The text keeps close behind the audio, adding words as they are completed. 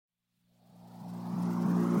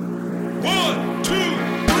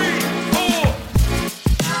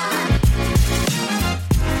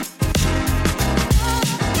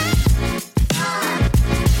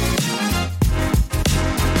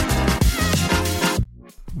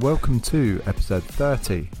Welcome to episode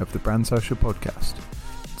 30 of the Brand Social Podcast.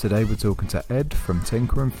 Today we're talking to Ed from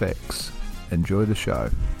Tinker and Fix. Enjoy the show.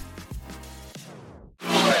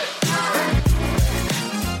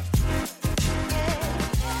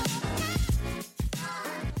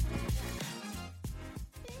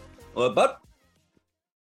 Hello, bud.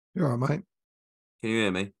 You alright, mate? Can you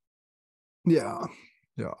hear me? Yeah.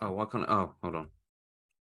 Oh, why can't I? Oh, hold on.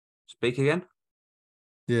 Speak again?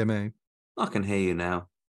 Yeah, me. I can hear you now.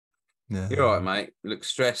 Yeah. You're all right, mate. You look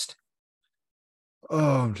stressed.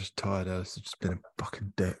 Oh, I'm just tired. It's just been a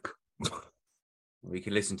fucking dick. We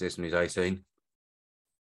can listen to this when he's 18.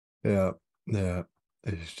 Yeah.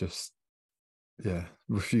 It's just,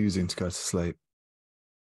 refusing to go to sleep.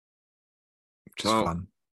 Just fun.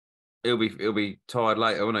 He'll be tired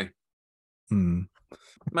later, won't he?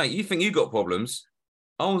 Mate, you think you got problems?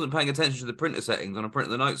 I wasn't paying attention to the printer settings when I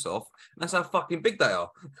printed the notes off. That's how fucking big they are.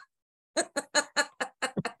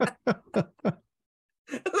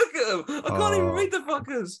 Look at them. I can't even read the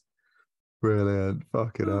fuckers. Brilliant.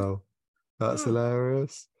 Fucking hell. That's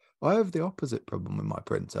hilarious. I have the opposite problem with my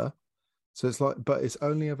printer. So it's like, but it's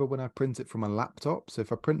only ever when I print it from a laptop. So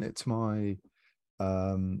if I print it to my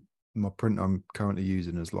printer I'm currently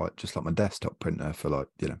using is just like my desktop printer for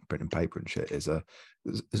printing paper and shit is a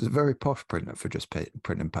very posh printer for just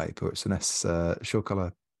printing paper. It's an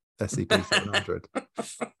SureColor SCP-700.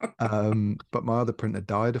 But my other printer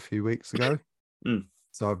died a few weeks ago.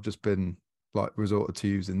 So I've just been resorted to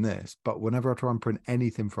using this. But whenever I try and print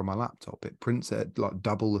anything from my laptop, it prints it at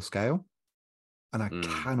double the scale. And I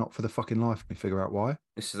cannot for the fucking life of me figure out why.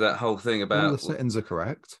 This is that whole thing about all the settings are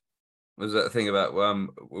correct. Was that thing about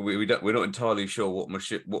we're not entirely sure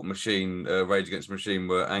what machine Rage Against the Machine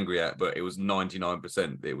were angry at, but it was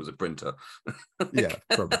 99% it was a printer. Yeah,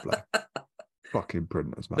 probably. Fucking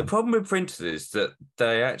printers, man. The problem with printers is that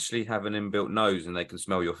they actually have an inbuilt nose and they can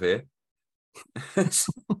smell your fear.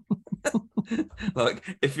 Like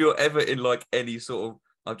if you're ever in any sort of,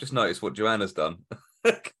 I've just noticed what Joanna's done.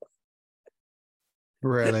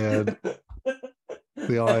 Brilliant.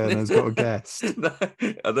 The iron has got a guest. No,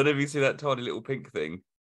 I don't know if you see that tiny little pink thing.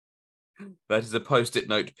 That is a post-it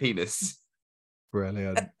note penis.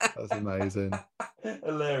 Brilliant. That's amazing.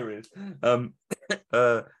 Hilarious.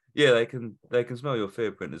 Yeah, they can smell your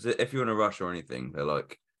fear printers. If you're in a rush or anything, they're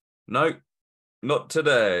like, no, not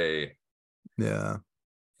today. Yeah.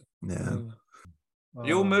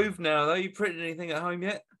 You'll move now, though. You printed anything at home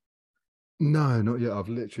yet? No, not yet. I've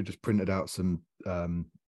literally just printed out some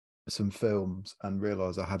films and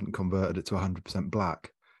realised I hadn't converted it to 100%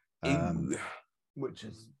 black, which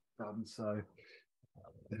is done. So,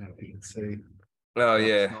 you can see. Oh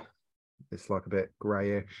yeah, it's a bit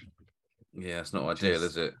greyish. Yeah, it's not ideal,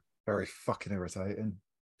 is it? Very fucking irritating.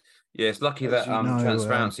 Yeah, it's lucky that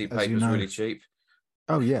transparency paper is really cheap.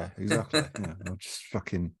 Oh yeah, exactly. Yeah, I'll just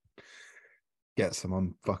fucking get some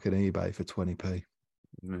on fucking eBay for 20p.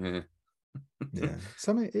 Yeah.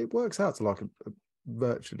 So it works out to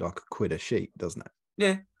virtually a quid a sheet, doesn't it?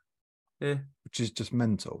 Yeah. Which is just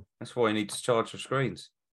mental. That's why you need to charge for screens.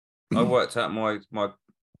 I worked out my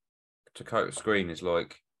Dakota screen is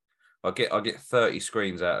I get 30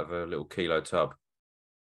 screens out of a little kilo tub.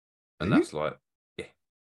 And that's I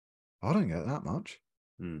don't get that much.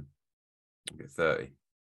 I get 30.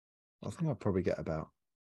 I think I'd probably get about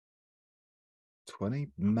 20,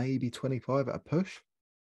 maybe 25 at a push.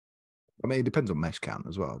 I mean, it depends on mesh count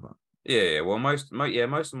as well, but yeah. Well, most of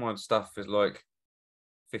my stuff is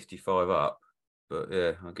 55 up, but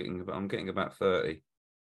yeah, I'm getting about 30.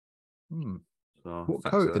 So what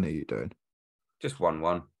coating are you doing? Just one.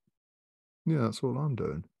 Yeah, that's all I'm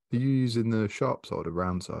doing. Are you using the sharp side or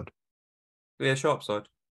round side? Yeah, sharp side.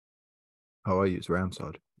 Oh, I use round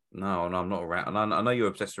side. No, I'm not around. I know you're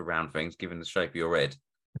obsessed with round things, given the shape of your head.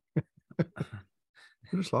 I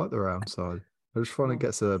just like the round side. I just find it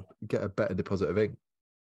get a better deposit of ink.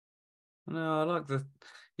 No, I like the.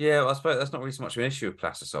 Yeah, I suppose that's not really so much of an issue with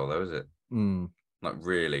Plastisol, though, is it?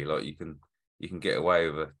 Really, you can get away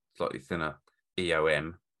with a slightly thinner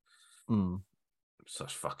EOM.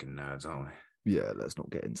 Such fucking nerds, aren't we? Yeah, let's not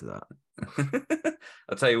get into that.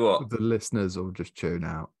 I'll tell you what. The listeners will just tune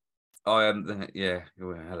out. I am, yeah.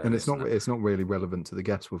 Hello, and it's not really relevant to the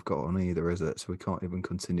guests we've got on either, is it? So we can't even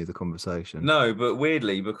continue the conversation. No, but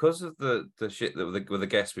weirdly, because of the shit that with the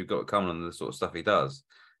guests we've got coming and the sort of stuff he does,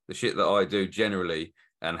 the shit that I do generally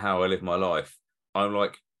and how I live my life, I'm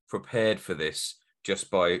prepared for this just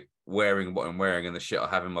by wearing what I'm wearing and the shit I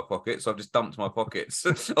have in my pockets. So I've just dumped my pockets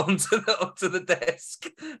onto the desk,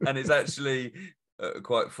 and it's actually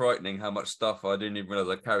quite frightening how much stuff I didn't even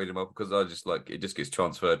realize I carried in my, because I just it just gets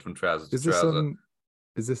transferred from trouser to trouser.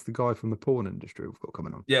 Is this the guy from the porn industry we've got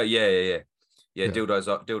coming on? Yeah. Yeah. Yeah.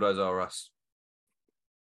 Dildos are us.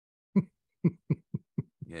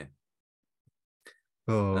 Yeah.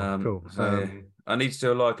 Cool. So yeah. I need to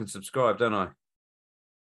do a like and subscribe, don't I?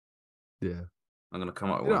 Yeah. I'm gonna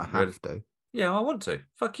come up with You one. don't have to. Yeah, I want to.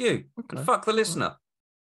 Fuck you. And Okay. fuck the listener.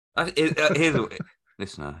 Here's the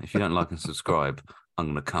listener. If you don't like and subscribe, I'm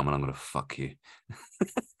gonna come and I'm gonna fuck you.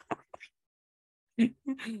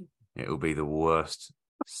 It'll be the worst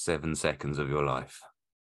 7 seconds of your life.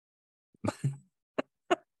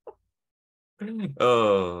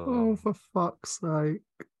 Oh, for fuck's sake.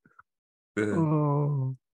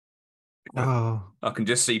 Oh. Oh. I can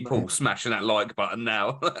just see Paul Mate. smashing that like button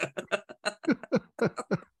now.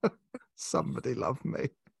 Somebody love me.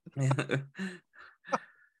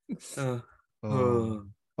 Oh.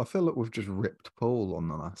 I feel like we've just ripped Paul on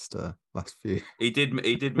the last few. He did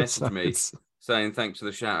message me episodes. saying thanks for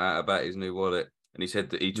the shout out about his new wallet, and he said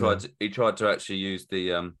that he tried to actually use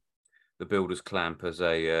the builder's clamp as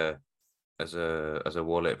a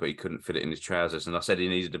wallet, but he couldn't fit it in his trousers. And I said he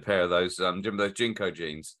needed a pair of those remember those Jinko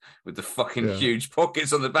jeans with the fucking huge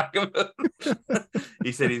pockets on the back of them.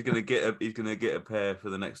 He said he's gonna get a pair for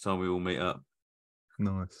the next time we all meet up.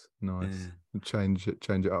 Nice. Yeah. Change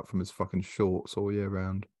it up from his fucking shorts all year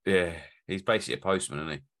round. Yeah, he's basically a postman,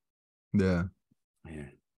 isn't he? Yeah.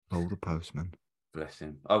 Oh, the postman. Bless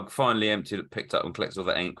him. I finally picked up and collected all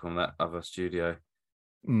the ink from that other studio.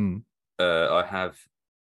 I have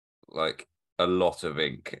like a lot of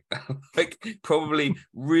ink, like probably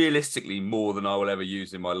realistically more than I will ever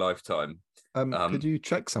use in my lifetime. Could you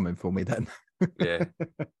check something for me then? Yeah.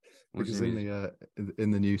 Because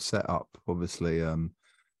in the new setup, obviously, I'm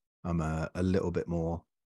a little bit more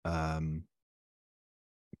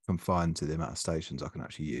confined to the amount of stations I can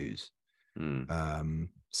actually use.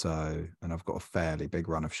 So, and I've got a fairly big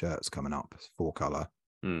run of shirts coming up, 4-color,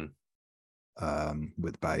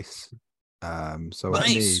 with base. So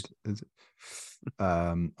nice.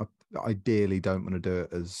 I ideally don't want to do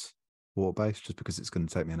it as water based, just because it's going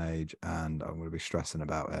to take me an age, and I'm going to be stressing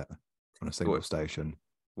about it on a single station.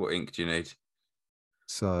 What ink do you need?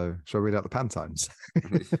 So, shall I read out the Pantones?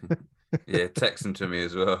 Yeah, text them to me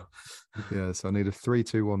as well. Yeah, so I need a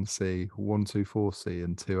 321C, 124C,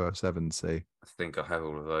 and 207C. I think I have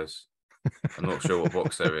all of those. I'm not sure what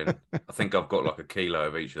box they're in. I think I've got like a kilo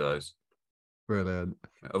of each of those. Brilliant.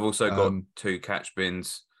 I've also got 2 catch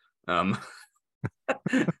bins. Yeah,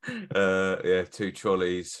 2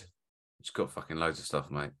 trolleys. Just got fucking loads of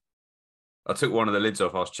stuff, mate. I took one of the lids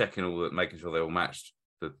off. I was checking making sure they all matched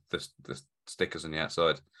the stickers on the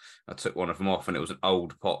outside. I took one of them off, and it was an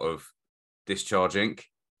old pot of discharge ink,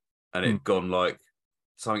 and it had gone like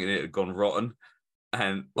something in it had gone rotten.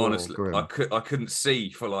 And honestly, I couldn't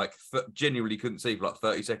see for like genuinely couldn't see for like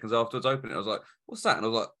 30 seconds afterwards. Opening it, I was like, "What's that?" And I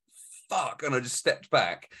was like, "Fuck!" And I just stepped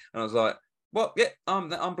back, and I was like, "Well, yeah,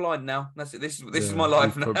 I'm blind now. That's it. This is my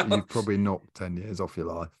life now." You've probably knocked 10 years off your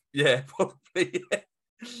life. Yeah, probably.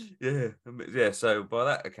 Yeah. So by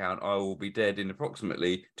that account, I will be dead in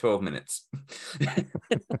approximately 12 minutes.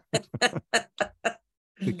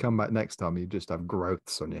 You come back next time, you just have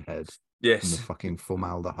growths on your head. Yes. And the fucking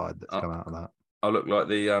formaldehyde that's come out of that. I look like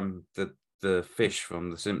the fish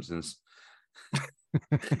from The Simpsons.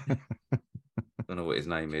 Don't know what his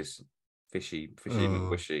name is. Fishy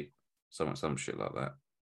McWishy. Some shit like that.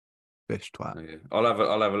 Fish twat. Yeah. I'll have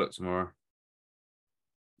a look tomorrow.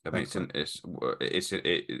 I mean, it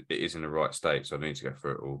is in the right state, so I need to go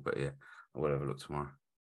through it all. But yeah, I will have a look tomorrow.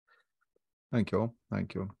 Thank you.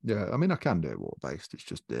 Yeah, I mean, I can do it water based. It's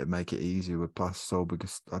just make it easier with Plastisol,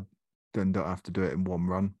 because I then don't have to do it in one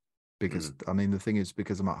run. Because I mean, the thing is,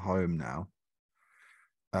 because I'm at home now,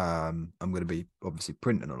 I'm going to be obviously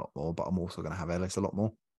printing a lot more, but I'm also going to have Ellis a lot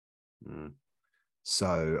more.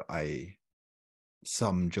 So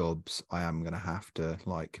some jobs I am going to have to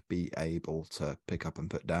like be able to pick up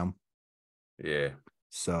and put down. Yeah.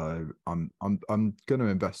 So I'm going to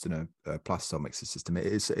invest in a Plastisol mixer system.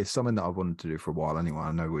 It's something that I've wanted to do for a while anyway.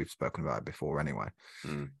 I know we've spoken about it before anyway.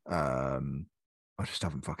 I just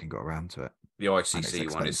haven't fucking got around to it. The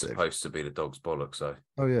ICC one is supposed to be the dog's bollocks, so.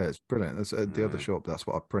 Oh yeah, it's brilliant. That's the other shop. That's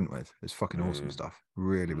what I print with. It's fucking awesome stuff.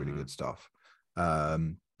 Really good stuff. But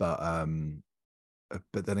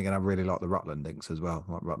then again, I really like the Rutland inks as well,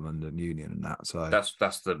 like Rutland and Union and that. So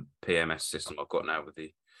that's the PMS system I've got now with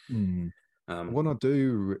the. One I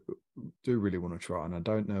do really want to try, and I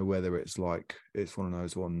don't know whether it's like it's one of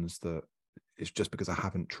those ones that it's just because I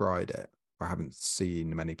haven't tried it, or I haven't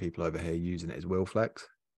seen many people over here using it, is Wilflex.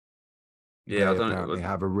 Yeah, they apparently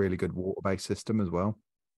have a really good water-based system as well.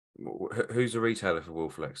 Who's the retailer for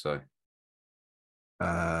Wilflex though?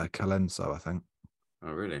 Calenso, I think.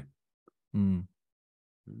 Oh, really? Mm.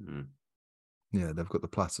 Mm. Yeah, they've got the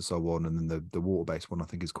Plastisol one, and then the water-based one I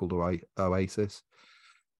think is called Oasis.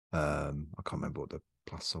 I can't remember what the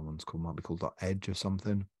Plastisol one's called. Might be called like Edge or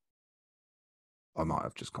something. I might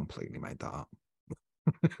have just completely made that up.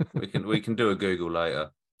 We can do a Google later.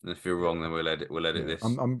 And if you're wrong, then we'll edit Yeah, this.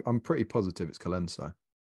 I'm pretty positive it's Colenso.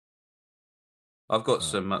 I've got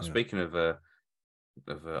some. Yeah. Speaking of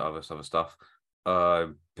other stuff,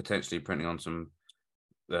 potentially printing on some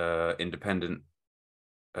independent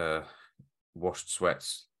washed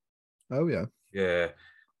sweats. Oh yeah. Yeah,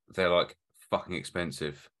 they're like fucking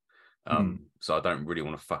expensive. So I don't really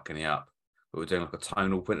want to fuck any up. But we're doing like a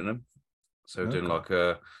tonal print in them. So we're doing like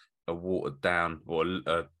a watered down or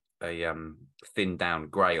a thinned down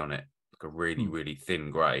grey on it, like a really really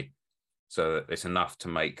thin grey. So that it's enough to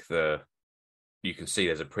make you can see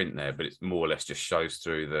there's a print there, but it's more or less just shows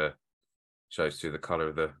through the colour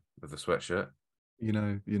of the sweatshirt. You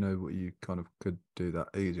know what you kind of could do that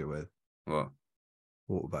easier with? What?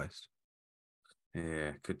 Water-based.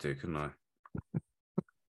 Yeah, could do, couldn't I? Do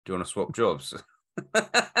you want to swap jobs?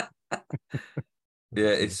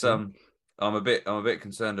 Yeah, it's I'm a bit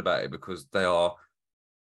concerned about it because they are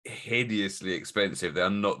hideously expensive. They are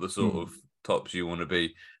not the sort of tops you want to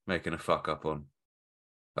be making a fuck up on.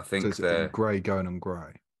 I think so they're grey going on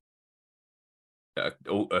grey.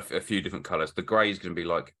 A few different colours. The grey is going to be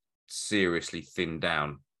like seriously thinned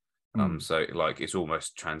down. So like it's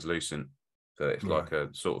almost translucent. So it's like a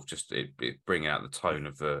sort of just it bring out the tone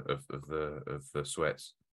of the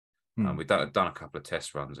sweats. We've done a couple of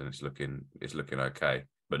test runs and it's looking okay,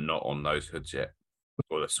 but not on those hoods yet,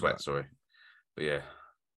 or the sweat. Sorry, but yeah,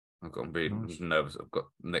 I'm being nervous. I've got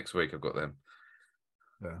next week. I've got them.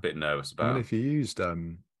 Yeah. A bit nervous about. I mean, if you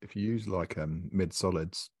use like mid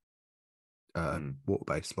solids, water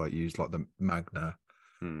based, like use like the Magna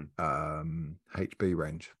HB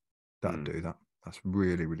range, that'd do that. That's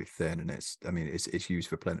really really thin, and it's used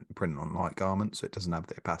for printing on light garments, so it doesn't have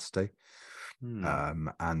the opacity.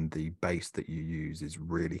 And the base that you use is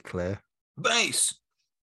really clear. Base.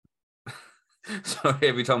 So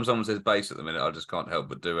every time someone says base at the minute, I just can't help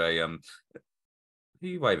but do a Who are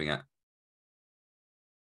you waving at?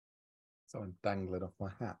 Someone dangling off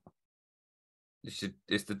my hat.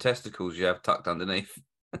 It's the testicles you have tucked underneath.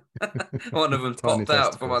 One of them Tiny popped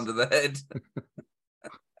out testicles from under the head.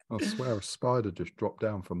 I swear a spider just dropped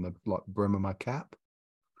down from the brim of my cap.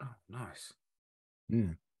 Oh, nice.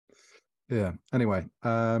 Yeah. Anyway,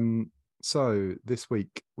 so this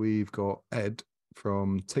week we've got Ed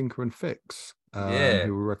from Tinker and Fix, who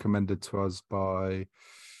were recommended to us by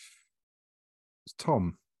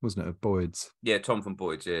Tom, wasn't it, of Boyd's? Yeah, Tom from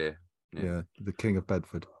Boyd's. Yeah, the King of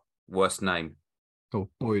Bedford. Worst name. Or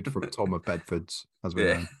Boyd from Tom of Bedford's, as we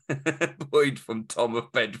know. Boyd from Tom of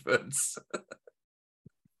Bedford's.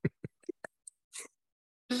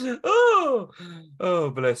 oh,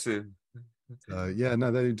 bless him.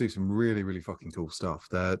 They do some really, really fucking cool stuff.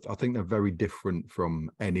 I think they're very different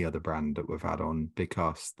from any other brand that we've had on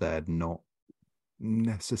because they're not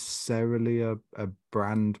necessarily a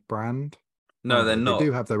brand. No, they're not. They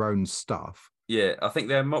do have their own stuff. Yeah, I think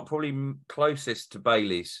they're probably closest to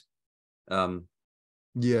Bailey's. Really,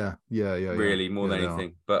 more than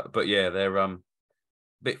anything. But yeah, they're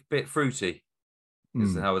bit fruity.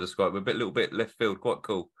 Is how I describe it. A little bit left field. Quite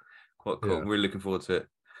cool. Yeah. I'm really looking forward to it.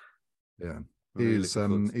 Yeah, he's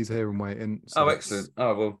here and waiting. So excellent.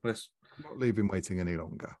 Oh well, let's not leave him waiting any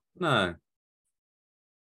longer. No,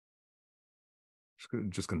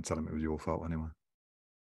 just going to tell him it was your fault anyway.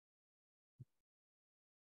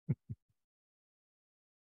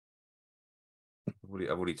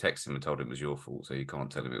 I've already texted him and told him it was your fault, so you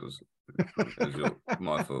can't tell him it was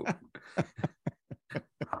my fault.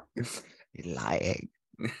 You're lying.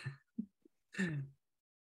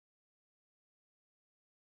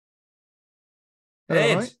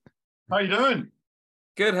 Ed, right. How you doing?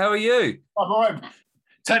 Good. How are you? I'm all right.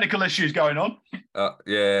 Technical issues going on.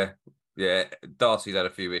 Yeah. Darcy's had a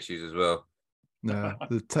few issues as well. Yeah,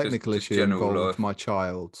 the technical issue involved my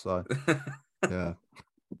child. So yeah.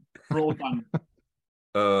 Broadband.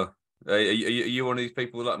 Are you one of these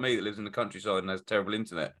people like me that lives in the countryside and has terrible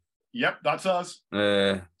internet? Yep, that's us.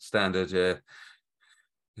 Standard.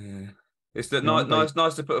 Yeah. It's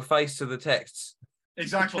nice to put a face to the texts.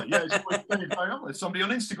 Exactly. Yeah, it's always there's somebody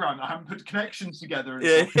on Instagram that haven't put connections together.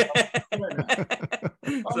 Yeah.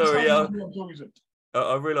 Sorry,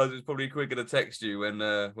 I realised it was probably quicker to text you when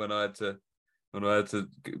I had to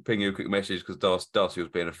ping you a quick message because Darcy was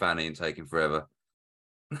being a fanny and taking forever.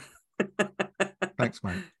 Thanks,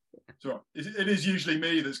 mate. So it is usually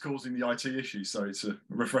me that's causing the IT issues, so it's a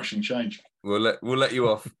refreshing change. We'll let you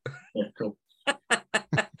off. Yeah, cool.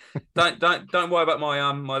 don't worry about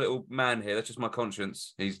my little man here. That's just my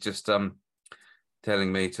conscience. He's just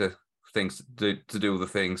telling me to do all the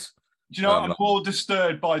things. Do you know, I'm more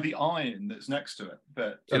disturbed by the iron that's next to it.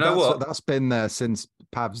 But you know what? That's been there since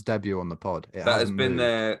Pav's debut on the pod. That has been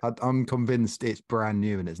there. I'm convinced it's brand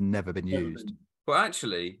new and it's never been used. Well,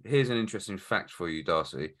 actually, here's an interesting fact for you,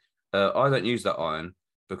 Darcy. I don't use that iron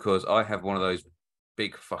because I have one of those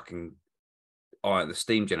big fucking iron, the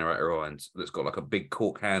steam generator irons that's got like a big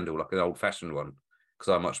cork handle, like an old-fashioned one.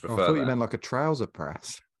 Because I much prefer. I thought you meant like a trouser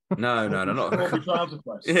press. No, not a trouser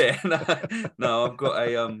press. Yeah, no, I've got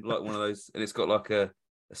a like one of those, and it's got like a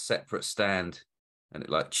separate stand, and it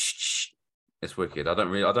like it's wicked. I don't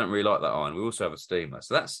really like that iron. We also have a steamer,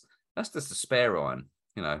 so that's just a spare iron.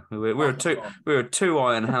 You know, we're a two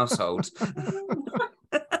iron household.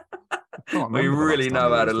 We really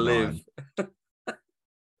know how to live.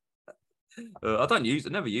 I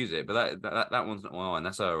never use it, but that one's not my iron.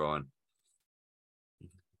 That's her iron.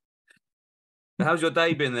 How's your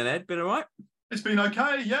day been then, Ed? Been all right? It's been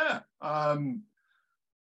okay, yeah.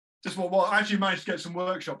 Just I actually managed to get some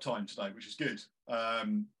workshop time today, which is good.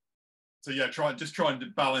 So yeah, trying to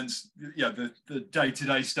balance the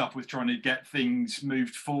day-to-day stuff with trying to get things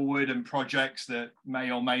moved forward and projects that may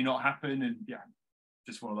or may not happen, and yeah,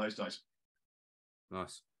 just one of those days.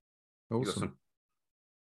 Nice. Awesome.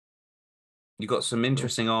 You got some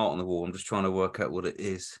interesting art on the wall. I'm just trying to work out what it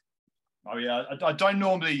is. Oh yeah, I don't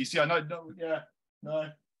normally. You see, I know. No.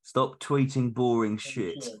 Stop tweeting boring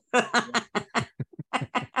shit. That's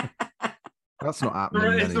not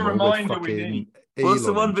happening It's the reminder we need. What's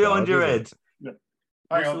the one behind your head? Yeah.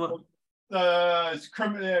 Hang on. It's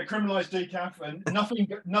criminalised decaf, and nothing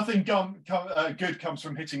good comes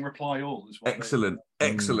from hitting reply all. Is what excellent.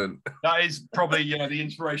 That is probably the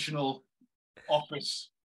inspirational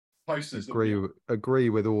office posters. Agree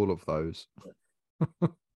with all of those.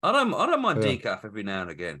 I don't mind decaf every now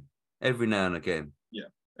and again. Yeah,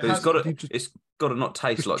 but it's got to not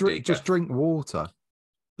taste like decaf. Just drink water.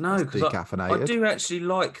 No, because I do actually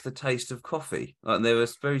like the taste of coffee. Like there are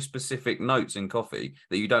very specific notes in coffee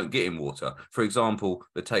that you don't get in water. For example,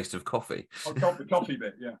 the taste of coffee. Oh, the coffee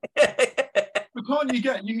bit, yeah. But you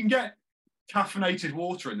can get caffeinated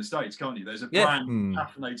water in the States, can't you? There's a brand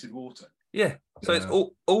caffeinated water. Yeah. So it's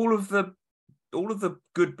all of the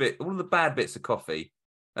good bit, all of the bad bits of coffee,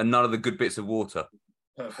 and none of the good bits of water.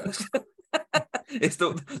 Perfect. It's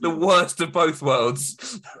the worst of both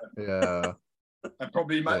worlds. Yeah. And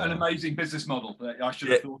probably an amazing business model that I should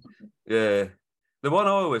have thought of. Yeah. The one I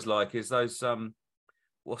always like is those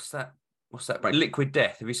what's that brand? Liquid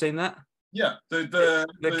Death. Have you seen that? Yeah.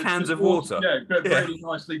 The cans of water. Yeah, really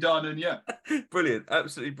nicely done, and brilliant,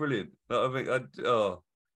 absolutely brilliant.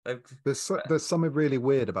 There's something really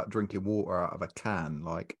weird about drinking water out of a can.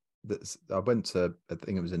 Like I went to, I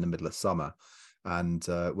think it was in the middle of summer, and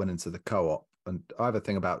went into the Co-op, and I have a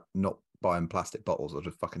thing about not buying plastic bottles. I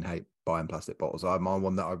just fucking hate buying plastic bottles. I have my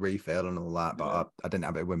one that I refill and all that, but I didn't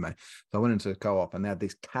have it with me. So I went into the Co-op and they had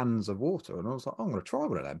these cans of water, and I was like, I'm going to try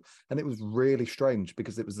one of them. And it was really strange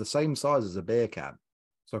because it was the same size as a beer can.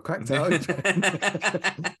 So I cracked it open.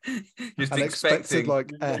 Just and expected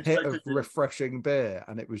like a hit of refreshing beer,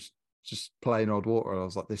 and it was just plain old water. And I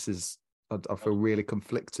was like, I feel really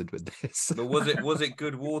conflicted with this. But was it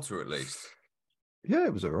good water at least? Yeah,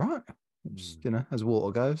 it was all right. Just, as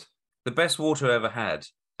water goes. The best water I ever had,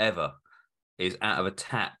 is out of a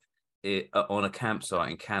tap on a campsite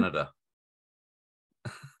in Canada.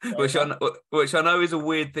 which I know is a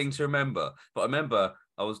weird thing to remember, but I remember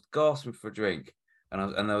I was gasping for a drink,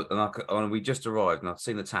 and we just arrived, and I'd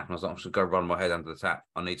seen the tap, and I was like, I'm just gonna go run my head under the tap.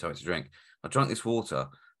 I need something to drink. I drank this water,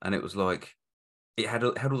 and it was like it had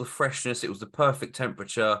all the freshness. It was the perfect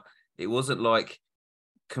temperature. It wasn't like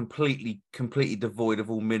completely devoid of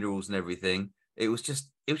all minerals and everything. It was just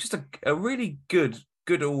a really good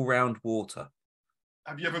all round water.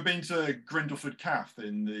 Have you ever been to Grindleford Calf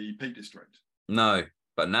in the Peak District? No,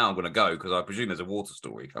 but now I'm going to go because I presume there's a water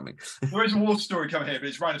story coming. There is a water story coming here, but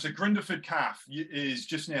it's random. So Grindleford Calf is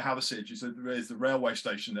just near Hathersage. There's the railway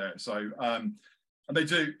station there. So and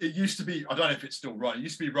it used to be, I don't know if it's still run. It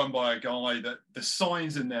used to be run by a guy that the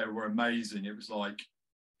signs in there were amazing. It was like,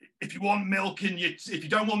 if you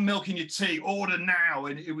don't want milk in your tea, order now.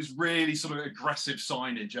 And it was really sort of aggressive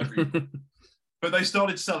signage everywhere. But they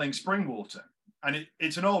started selling spring water, and it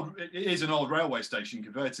is an old railway station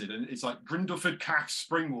converted, and it's like Grindleford Calf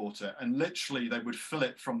spring water, and literally they would fill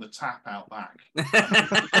it from the tap out back.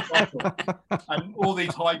 And all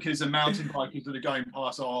these hikers and mountain bikers that are going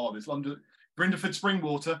past, this London Grindleford spring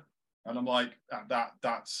water. And I'm like,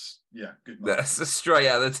 that's good. That's straight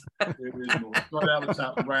out of the tap. It is straight out of the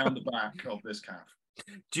tap, around the back of this calf.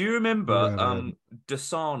 Do you remember Yeah.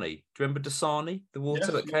 Dasani? Do you remember Dasani, the water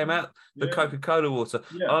Yes, that yeah, came out, the yeah, Coca-Cola water?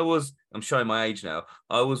 yeah. I'm showing my age now.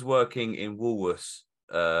 I was working in Woolworths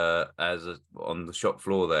on the shop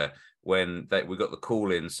floor there when we got the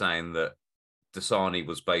call in saying that Dasani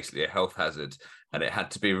was basically a health hazard and it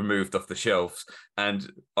had to be removed off the shelves. And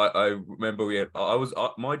I remember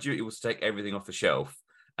my duty was to take everything off the shelf,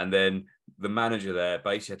 and then the manager there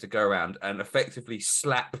basically had to go around and effectively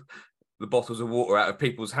slap the bottles of water out of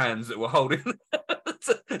people's hands that were holding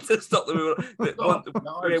to stop them.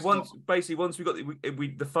 Once we got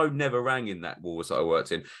the phone never rang in that Woolworths that I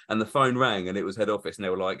worked in, and the phone rang and it was head office, and they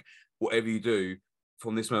were like, "Whatever you do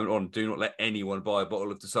from this moment on, do not let anyone buy a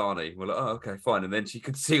bottle of Dasani." We're like, "Oh, okay, fine." And then she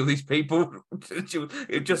could see all these people.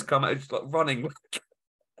 It just come out, just like running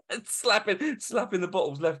and slapping the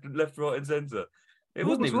bottles left, right, and centre. It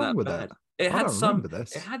What wasn't was even wrong that with bad. that? It I had don't remember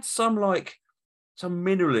this. It had some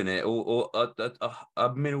mineral in it, or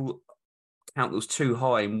a mineral count that was too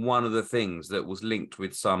high in one of the things that was linked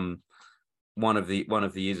with one of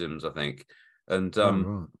the isms, I think. And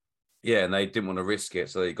Right. yeah, and they didn't want to risk it,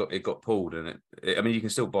 so it got pulled. And I mean, you can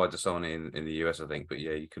still buy Dasani in the US, I think, but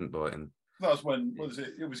yeah, you couldn't buy it in. That was when, what was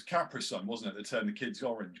it? It was Capri Sun, wasn't it? That turned the kids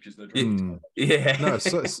orange because they're Yeah. drinking. Yeah.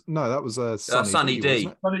 No, that was Sunny Sunny D, D.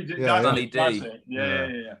 wasn't it? Sunny D. Yeah, Sunny D. That's it.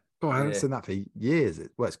 Yeah. Oh, I haven't Yeah. seen that for years.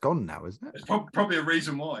 Well, it's gone now, isn't it? It's probably a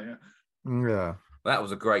reason why. Yeah. Yeah. That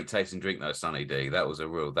was a great tasting drink, though, Sunny D. That was a.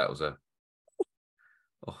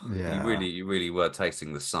 Oh, Yeah. You really were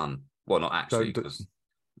tasting the sun. Well, not actually, because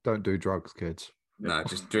Don't do drugs, kids. no,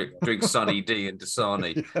 just drink Sunny D and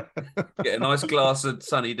Dasani. Get a nice glass of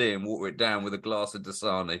Sunny D and water it down with a glass of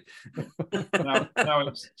Dasani. now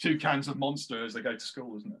it's 2 cans of Monster as they go to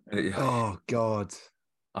school, isn't it? Oh God,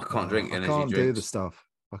 I can't drink energy I can't drinks. do the stuff.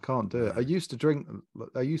 I can't do it. I used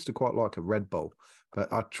to quite like a Red Bull,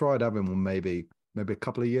 but I tried having one maybe a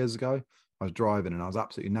couple of years ago. I was driving and I was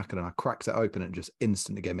absolutely knackered, and I cracked it open and it just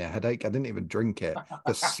instantly gave me a headache. I didn't even drink it.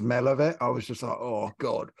 The smell of it, I was just like, oh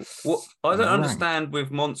God. What I don't Rank. understand with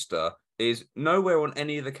Monster is nowhere on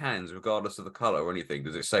any of the cans, regardless of the color or anything,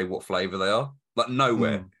 does it say what flavor they are. Like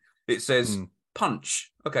nowhere. It says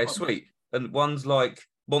punch. Okay, sweet. And one's like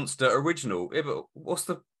Monster Original. Yeah, but what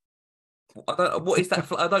is that?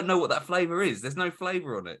 I don't know what that flavor is. There's no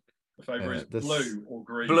flavor on it. The flavour is blue or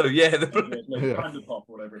green. Blue, yeah. The blue. Panda Pop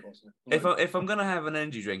or whatever it was. If I'm gonna have an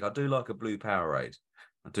energy drink, I do like a blue Powerade.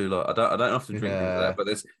 I don't often drink that, but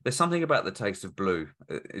there's something about the taste of blue.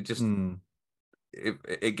 It just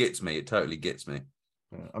it gets me. It totally gets me.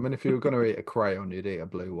 Yeah. I mean, if you were going to eat a crayon, you'd eat a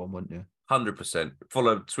blue one, wouldn't you? 100%.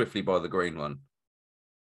 Followed swiftly by the green one.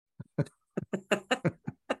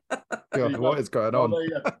 God, what is going on?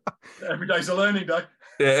 Every day's a learning day.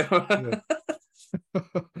 Yeah.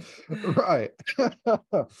 Right.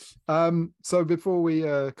 So before we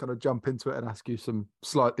kind of jump into it and ask you some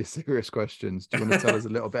slightly serious questions, do you want to tell us a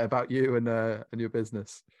little bit about you and your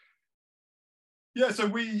business? Yeah, so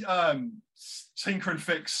we Tinker and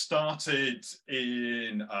Fix started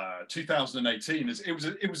in 2018. It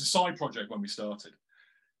was a side project when we started,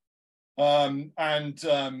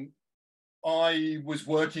 I was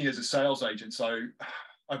working as a sales agent. So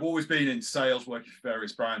I've always been in sales, working for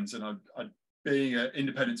various brands, and being an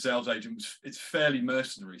independent sales agent, it's fairly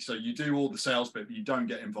mercenary. So you do all the sales bit, but you don't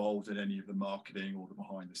get involved in any of the marketing or the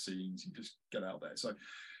behind the scenes. You just get out there. So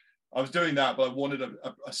I was doing that, but I wanted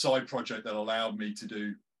a side project that allowed me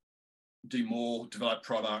to do more, develop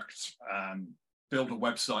products, build a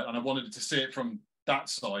website, and I wanted to see it from that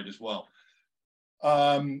side as well.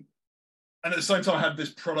 And at the same time, I had this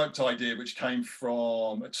product idea, which came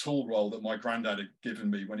from a tool roll that my granddad had given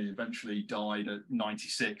me when he eventually died at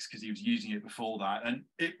 96, because he was using it before that. And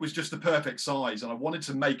it was just the perfect size. And I wanted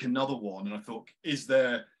to make another one. And I thought, is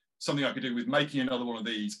there something I could do with making another one of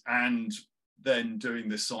these and then doing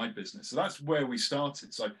this side business? So that's where we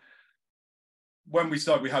started. So when we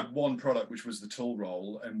started, we had one product, which was the tool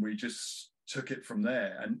roll, and we just took it from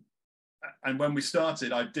there. And when we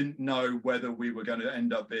started, I didn't know whether we were going to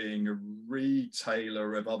end up being a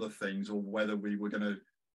retailer of other things, or whether we were going to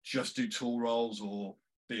just do tool rolls or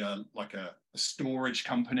be like a storage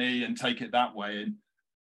company and take it that way.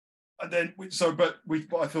 And then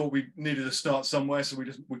I thought we needed to start somewhere, so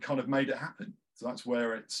we kind of made it happen. So that's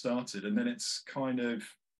where it started, and then it's kind of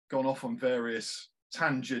gone off on various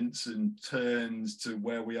tangents and turns to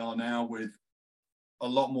where we are now, with a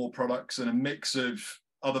lot more products and a mix of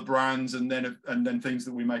other brands, and then things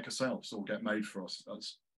that we make ourselves or get made for us.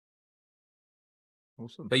 That's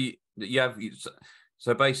awesome. But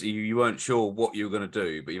so basically you weren't sure what you were going to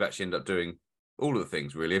do, but you've actually ended up doing all of the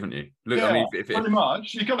things, really, haven't you? Look, yeah, I mean, pretty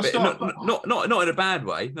much. You got to start not in a bad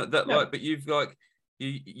way. Not that, but you've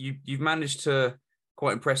you've managed to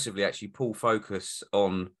quite impressively actually pull focus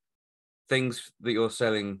on things that you're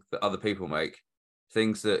selling that other people make,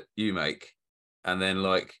 things that you make, and then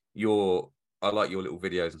like I like your little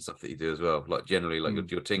videos and stuff that you do as well. Like generally, like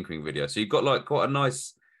your tinkering video. So you've got like quite a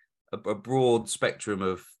nice, a broad spectrum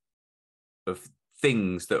of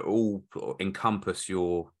things that all encompass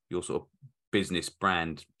your sort of business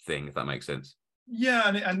brand thing, if that makes sense. Yeah,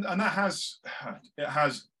 and that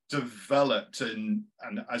has developed, and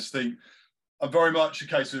I think very much a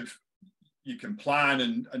case of you can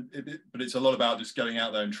plan but it's a lot about just getting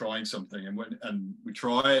out there and trying something, and we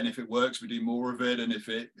try it, and if it works we do more of it, and if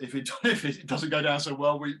it doesn't go down so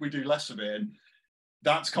well we do less of it, and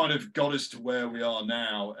that's kind of got us to where we are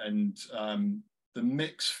now. And the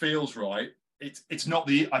mix feels right. It's not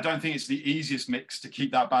I don't think it's the easiest mix to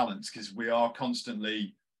keep that balance, because we are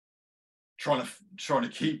constantly trying to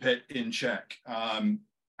keep it in check,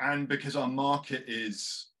 and because our market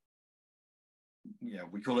is,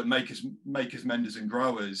 we call it makers, menders and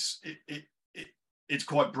growers. It's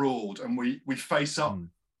quite broad, and we face up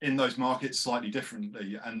in those markets slightly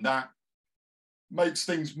differently, and that makes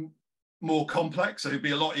things more complex. So it'd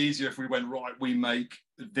be a lot easier if we went, right, we make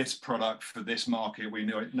this product for this market, we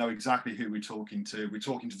know exactly who we're talking to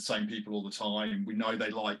the same people all the time, we know they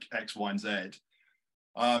like X, Y, and Z.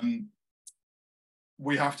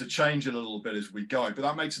 We have to change it a little bit as we go, but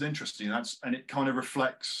that makes it interesting. And it kind of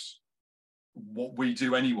reflects what we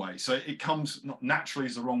do anyway. So it comes, not naturally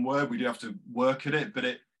is the wrong word, we do have to work at it, but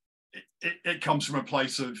it comes from a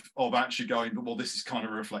place of actually going, well, this is kind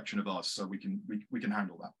of a reflection of us, so we can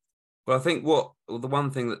handle that. Well, I think the one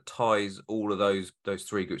thing that ties all of those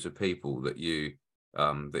three groups of people that you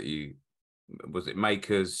was it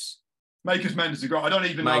makers, menders and growers. I don't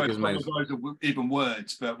even know if some of those are even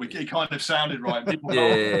words, but it kind of sounded right. People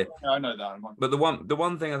yeah, I know that. But the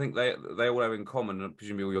one thing I think they all have in common, and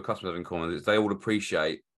presumably all your customers have in common, is they all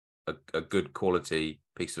appreciate a good quality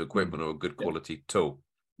piece of equipment or a good quality tool.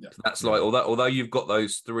 Yeah. So that's like, although you've got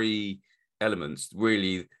those three elements,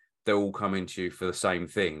 really they're all coming to you for the same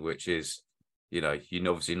thing, which is, you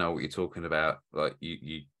obviously know what you're talking about. Like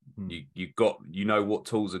you know what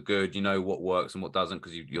tools are good, you know what works and what doesn't,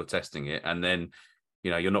 because you're testing it, and then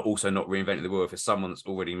you're not reinventing the wheel. If it's someone that's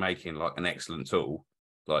already making like an excellent tool,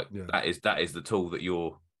 like that is the tool that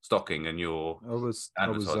you're stocking and you're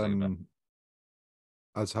advertising.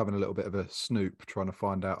 I was having a little bit of a snoop trying to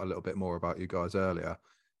find out a little bit more about you guys earlier,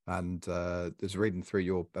 and was reading through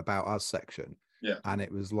your About Us section. Yeah, and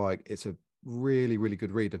it was like, it's a really, really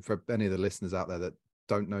good read. And for any of the listeners out there that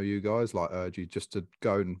don't know you guys, like, urge you just to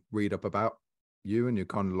go and read up about you and your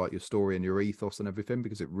kind of like your story and your ethos and everything,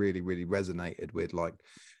 because it really, really resonated with like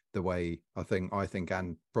the way I think,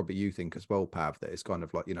 and probably you think as well, Pav, that it's kind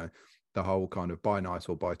of like, the whole kind of buy nice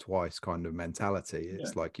or buy twice kind of mentality.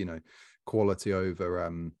 It's like, quality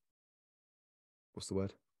over what's the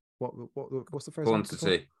word? What's the phrase?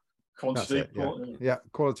 Quantity. Quantity. Yeah,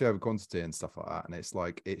 quality over quantity and stuff like that. And it's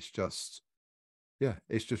like, it's just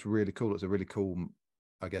really cool. It's a really cool,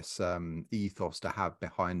 I guess, ethos to have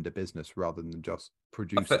behind a business rather than just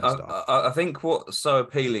producing stuff. I think what's so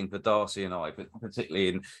appealing for Darcy and I, but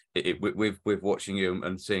particularly with watching you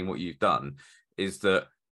and seeing what you've done, is that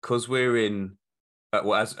because we're in,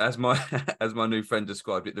 as my new friend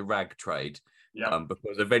described it, the rag trade. Yeah.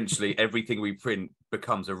 Because eventually everything we print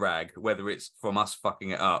becomes a rag, whether it's from us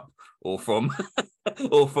fucking it up or from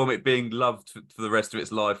it being loved for the rest of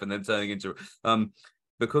its life and then turning into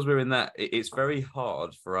because we're in that, it's very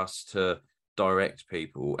hard for us to direct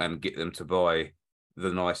people and get them to buy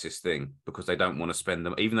the nicest thing, because they don't want to spend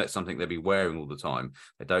them, even though it's something they'll be wearing all the time,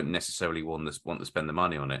 they don't necessarily want to spend the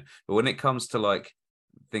money on it. But when it comes to like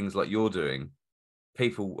things like you're doing,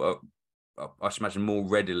 people I should imagine more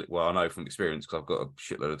readily, well, I know from experience because I've got a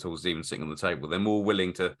shitload of tools even sitting on the table, they're more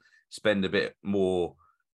willing to spend a bit more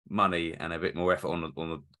money and a bit more effort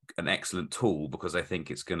on an excellent tool, because they think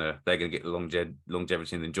they're gonna get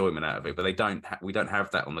longevity and enjoyment out of it. But we don't have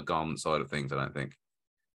that on the garment side of things, I don't think.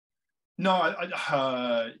 No,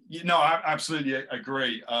 I absolutely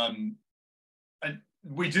agree. And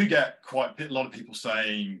we do get quite a lot of people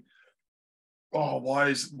saying, oh, why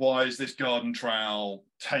is this garden trowel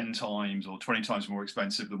 10 times or 20 times more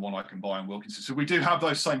expensive than one I can buy in Wilkinson? So we do have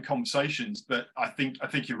those same conversations, but I think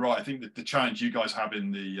you're right. I think that the challenge you guys have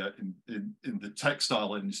in the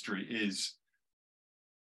textile industry is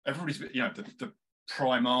everybody's, the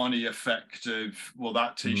Primani effect of, well,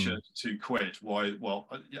 that t-shirt £2. Why? Well,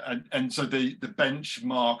 and so the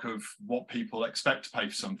benchmark of what people expect to pay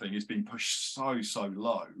for something is being pushed so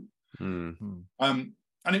low.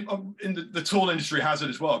 And in the tool industry has it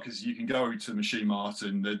as well, because you can go to Machine Mart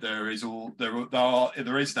and there is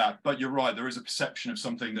that. But you're right, there is a perception of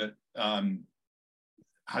something that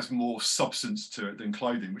has more substance to it than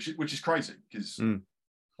clothing, which is crazy. Because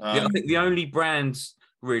I think the only brands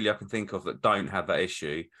really I can think of that don't have that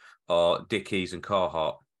issue are Dickies and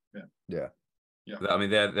Carhartt. Yeah. I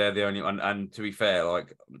mean, they're the only one. And to be fair,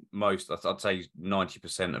 like most, I'd say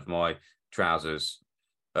 90% of my trousers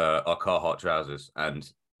are Carhartt trousers, and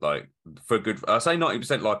like for good, I say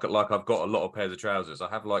 90% like I've got a lot of pairs of trousers. I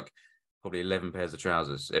have like probably 11 pairs of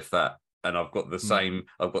trousers, if that, and I've got the same.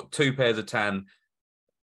 I've got 2 pairs of tan,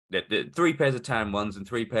 3 pairs of tan ones, and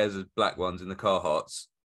 3 pairs of black ones in the Carhartts,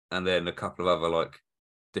 and then a couple of other like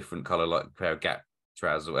different color, like a pair of Gap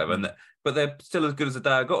trousers or whatever. But they're still as good as the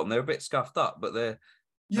day I got them. They're a bit scuffed up, but they're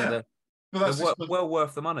well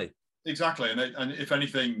worth the money. Exactly, and if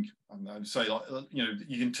anything, I'd say like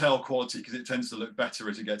you can tell quality because it tends to look better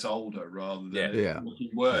as it gets older rather than looking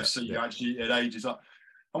worse. So you actually it ages up,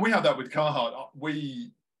 and we had that with Carhartt.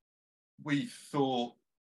 We thought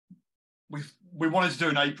we wanted to do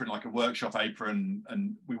an apron, like a workshop apron,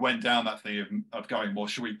 and we went down that thing of going, well,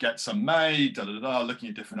 should we get some made? Looking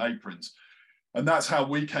at different aprons. And that's how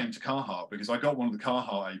we came to Carhartt, because I got one of the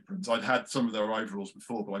Carhartt aprons. I'd had some of their overalls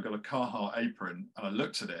before, but I got a Carhartt apron and I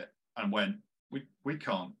looked at it and went, we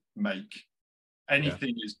can't make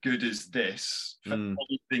anything as good as this for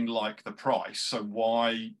anything like the price. So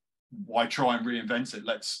why try and reinvent it?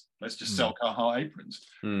 Let's just sell Carhartt aprons.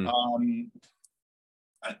 And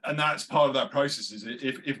that's part of that process, is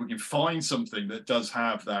if we can find something that does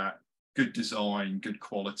have that good design, good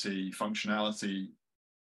quality, functionality,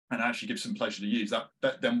 and actually give some pleasure to use,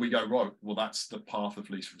 that then we go, right, well, that's the path of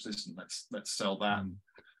least resistance. Let's sell that.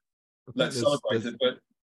 Let's celebrate it. But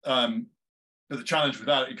the challenge with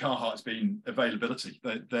that at Carhartt has been availability.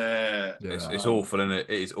 It's awful, isn't it?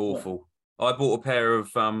 It is awful. Yeah. I bought a pair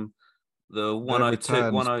of the 102. The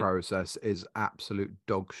returns process is absolute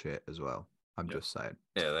dog shit as well. I'm just saying.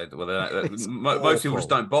 Yeah, most people just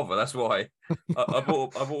don't bother. That's why I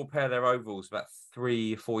bought a pair of their overalls about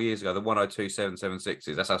 3 or 4 years ago. The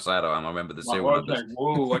 102.776s. That's how sad I am. I remember the serial numbers.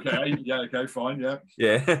 Whoa, okay, yeah, okay, fine,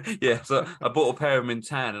 yeah. So I bought a pair of them in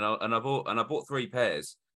tan, and I bought 3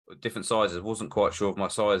 pairs, different sizes. I wasn't quite sure of my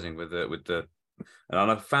sizing with the. And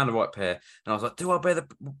I found the right pair, and I was like, "Do I buy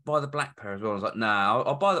the black pair as well?" I was like, "Nah,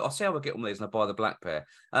 I'll see how I get on these, and I'll buy the black pair."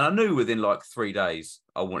 And I knew within like 3 days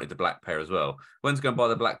I wanted the black pair as well. When's going to buy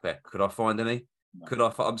the black pair? Could I find any?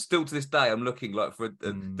 No. I'm still to this day. I'm looking like for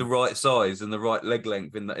the right size and the right leg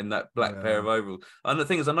length in that black pair of overalls. And the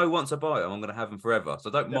thing is, I know once I buy them, I'm going to have them forever, so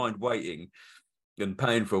I don't mind waiting and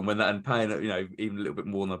paying for them and paying even a little bit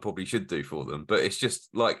more than I probably should do for them. But it's just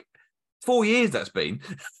like 4 years that's been.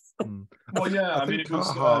 Well, yeah, I mean, it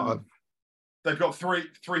was, they've got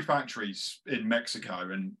three factories in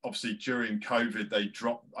Mexico, and obviously during COVID, they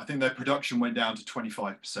dropped. I think their production went down to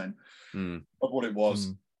 25% of what it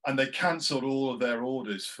was, and they cancelled all of their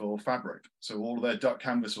orders for fabric. So all of their duck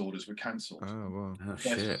canvas orders were cancelled. Oh wow!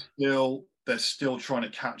 Shit. They're still trying to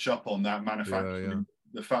catch up on that manufacturing.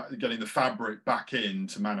 Getting the fabric back in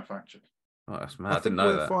to manufacture. Oh, that's mad. I didn't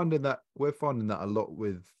know that. We're finding that a lot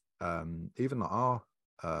with even like our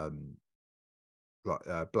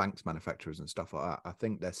blanks manufacturers and stuff like that. I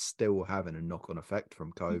think they're still having a knock-on effect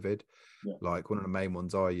from COVID. Like one of the main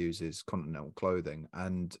ones I use is Continental Clothing,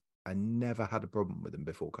 and I never had a problem with them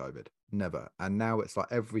before COVID, never. And now it's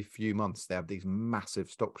like every few months they have these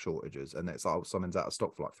massive stock shortages, and it's like something's out of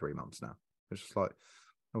stock for like 3 months now. It's just like,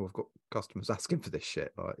 oh, I've got customers asking for this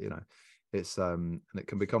shit, like, it's and it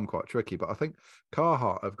can become quite tricky. But I think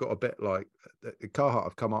Carhartt have got a bit like Carhartt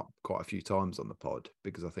have come up quite a few times on the pod,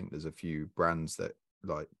 because I think there's a few brands that,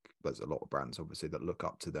 like, there's a lot of brands obviously that look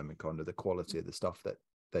up to them and kind of the quality of the stuff that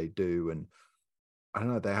they do. And I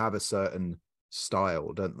don't know, they have a certain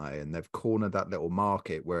style, don't they? And they've cornered that little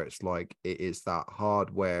market where it's like it is that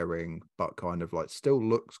hard wearing but kind of like still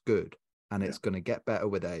looks good, and it's going to get better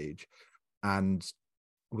with age. And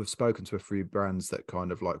we've spoken to a few brands that kind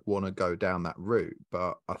of like want to go down that route,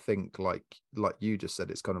 but I think like you just said,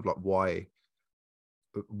 it's kind of like why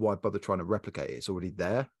bother trying to replicate it? It's already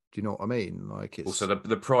there. Do you know what I mean? Like, it's also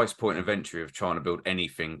the price point of entry of trying to build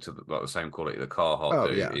anything to the same quality the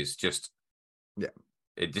Carhartt is just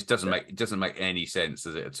It just doesn't make any sense,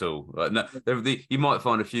 does it, at all? Like, no, you might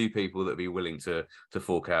find a few people that be willing to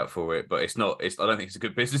fork out for it, but it's not. I don't think it's a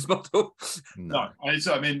good business model. No,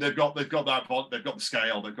 I mean they've got the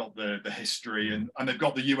scale, they've got the history, and they've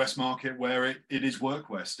got the US market where it is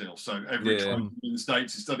workwear still. So every time in the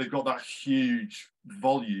States, so they've got that huge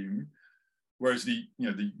volume whereas the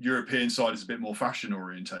European side is a bit more fashion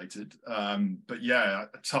orientated. But yeah,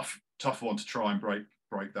 a tough one to try and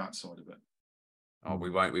break that side of it. Oh,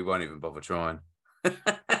 we won't even bother trying.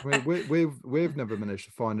 we've never managed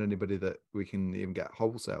to find anybody that we can even get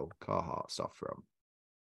wholesale Carhartt stuff from.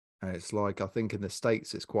 And it's like, I think in the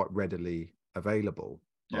States it's quite readily available,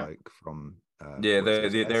 like from they're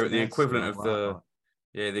the equivalent of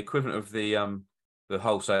the equivalent of the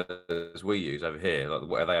wholesalers we use over here, like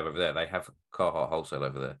what they have over there. They have Carhartt wholesale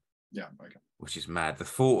over there. Yeah, okay. Which is mad. The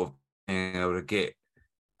thought of being able to get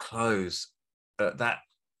clothes at that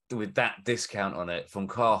with that discount on it from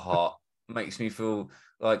Carhartt makes me feel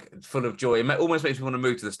like full of joy. It almost makes me want to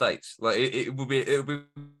move to the States. Like it would be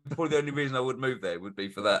probably the only reason I would move there would be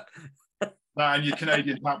for that. And your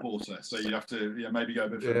Canadian tap water, so you have to maybe go a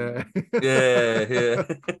bit further. Yeah.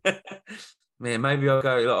 Man, maybe I'll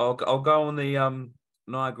go. I'll go on the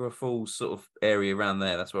Niagara Falls sort of area around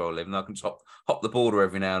there. That's where I live, and I can just hop the border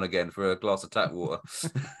every now and again for a glass of tap water.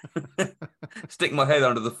 Stick my head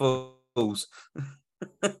under the falls.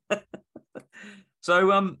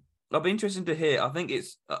 So I'll be interested to hear. I think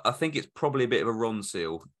it's probably a bit of a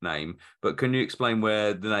Ronseal name, but can you explain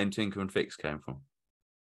where the name Tinker and Fix came from?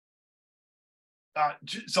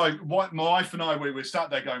 So what my wife and I, we were sat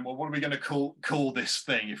there going, well, what are we going to call this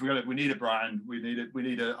thing? If we need a brand, we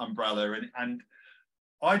need an umbrella, and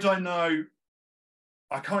I don't know.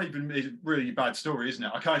 I can't even. It's a really bad story, isn't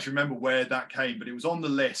it? I can't actually remember where that came, but it was on the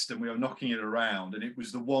list, and we were knocking it around, and it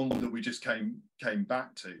was the one that we just came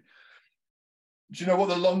back to. Do you know what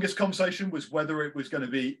the longest conversation was? Whether it was going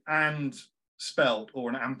to be and spelt or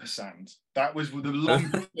an ampersand. That was the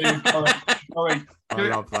longest thing. I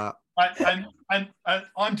love that. And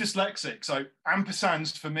I'm dyslexic, so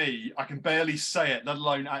ampersands for me, I can barely say it, let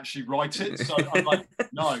alone actually write it. So I'm like,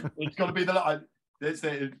 no, it's got to be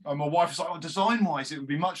and my wife was like, oh, design-wise, it would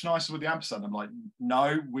be much nicer with the ampersand. I'm like,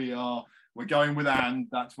 no, we're going with and.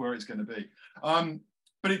 That's where it's going to be.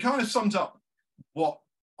 But it kind of sums up what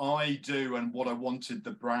I do and what I wanted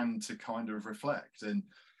the brand to kind of reflect. And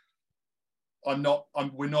we're not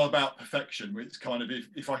about perfection. It's kind of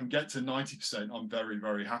if I can get to 90%, I'm very,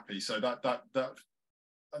 very happy. So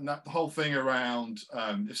that whole thing around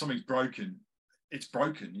if something's broken, it's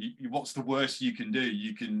broken. What's the worst you can do?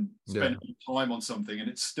 You can spend time on something and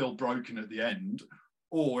it's still broken at the end.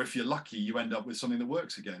 Or if you're lucky, you end up with something that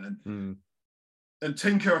works again. And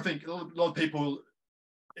Tinker, I think a lot of people,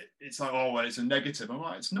 it's like, oh, well, it's a negative. I'm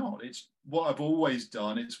like, it's not. It's what I've always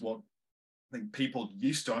done. It's what I think people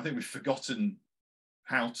used to. I think we've forgotten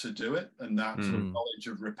how to do it, and that sort of knowledge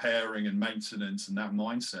of repairing and maintenance and that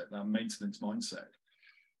mindset, that maintenance mindset.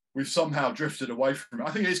 We've somehow drifted away from it.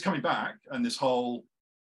 I think it is coming back, and this whole,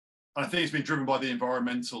 I think it's been driven by the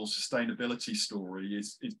environmental sustainability story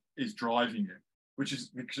is driving it, which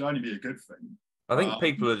can only be a good thing. I think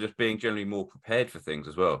people are just being generally more prepared for things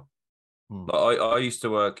as well. Like I used to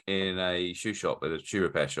work in a shoe shop, at a shoe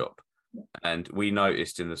repair shop, and we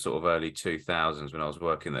noticed in the sort of early 2000s when I was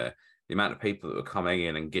working there, the amount of people that were coming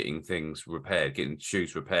in and getting things repaired, getting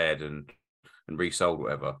shoes repaired and resold,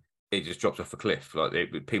 whatever, it just dropped off a cliff. Like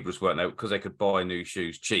people just weren't there because they could buy new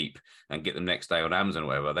shoes cheap and get them next day on Amazon or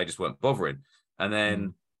whatever. They just weren't bothering. And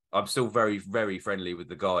then I'm still very, very friendly with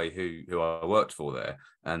the guy who I worked for there.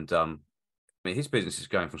 And I mean, his business is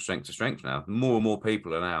going from strength to strength now. More and more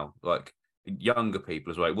people are now, like younger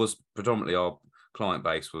people as well. It was predominantly our client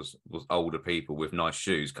base was older people with nice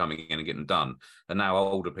shoes coming in and getting them done. And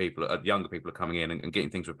now younger people are coming in and getting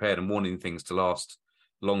things repaired and wanting things to last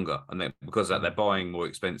longer. And then because of that, they're buying more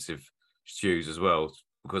expensive shoes as well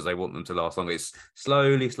because they want them to last longer. It's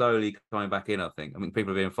slowly coming back in, I think. I mean,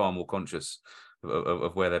 people are being far more conscious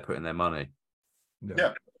of where they're putting their money.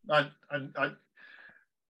 Yeah. And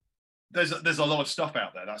there's a lot of stuff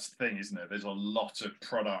out there. That's the thing, isn't it? There's a lot of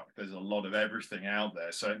product. There's a lot of everything out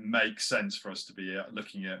there. So it makes sense for us to be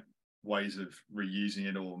looking at ways of reusing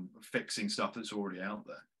it or fixing stuff that's already out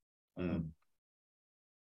there.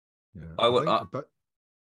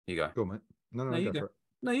 You go. Go on, mate. No, you go go. for it.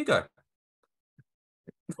 No, you go.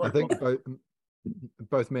 I think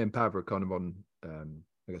both me and Pav are kind of on,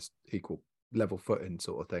 I guess, equal level footing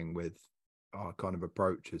sort of thing with our kind of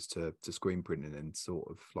approaches to screen printing and sort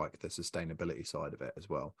of like the sustainability side of it as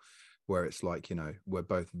well, where it's like, you know, we're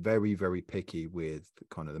both very, very picky with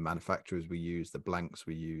kind of the manufacturers we use, the blanks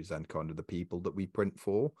we use, and kind of the people that we print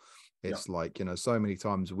for. It's like, you know, so many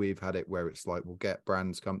times we've had it where it's like we'll get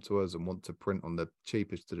brands come to us and want to print on the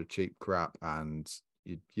cheapest of the cheap crap, and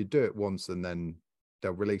you do it once and then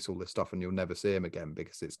they'll release all this stuff and you'll never see them again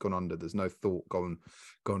because it's gone under. There's no thought gone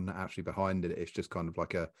actually behind it. It's just kind of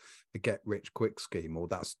like a get rich quick scheme, or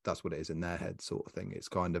that's what it is in their head sort of thing. It's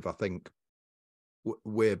kind of, I think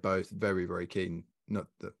we're both very, very keen. Not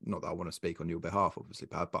that I want to speak on your behalf, obviously,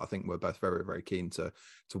 Pad, but I think we're both very, very keen to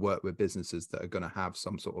work with businesses that are going to have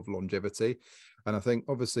some sort of longevity. And I think,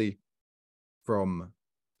 obviously, from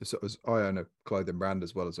sort of, I own a clothing brand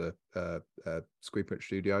as well as a screen print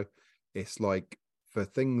studio. It's like, for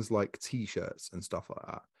things like t-shirts and stuff like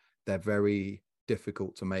that, they're very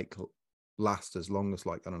difficult to make last as long as,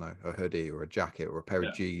 like, I don't know, a hoodie or a jacket or a pair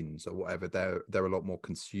of jeans or whatever. They're a lot more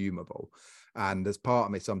consumable. And there's part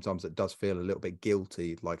of me sometimes that does feel a little bit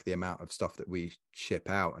guilty, like the amount of stuff that we ship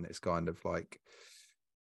out, and it's kind of like,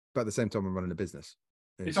 but at the same time, I'm running a business.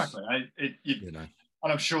 Exactly. You know,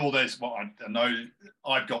 and I'm sure there's, well, I know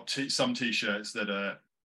I've got some t-shirts that are,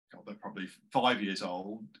 God, they're probably 5 years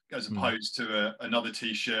old, as opposed to another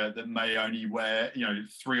t-shirt that may only wear,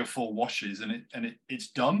 3 or 4 washes, and it's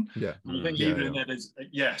done. Yeah. I think even in there, there's,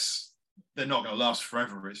 yes, they're not going to last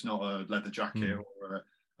forever. It's not a leather jacket or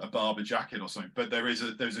a Barber jacket or something, but there's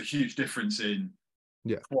a huge difference in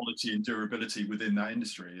quality and durability within that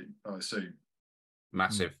industry, I assume.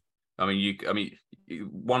 Massive. I mean,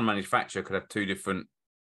 one manufacturer could have two different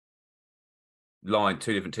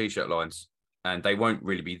t-shirt lines, and they won't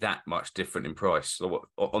really be that much different in price. So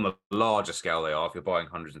on the larger scale they are, if you're buying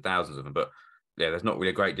hundreds and thousands of them. But yeah, there's not really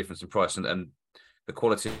a great difference in price, and the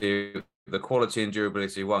quality and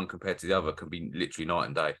durability of one compared to the other can be literally night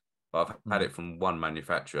and day. I've had it from one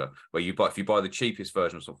manufacturer, where if you buy the cheapest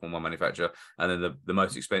version from one manufacturer and then the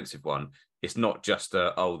most expensive one, it's not just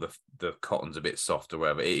the cotton's a bit soft or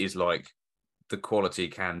whatever. It is like the quality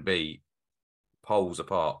can be poles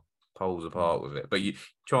apart with it. But you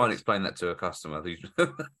try and explain that to a customer.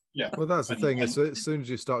 Yeah. Well, that's the thing. As soon as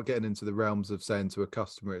you start getting into the realms of saying to a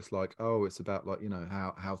customer, it's like, oh, it's about, like,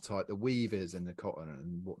 how tight the weave is in the cotton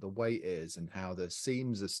and what the weight is and how the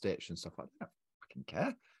seams are stitched and stuff like that. I don't fucking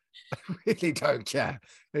care. I really don't care.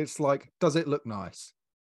 It's like, does it look nice?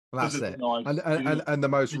 Well, that's it. Nice? And the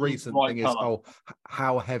most recent thing is,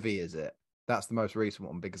 how heavy is it? That's the most recent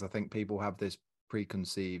one, because I think people have this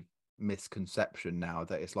preconceived misconception now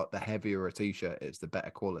that it's like the heavier a t-shirt is, the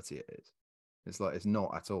better quality it is. It's like, it's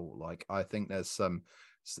not at all. Like, I think there's some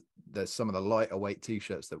of the lighter weight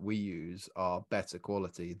t-shirts that we use are better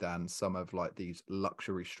quality than some of, like, these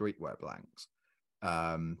luxury streetwear blanks.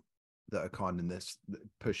 That are kind of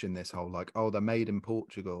pushing this whole, like, oh, they're made in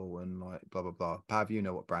Portugal and, like, blah blah blah. Pav, you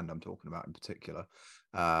know what brand I'm talking about in particular.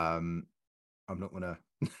 I'm not gonna.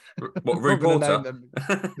 What, Rue Porter?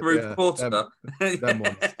 Rue Porter. Them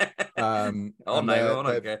ones. Oh no, I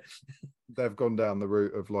don't care. They've gone down the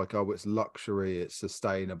route of, like, oh, it's luxury, it's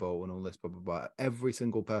sustainable, and all this blah blah blah. Every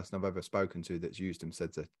single person I've ever spoken to that's used them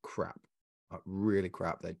said they're crap. Like, really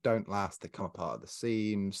crap. They don't last. They come apart at the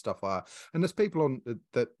seams, stuff like that. And there's people on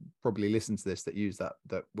that probably listen to this that use that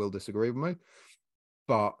will disagree with me,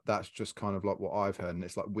 but that's just kind of like what I've heard. And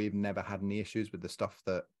it's like, we've never had any issues with the stuff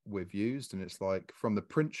that we've used. And it's like, from the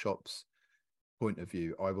print shop's point of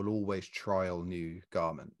view, I will always trial new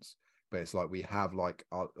garments, but it's like, we have, like,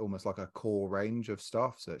 almost like a core range of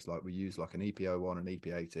stuff. So it's like, we use, like, an EP01, an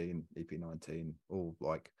EP18, EP19, all,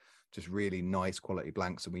 like, just really nice quality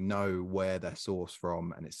blanks, and we know where they're sourced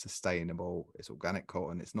from, and it's sustainable, it's organic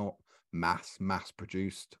cotton, it's not mass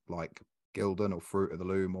produced like Gildan or Fruit of the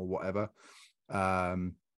Loom or whatever.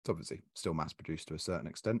 It's obviously still mass produced to a certain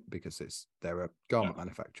extent because they're a garment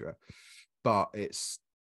manufacturer, but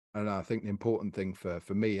and I think the important thing for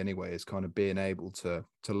me anyway is kind of being able to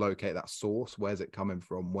locate that source. Where's it coming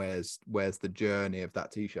from? Where's the journey of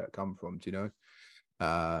that t-shirt come from? Do you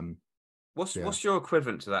know? What's your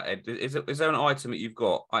equivalent to that, Ed? Is there an item that you've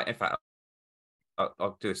got? In fact,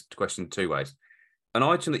 I'll do this question 2 ways. An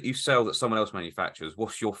item that you sell that someone else manufactures.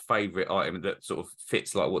 What's your favourite item that sort of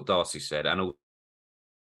fits like what Darcy said, and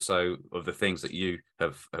also of the things that you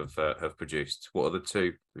have produced? What are the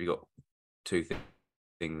two? Have you got 2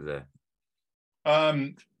 things there?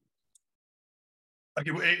 Okay,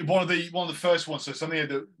 one of the first ones. So something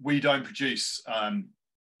that we don't produce.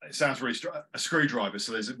 It sounds really a screwdriver.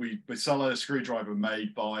 So we sell a screwdriver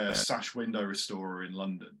made by a sash window restorer in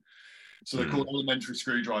London. So they're called elementary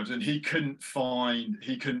screwdrivers, and he couldn't find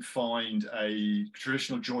a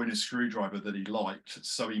traditional joiner screwdriver that he liked,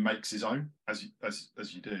 so he makes his own, as you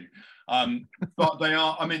do. But they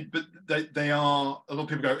are. I mean, but they are. A lot of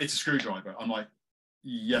people go, "It's a screwdriver." I'm like,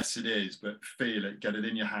 yes, it is, but feel it, get it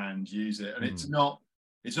in your hand, use it, and it's not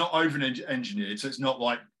over engineered, so it's not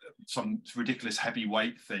like some ridiculous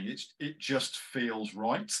heavyweight thing. It just feels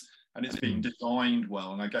right, and it's being designed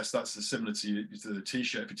well. And I guess that's the similar to the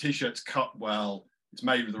t-shirt. If a t-shirt's cut well, it's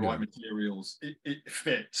made with the right materials, it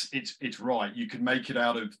fits, it's right. You can make it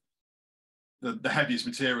out of the heaviest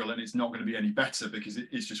material, and it's not going to be any better because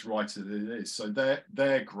it's just right as it is. So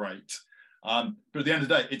they're great. But at the end of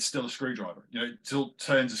the day, it's still a screwdriver. You know, it still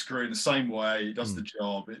turns a screw in the same way. It does the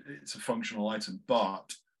job. It's a functional item,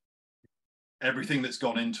 but everything that's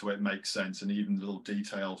gone into it makes sense, and even the little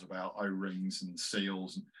details about O-rings and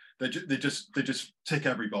seals, and they just tick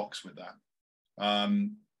every box with that.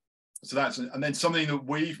 So that's, and then something that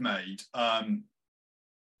we've made.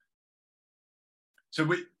 So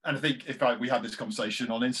and I think we had this conversation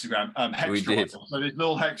on Instagram. Hex drivers. So there's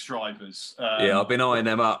little hex drivers. Yeah, I've been eyeing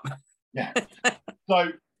them up. Yeah. So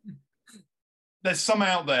there's some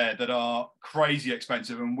out there that are crazy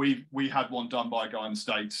expensive, and we had one done by a guy in the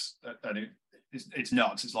States, and it's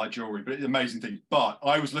nuts. It's like jewelry, but it's an amazing thing. But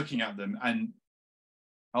I was looking at them, and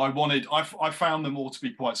I found them all to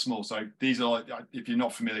be quite small. So these are, like, if you're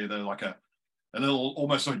not familiar, they're like a little,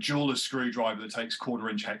 almost like a jeweler's screwdriver that takes 1/4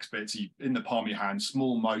 inch hex bits in the palm of your hand,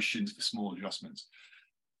 small motions for small adjustments.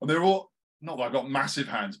 And they're all, not that I've got massive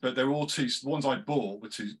hands, but they're all the ones I bought were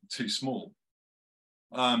too small.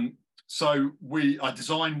 So I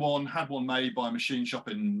designed one, had one made by a machine shop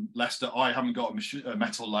in Leicester. I haven't got a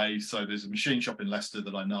metal lathe, so there's a machine shop in Leicester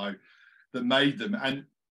that I know that made them. And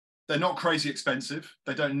they're not crazy expensive.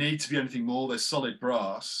 They don't need to be anything more. They're solid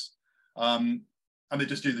brass, and they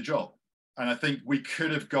just do the job. And I think we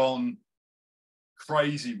could have gone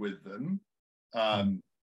crazy with them,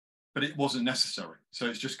 but it wasn't necessary. So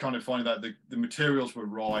it's just kind of finding that the materials were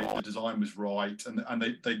right, the design was right, and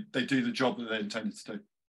they do the job that they're intended to do.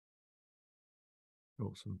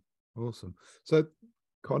 Awesome. So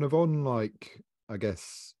kind of on, like, I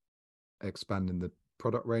guess, expanding the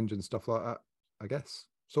product range and stuff like that, I guess,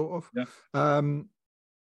 sort of. Yeah.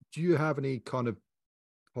 Do you have any kind of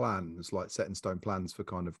plans, like set in stone plans for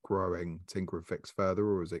kind of growing Tinker and Fix further,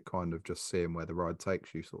 or is it kind of just seeing where the ride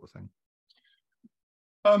takes you, sort of thing?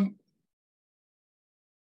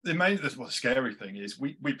 The scary thing is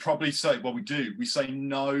we probably say, well, we say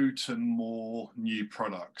no to more new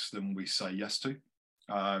products than we say yes to,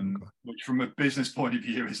 which from a business point of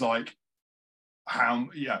view is like,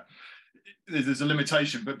 there's a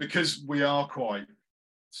limitation, but because we are quite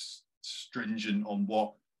stringent on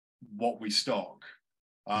what we stock,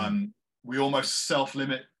 we almost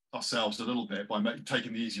self-limit ourselves a little bit by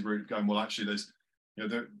taking the easy route of going, well, actually there's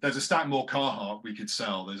a stack more Carhartt we could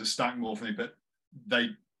sell, there's a stack more thing, but they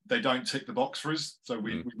don't tick the box for us, so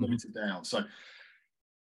we limit it down. So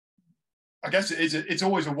I guess it's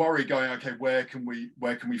always a worry going, okay, where can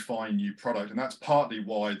we find new product? And that's partly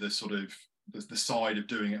why the side of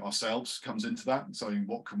doing it ourselves comes into that. So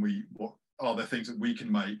what are there things that we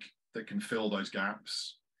can make that can fill those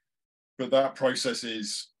gaps? But that process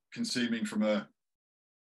is consuming from a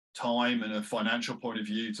time and a financial point of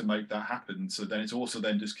view to make that happen. So then it's also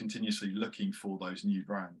then just continuously looking for those new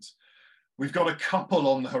brands. We've got a couple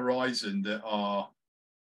on the horizon that are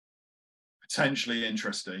potentially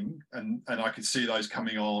interesting, and I could see those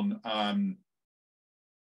coming on and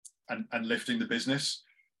lifting the business.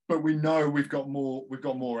 But we know we've got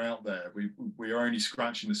more out there. We are only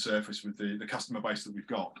scratching the surface with the customer base that we've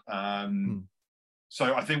got.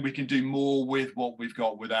 So I think we can do more with what we've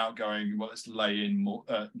got without going, well, let's lay in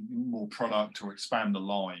more product or expand the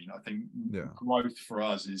line. I think growth for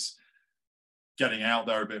us is getting out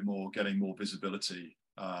there a bit more, getting more visibility,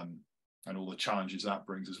 and all the challenges that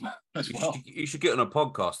brings as well. You should get on a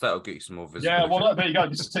podcast. That'll get you some more visibility. Yeah, well, there you go.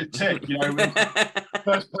 Just tick. You know,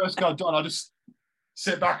 first guy done. I just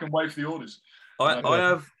sit back and wait for the orders.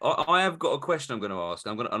 I have got a question I'm going to ask.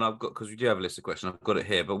 Because we do have a list of questions. I've got it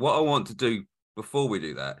here. But what I want to do before we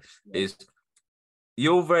do that is,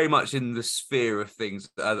 you're very much in the sphere of things.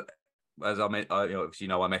 As I meant, obviously,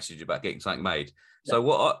 I messaged you about getting something made. Yeah. So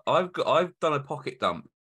what I've done a pocket dump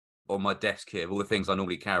on my desk here of all the things I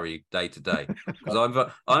normally carry day to day, because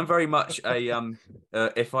I'm very much a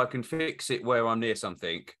if I can fix it where I'm near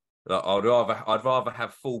something, I'd rather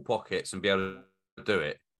have full pockets and be able to do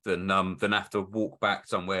it than have to walk back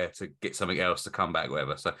somewhere to get something else to come back,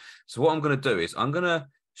 whatever. So what I'm going to do is I'm going to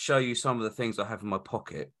show you some of the things I have in my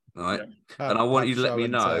pocket, right? Yeah. And I want you to let me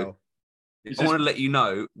know. I want to let you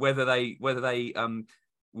know whether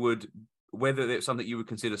it's something you would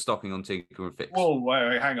consider stocking on Tinker and Fix. Whoa,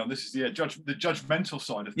 wait, hang on. This is the judgmental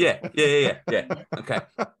side of things. Yeah. Okay.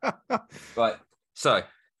 Right. So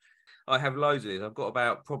I have loads of these. I've got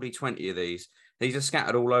about probably 20 of these. These are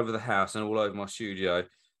scattered all over the house and all over my studio.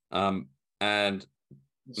 And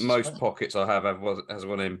most pockets I have has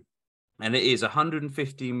one in. And it is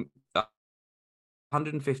 150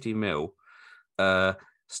 mil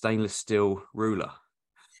stainless steel ruler.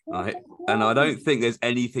 Right. And I don't think there's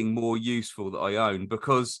anything more useful that I own,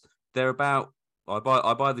 because they're about I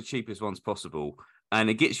buy the cheapest ones possible, and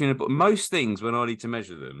it gets you in most things when I need to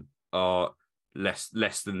measure them are less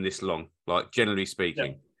than this long, like generally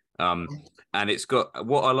speaking. And it's got,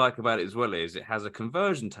 what I like about it as well is it has a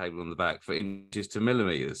conversion table on the back for inches to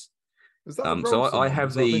millimeters. Is that a So Rolson I one? have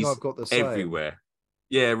 'Cause I think these I've got the same. everywhere.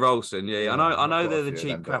 Yeah, Rolson. Yeah. I I've know got a they're the few of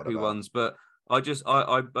cheap, them dotted crappy about. ones, but I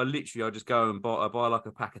literally just go and buy like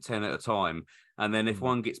a pack of 10 at a time, and then if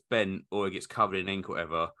one gets bent or it gets covered in ink or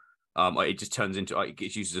whatever, it just turns into, it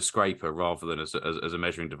gets used as a scraper rather than as a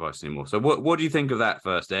measuring device anymore. So what do you think of that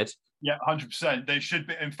first, Ed? Yeah, 100%. They should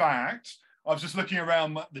be. In fact, I was just looking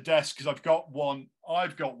around the desk because I've got one,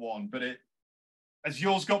 but has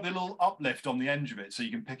yours got the little uplift on the edge of it so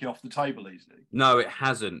you can pick it off the table easily? No, it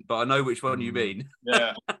hasn't, but I know which one you mean.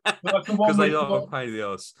 Yeah. That's the one because they are a pain in the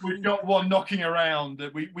ass. We've got one knocking around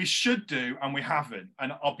that we should do and we haven't.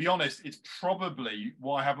 And I'll be honest, it's probably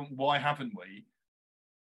why haven't we?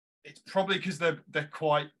 It's probably because they're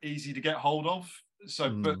quite easy to get hold of.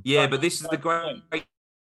 So, but this is the great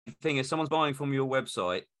thing: if someone's buying from your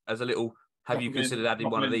website as a little, have you considered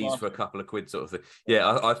adding one of these for a couple of quid, sort of thing?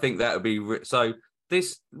 Yeah, I think that would be so.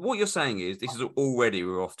 What you're saying is this is already,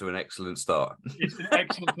 we're off to an excellent start. It's an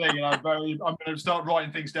excellent thing, and I'm going to start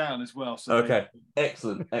writing things down as well. So okay,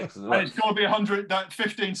 excellent. And it's got to be 100. That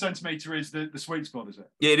 15 centimeter is the sweet spot, is it?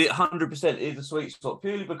 Yeah, 100% is the sweet spot,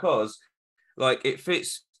 purely because like it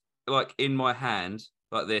fits like in my hand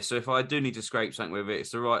like this. So if I do need to scrape something with it,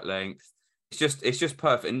 it's the right length. It's just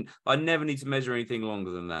perfect, and I never need to measure anything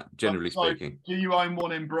longer than that. Generally speaking. Do you own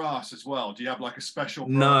one in brass as well? Do you have like a special?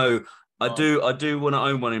 Brass? No. I do want to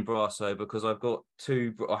own one in brass though, because I've got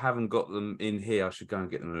two. I haven't got them in here. I should go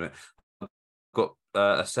and get them in a minute. I've got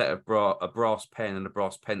a set of a brass pen and a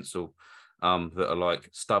brass pencil that are like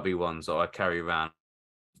stubby ones that I carry around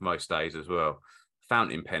most days as well.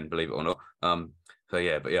 Fountain pen, believe it or not. So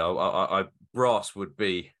yeah, but yeah, I brass would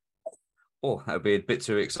be. Oh, that would be a bit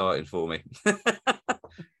too exciting for me.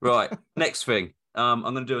 Right, next thing. I'm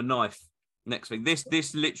going to do a knife. Next thing. This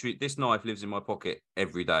knife lives in my pocket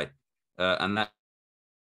every day. And that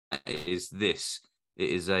is this.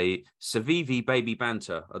 It is a Civivi Baby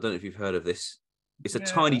Banter. I don't know if you've heard of this. It's a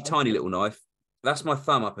tiny little knife. That's my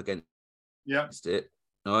thumb up against it.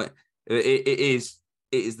 All right. It is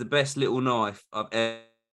the best little knife I've ever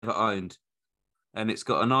owned. And it's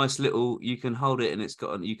got a nice little, you can hold it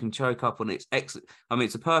and you can choke up on it. It's excellent. I mean,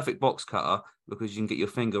 it's a perfect box cutter because you can get your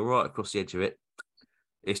finger right across the edge of it.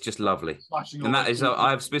 It's just lovely. And that is,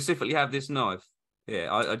 I specifically have this knife.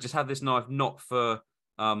 Yeah, I just have this knife not for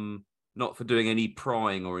doing any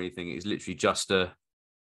prying or anything. It's literally just a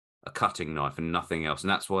cutting knife and nothing else. And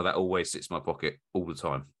that's why that always sits in my pocket all the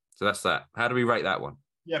time. So that's that. How do we rate that one?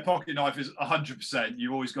 Yeah, pocket knife is 100%.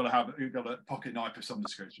 You've always got to have a pocket knife of some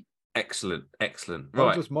description. Excellent.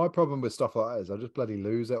 Right. Just my problem with stuff like that is I just bloody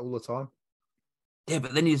lose it all the time. Yeah,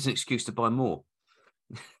 but then there's an excuse to buy more.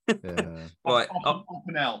 Yeah. Right. Up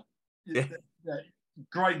and out. Yeah.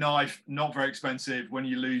 Great knife, not very expensive. When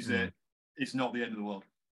you lose it, it's not the end of the world.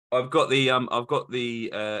 I've got the I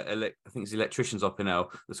think it's the electrician's Opinel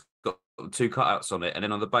that's got two cutouts on it, and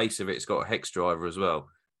then on the base of it, it's got a hex driver as well,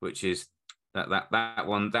 which is that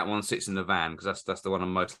one sits in the van because that's the one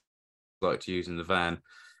I'm most like to use in the van.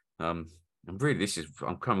 I'm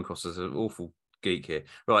coming across as an awful geek here.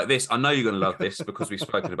 Right, I know you're going to love this because we've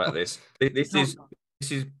spoken about this. This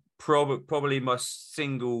is probably my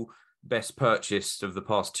single best purchase of the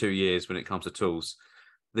past 2 years when it comes to tools.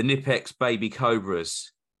 The Knipex Baby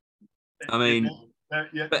Cobras. I mean,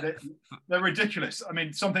 they're ridiculous. I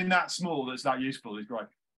mean, something that small that's that useful is great.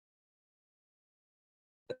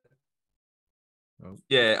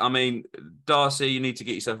 Yeah, I mean, Darcy, you need to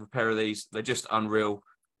get yourself a pair of these. They're just unreal.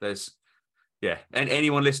 And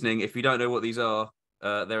anyone listening, if you don't know what these are,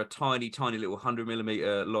 they're a tiny little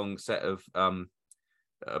 100mm long set of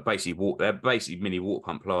they're basically mini water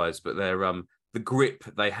pump pliers, but they're the grip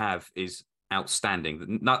they have is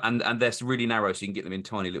outstanding. And they're really narrow, so you can get them in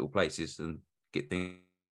tiny little places and get things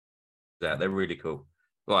out. They're really cool.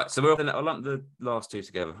 Right, so I'll lump the last two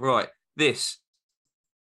together. Right, this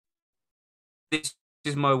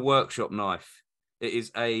is my workshop knife. It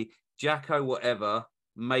is a Jacko whatever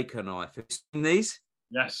maker knife. Have you seen these?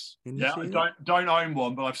 Yes. Yeah, I don't own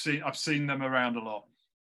one, but I've seen them around a lot.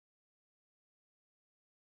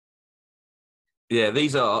 Yeah,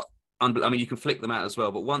 these are. I mean, you can flick them out as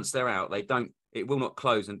well, but once they're out, it will not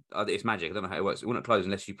close. And it's magic. I don't know how it works. It will not close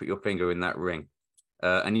unless you put your finger in that ring,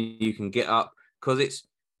 and you can get up because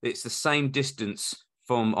it's the same distance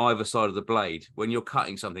from either side of the blade. When you're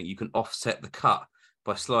cutting something, you can offset the cut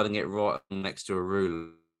by sliding it right next to a ruler,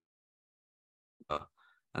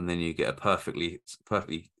 and then you get a perfectly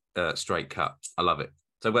straight cut. I love it.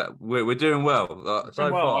 So we're doing well so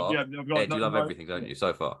far. Yeah, Ed, you love everything, don't you?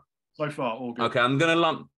 So far. So far, all good. Okay, I'm gonna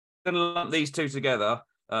lump these two together.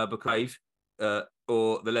 Brave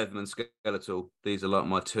or the Leatherman Skeletal. These are like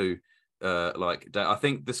my two. I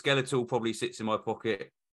think the Skeletal probably sits in my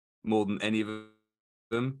pocket more than any of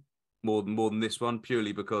them, more than this one,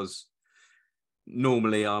 purely because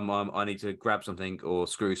normally I need to grab something or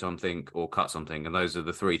screw something or cut something, and those are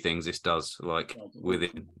the three things this does. Like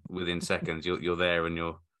within seconds, you're there,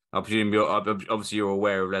 and I presume obviously you're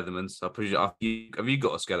aware of Leathermans. I presume have you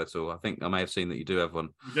got a Skeletal? I think I may have seen that you do have one.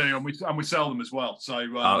 We do, and we sell them as well. So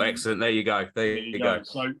excellent. There you go. There you go.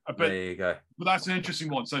 So there you go. But that's an interesting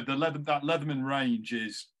one. So that Leatherman range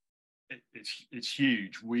it's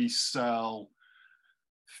huge. We sell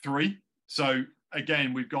 3. So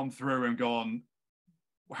again, we've gone through and gone,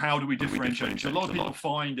 how do we differentiate? So a lot of people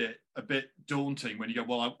find it a bit daunting when you go,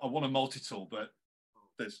 well, I want a multi-tool, but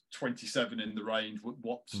there's 27 in the range.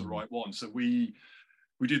 What's the right one? So we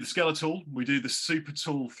do the Skeletal, we do the Super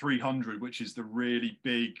Tool 300, which is the really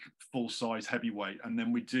big, full-size heavyweight, and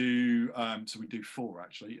then we do 4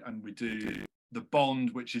 actually, and we do the Bond,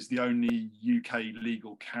 which is the only UK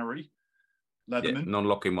legal carry Leatherman,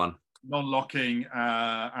 non-locking one. Non-locking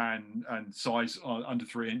and size under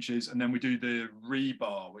 3 inches, and then we do the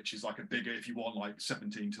Rebar, which is like a bigger, if you want like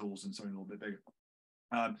 17 tools and something a little bit bigger.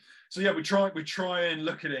 So yeah, we try and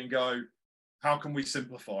look at it and go, how can we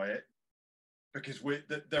simplify it? Because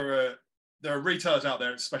there are retailers out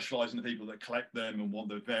there that specialize in the people that collect them and want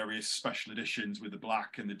the various special editions with the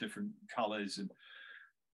black and the different colors, and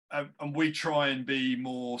we try and be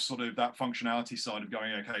more sort of that functionality side of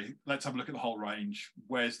going, okay, let's have a look at the whole range.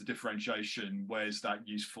 Where's the differentiation? Where's that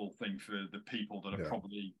useful thing for the people that are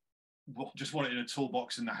probably just want it in a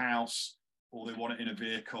toolbox in the house, or they want it in a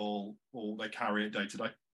vehicle, or they carry it day to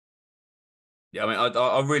day? Yeah, I mean, I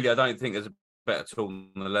don't think there's a better tool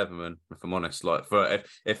than the Leatherman, if I'm honest. Like,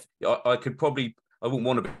 if I could probably, I wouldn't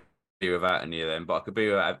want to be without any of them, but I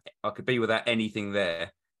could be without anything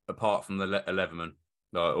there apart from the Leatherman.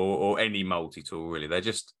 Or any multi-tool, really. They're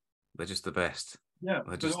just the best. Yeah,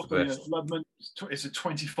 they're just the best. Leatherman, it's a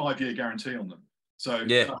 25-year guarantee on them. So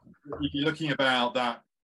yeah, you're looking about that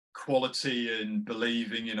quality and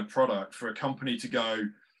believing in a product for a company to go,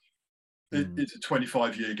 it's a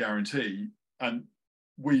 25-year guarantee. And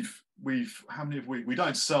we've how many have we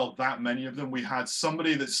don't sell that many of them. We had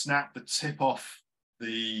somebody that snapped the tip off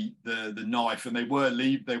the knife, and they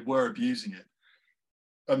were abusing it.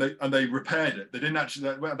 And they repaired it. They didn't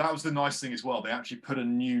actually. That was the nice thing as well. They actually put a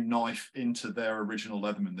new knife into their original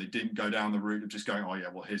Leatherman. They didn't go down the route of just going, oh yeah,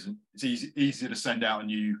 well it's easier to send out a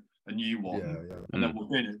new one. And then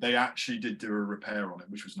within it, they actually did do a repair on it,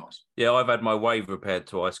 which was nice. Yeah, I've had my wave repaired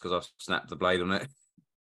twice because I've snapped the blade on it.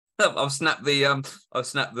 I've snapped the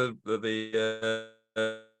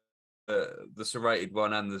serrated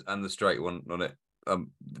one and the straight one on it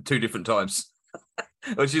 2 different times.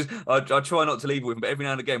 Which is, I try not to leave it with him, but every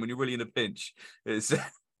now and again, when you're really in a pinch, it's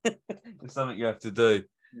something you have to do.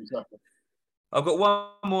 Exactly. I've got one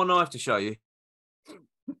more knife to show you.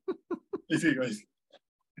 Is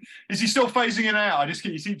he still phasing in and out?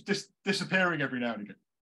 He seems disappearing every now and again.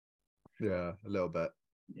 Yeah, a little bit.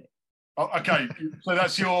 Yeah. Oh, okay, so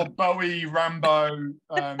that's your Bowie Rambo.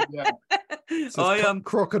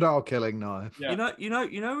 Crocodile killing knife. Yeah. You know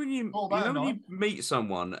when you meet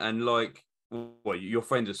someone and like, well, you're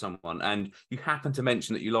friends with someone and you happen to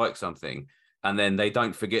mention that you like something, and then they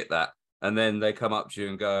don't forget that, and then they come up to you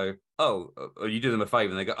and go, oh, or you do them a favor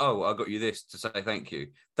and they go, oh, I got you this to say thank you.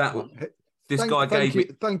 Thank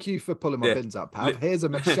you for pulling my pins up, Pav. Here's a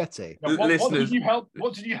machete. Now, what did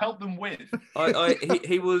you help them with?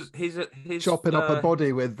 He was chopping up a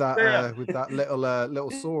body with that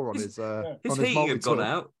little saw on his his heating had gone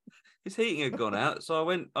out. His heating had gone out, so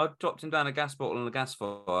I dropped him down a gas bottle on a gas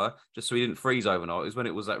fire just so he didn't freeze overnight. It was when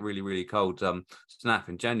it was that really, really cold snap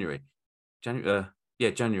in January. January.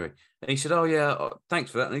 And he said, "Oh yeah, thanks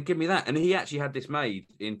for that." And he gave me that, and he actually had this made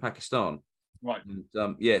in Pakistan. Right. And,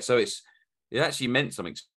 so it actually meant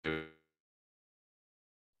something to him,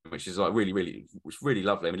 which is like really, it's really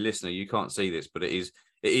lovely. I mean, listener, you can't see this, but it is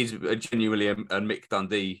genuinely a Mick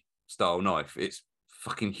Dundee style knife. It's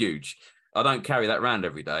fucking huge. I don't carry that around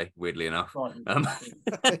every day, weirdly enough. Right.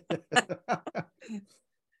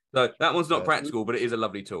 So that one's not practical, but it is a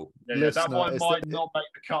lovely tool. Yeah, that one might not make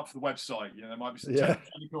the cut for the website. There might be some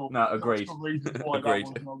technical. No, agreed. Reasons why agreed.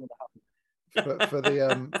 That one's not going to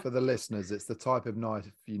happen. For the listeners, it's the type of knife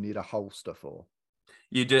you need a holster for.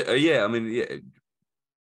 You do, I mean,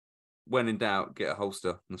 when in doubt, get a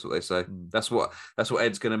holster. That's what they say. That's what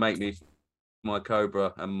Ed's going to make me my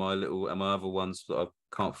Cobra and my other ones that I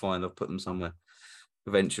can't find. I've put them somewhere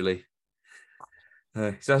eventually.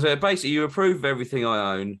 So basically, you approve of everything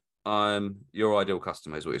I own. I'm your ideal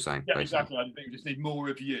customer, is what you're saying. Yeah, basically. exactly. I think we just need more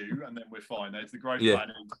of you, and then we're fine. There's the growth Yeah. plan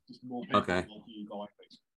is just more people Okay. like you buying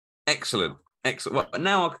things. Excellent. Well,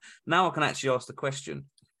 now I can actually ask the question.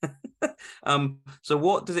 So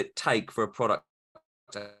what does it take for a product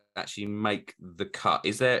to actually make the cut?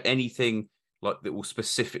 Is there anything like that will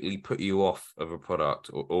specifically put you off of a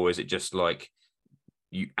product, or is it just like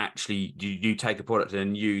you actually you take a product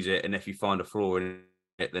and use it, and if you find a flaw in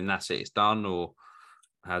it, then that's it, it's done? Or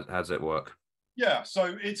how does it work? Yeah,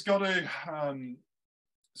 so it's got to.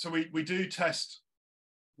 So we do test.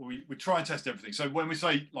 We try and test everything. So when we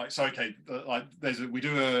say we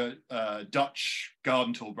do a Dutch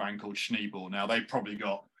garden tool brand called Schneebel. Now they've probably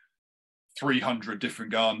got 300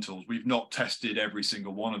 different garden tools. We've not tested every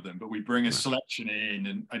single one of them, but we bring a selection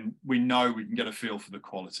in, and we know we can get a feel for the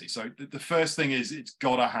quality. So the first thing is it's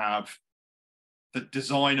got to have the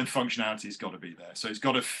design and functionality has got to be there. So it's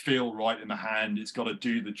got to feel right in the hand. It's got to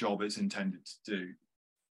do the job it's intended to do.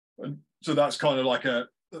 And so that's kind of like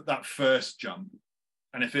that first jump.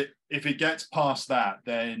 And if it gets past that,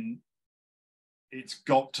 then it's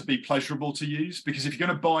got to be pleasurable to use, because if you're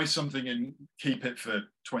going to buy something and keep it for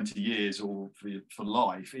 20 years or for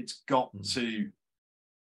life, it's got to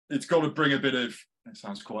bring a bit of, it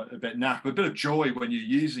sounds quite a bit naff, but a bit of joy when you're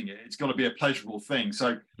using it. It's got to be a pleasurable thing.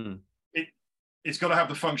 So it's got to have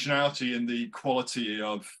the functionality and the quality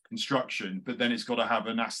of construction, but then it's got to have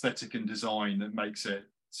an aesthetic and design that makes it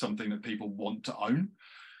something that people want to own.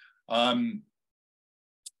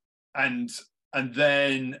 And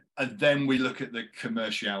then we look at the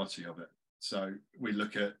commerciality of it. So we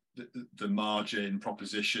look at the margin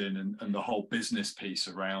proposition and the whole business piece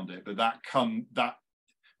around it. But that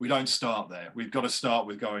we don't start there. We've got to start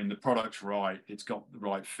with going, the product's right, it's got the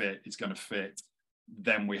right fit, it's going to fit.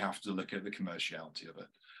 Then we have to look at the commerciality of it.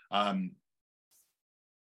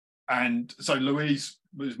 And so Louise,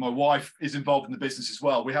 who's my wife, is involved in the business as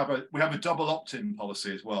well. We have a double opt-in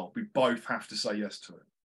policy as well. We both have to say yes to it.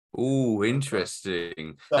 Oh,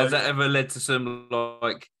 interesting. So, has that ever led to some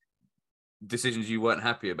like decisions you weren't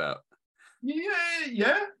happy about?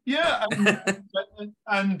 Yeah.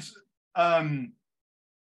 And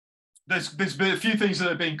there's been a few things that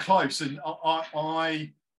have been close, and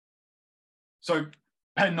so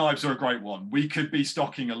pen knives are a great one. We could be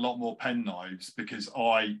stocking a lot more pen knives because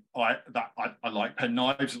I like pen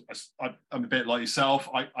knives. I'm a bit like yourself.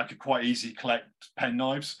 I could quite easily collect pen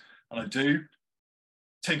knives, and I do.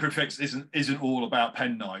 Tinker and Fix isn't all about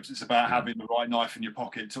pen knives. It's about having the right knife in your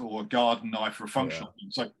pocket, or a garden knife or a functional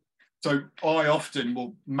thing. So I often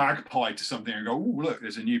will magpie to something and go, oh, look,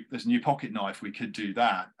 there's a new pocket knife. We could do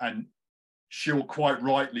that. And she'll quite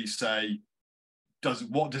rightly say,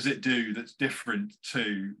 what does it do that's different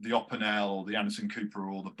to the Opinel or the Anderson Cooper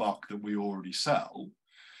or the Buck that we already sell?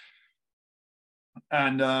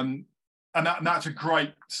 And that's a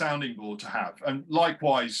great sounding board to have. And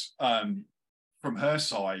likewise, from her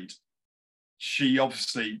side, she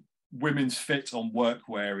obviously, women's fit on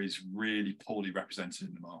workwear is really poorly represented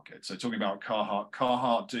in the market. So talking about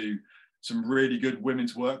Carhartt do some really good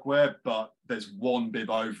women's workwear, but there's one bib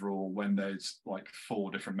overall when there's like 4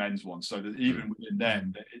 different men's ones. So that even within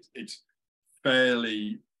them, it's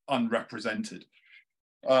fairly unrepresented.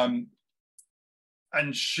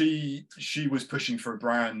 And she was pushing for a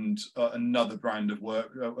brand, another brand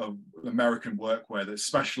of American workwear that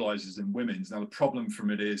specializes in women's. Now the problem from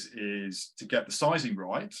it is to get the sizing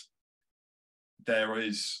right.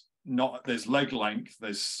 There's leg length,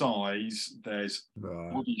 there's size, there's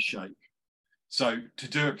body shape. So to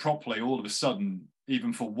do it properly, all of a sudden,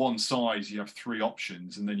 even for one size, you have 3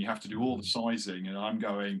 options, and then you have to do all the sizing. And I'm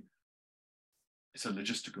going, it's a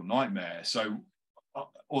logistical nightmare. So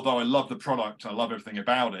although I love the product, I love everything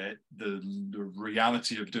about it, the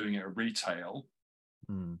reality of doing it at retail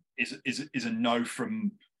is a no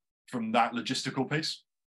from that logistical piece.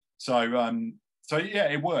 So yeah,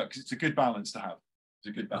 it works. It's a good balance to have. It's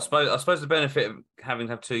a good balance. I suppose the benefit of having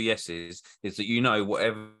to have 2 yeses is that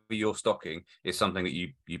whatever you're stocking is something that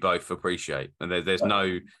you both appreciate, and there's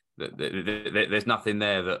nothing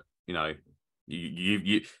there that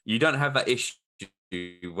you don't have that issue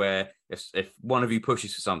where if one of you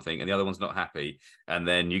pushes for something and the other one's not happy, and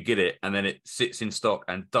then you get it and then it sits in stock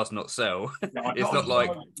and does not sell. It's not like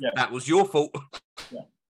that was your fault.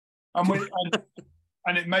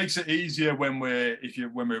 And it makes it easier when we're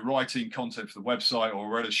writing content for the website or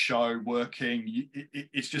we're at a show working.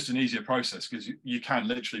 It's just an easier process because you can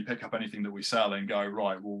literally pick up anything that we sell and go,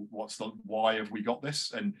 right, well, why have we got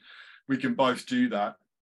this? And we can both do that.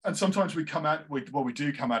 and sometimes we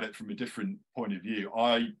do come at it from a different point of view.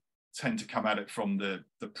 I tend to come at it from the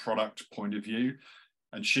product point of view,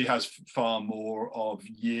 and she has far more of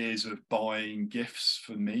years of buying gifts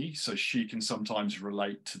for me, so she can sometimes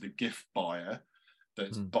relate to the gift buyer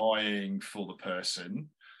that's buying for the person.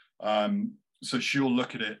 So she'll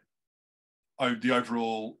look at it, the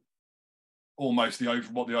overall, what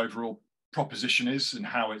the overall proposition is and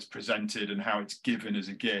how it's presented and how it's given as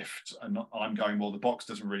a gift, and I'm going, well, the box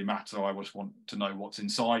doesn't really matter, I just want to know what's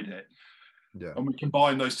inside it. Yeah. And we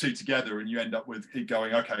combine those two together and you end up with it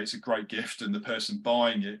going, okay, it's a great gift, and the person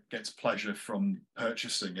buying it gets pleasure from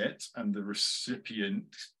purchasing it, and the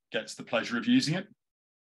recipient gets the pleasure of using it.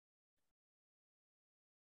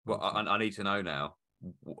 Well, I need to know now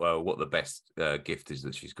what the best gift is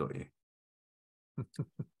that she's got you. Do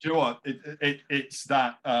you know what? It's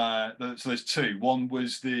that. So there's two. One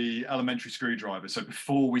was the elementary screwdriver. So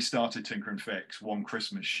before we started Tinker and Fix, one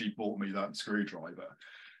Christmas she bought me that screwdriver,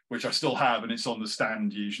 which I still have, and it's on the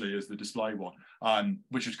stand usually as the display one,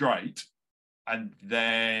 which was great. And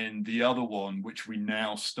then the other one, which we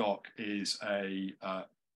now stock, is a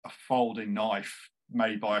folding knife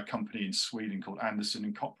made by a company in Sweden called Anderson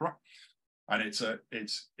and Copra, and it's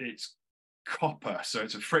copper, so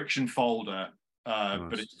it's a friction folder, nice.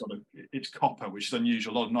 But it's copper, which is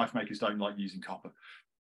unusual. A lot of knife makers don't like using copper.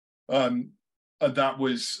 And that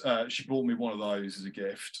was, she bought me one of those as a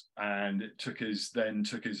gift, and it took us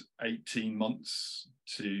 18 months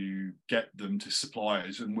to get them to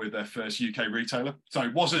suppliers, and we're their first UK retailer. So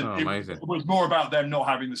it wasn't, it was more about them not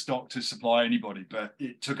having the stock to supply anybody, but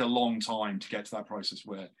it took a long time to get to that process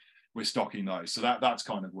where we're stocking those. So that's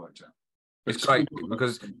kind of worked out. It's great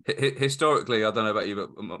because historically, I don't know about you,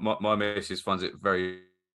 but my missus finds it very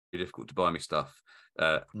difficult to buy me stuff.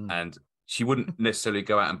 And she wouldn't necessarily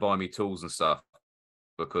go out and buy me tools and stuff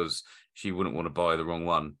because she wouldn't want to buy the wrong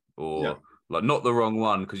one, or like not the wrong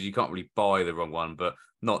one, because you can't really buy the wrong one, but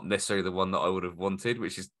not necessarily the one that I would have wanted,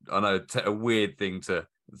 which is, I know, a weird thing to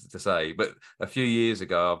say. But a few years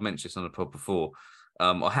ago, I've mentioned this on the pod before,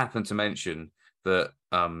 I happened to mention that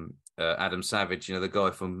Adam Savage, the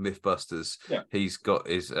guy from Mythbusters, he's got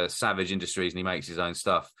his Savage Industries and he makes his own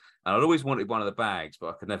stuff. And I'd always wanted one of the bags, but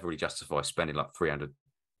I could never really justify spending like 300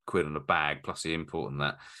 quid on a bag plus the import and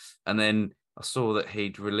that. And then I saw that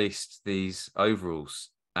he'd released these overalls,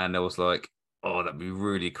 and I was like, oh, that'd be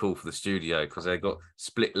really cool for the studio because they got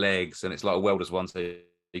split legs and it's like a welder's one, so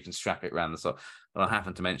you can strap it around the side. And I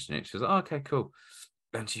happened to mention it. She was like, oh, okay, cool.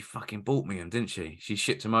 And she fucking bought me them, didn't she? She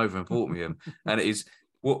shipped them over and bought me them. And it is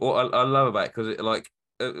what I love about it, because it, like,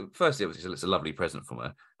 firstly, obviously, it's a lovely present from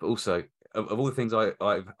her, but also of all the things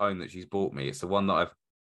I've owned that she's bought me, it's the one that I've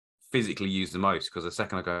physically used the most, because the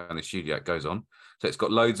second I go in the studio, it goes on. So it's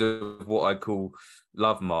got loads of what I call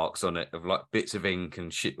love marks on it, of like bits of ink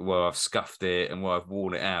and shit where I've scuffed it and where I've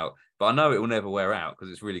worn it out. But I know it will never wear out because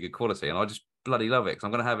it's really good quality, and I just bloody love it because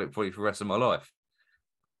I'm going to have it probably for the rest of my life.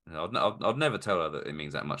 I'd never tell her that it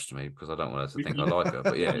means that much to me because I don't want her to think I like her.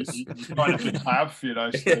 But yeah, it's you kind of have,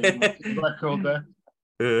 record there.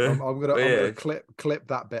 I'm gonna clip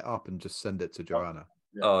that bit up and just send it to Joanna.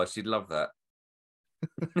 Oh, she'd love that.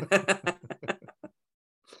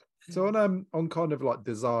 So on kind of like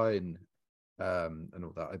design and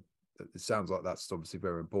all that, it sounds like that's obviously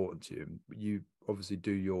very important to you. You obviously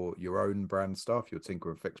do your own brand stuff, your Tinker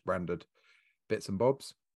and Fix branded bits and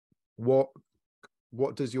bobs.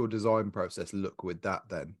 What does your design process look with that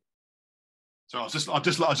then? So I was just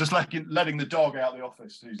letting the dog out of the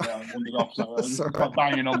office who's wandered off, so I was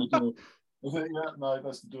banging on the door. I think, yeah, no,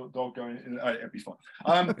 that's the dog going in. It'll be fine.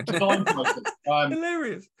 Design process.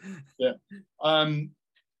 Hilarious. Yeah.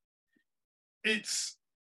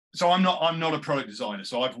 So I'm not a product designer.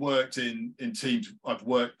 So I've worked in teams. I've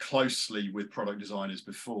worked closely with product designers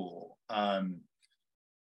before.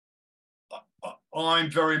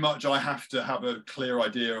 I'm very much, I have to have a clear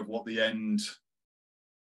idea of what the end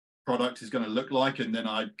product is going to look like, and then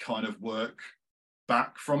I kind of work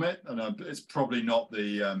back from it. And it's probably not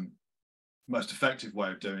the most effective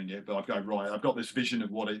way of doing it, but I've got this vision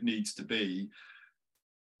of what it needs to be.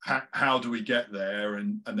 How do we get there,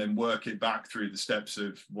 and then work it back through the steps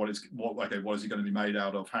of what is it going to be made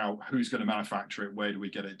out of, who's going to manufacture it, where do we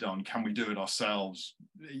get it done, can we do it ourselves,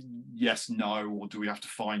 yes, no, or do we have to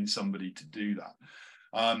find somebody to do that?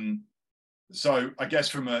 So I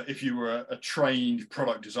guess if you were a trained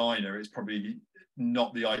product designer, it's probably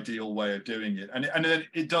not the ideal way of doing it, and then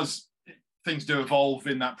things do evolve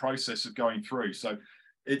in that process of going through. So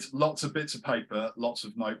it's lots of bits of paper, lots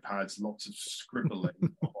of notepads, lots of scribbling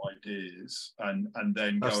of ideas and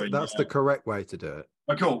then That's the correct way to do it.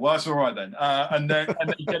 Oh, cool. Well, that's all right then. And then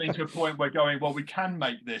getting to a point where going, well, we can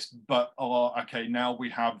make this, but okay, now we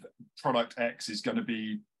have product X is going to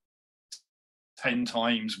be 10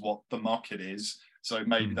 times what the market is. So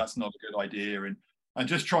maybe that's not a good idea. And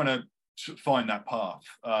just trying to find that path.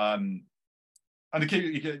 And the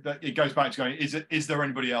key, it goes back to going, is there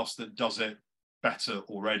anybody else that does it better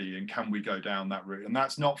already? And can we go down that route? And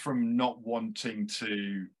that's not from not wanting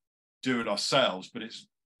to do it ourselves, but it's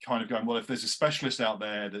kind of going, well, if there's a specialist out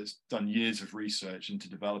there that's done years of research into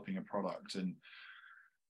developing a product and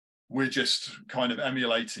we're just kind of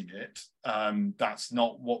emulating it, that's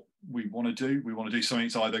not what we want to do. We want to do something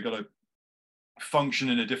that's either got to function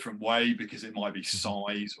in a different way because it might be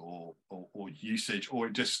size or usage, or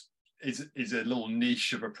it just is a little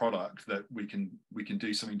niche of a product that we can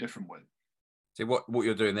do something different with. See, what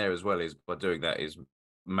you're doing there as well is, by doing that, is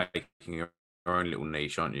making your own little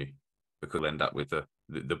niche, aren't you? Because you'll end up with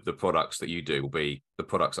the products that you do will be the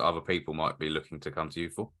products that other people might be looking to come to you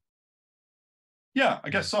for. Yeah, I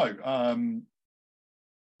guess so.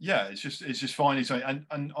 Yeah, it's just finding something,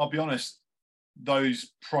 and I'll be honest,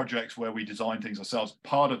 those projects where we design things ourselves,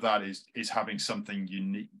 part of that is having something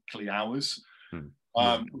uniquely ours,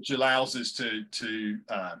 which allows us to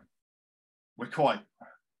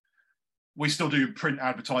we still do print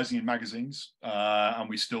advertising in magazines, and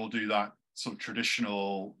we still do that sort of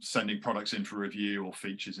traditional sending products in for review or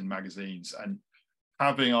features in magazines, and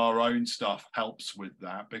having our own stuff helps with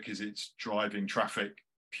that because it's driving traffic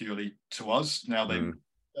purely to us. Now then,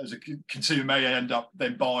 as a consumer may end up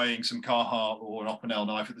then buying some Carhartt or an Opinel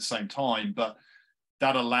knife at the same time, but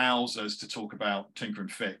that allows us to talk about Tinker and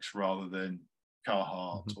Fix rather than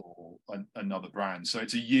Carhartt or another brand. So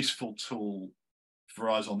it's a useful tool for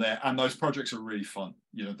us on there, and those projects are really fun.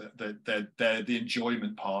 You know, they're the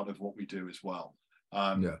enjoyment part of what we do as well.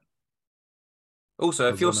 Also,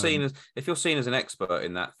 if you're seen as an expert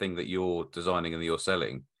in that thing that you're designing and that you're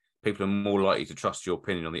selling, people are more likely to trust your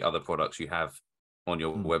opinion on the other products you have on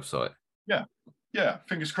your website. Yeah,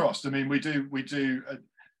 fingers crossed. I mean, we do.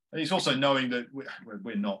 And it's also knowing that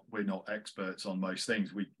we're not experts on most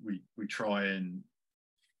things. We try and.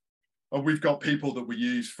 We've got people that we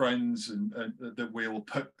use, friends, and that we will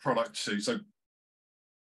put product to. So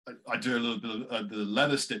I do a little bit of the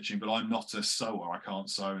leather stitching, but I'm not a sewer. I can't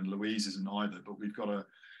sew, and Louise isn't either. But we've got a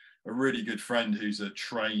really good friend who's a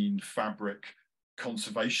trained fabric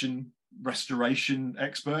conservation restoration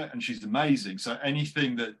expert, and she's amazing. So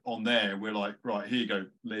anything that on there, we're like, right, here you go,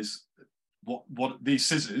 Liz. What these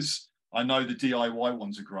scissors? I know the DIY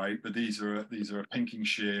ones are great, but these are a pinking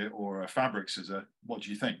shear or a fabric scissor. What do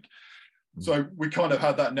you think? So we kind of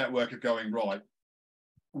had that network of going, right,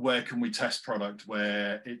 where can we test product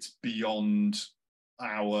where it's beyond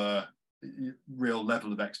our real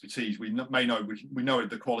level of expertise? We may know, we know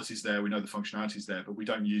the quality's there, we know the functionality's there, but we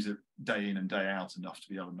don't use it day in and day out enough to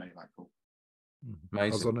be able to make that call.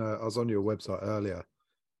 Amazing. I was on your website earlier,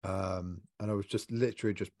 and I was just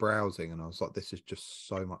literally just browsing, and I was like, this is just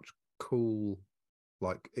so much cool.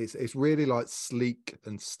 Like it's really like sleek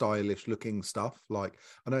and stylish looking stuff. Like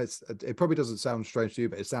I know it probably doesn't sound strange to you,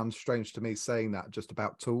 but it sounds strange to me saying that just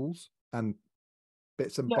about tools and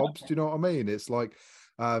bits and bobs. Do you know what I mean? It's like,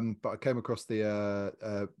 but I came across the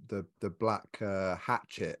black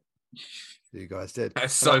hatchet you guys did.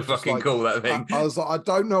 That's so fucking like, cool, that thing. I was like, I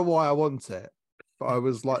don't know why I want it, but I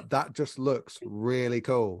was like, that just looks really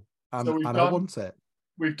cool, and I want it.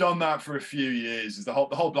 We've done that for a few years. Is the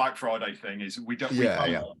whole Black Friday thing is we don't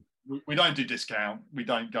do discount. We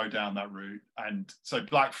don't go down that route. And so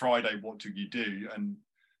Black Friday, what do you do? And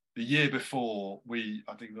the year before,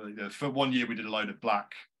 I think for 1 year we did a load of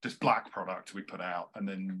black product we put out, and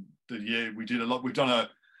then the year we did a lot. We've done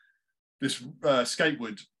this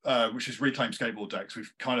Skatewood, which is reclaimed skateboard decks.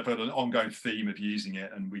 We've kind of had an ongoing theme of using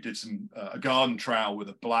it, and we did a garden trowel with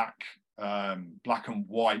a black and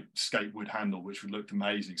white skatewood handle, which looked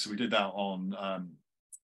amazing. So we did that on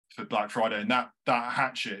for Black Friday, and that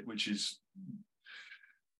hatchet, which is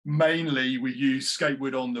mainly we use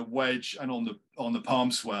skatewood on the wedge and on the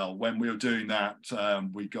palm swell. When we were doing that,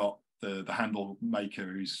 we got the handle maker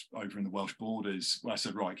who's over in the Welsh borders. When I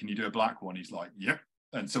said, right, can you do a black one? He's like, yep.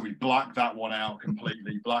 And so we blacked that one out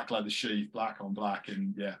completely, black leather sheath, black on black,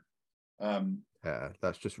 and yeah,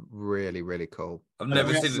 that's just really, really cool. I've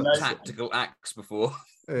never seen a tactical axe before.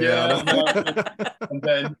 Yeah. And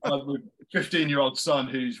then my 15-year-old son,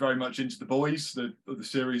 who's very much into the boys, the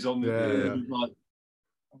series on he's like,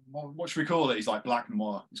 what should we call it? He's like, Black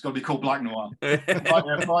Noir. It's got to be called Black Noir. That's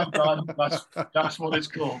what it's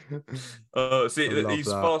called. See, he's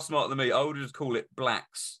far smarter than me. I would just call it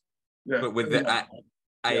Blacks, but with the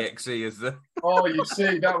AXE as the. Oh, you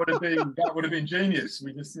see, that would have been genius.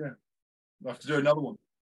 We just we'll have to do another one.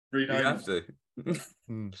 You have to.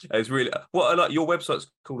 Mm. It's really what I like. Your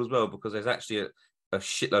website's cool as well because there's actually a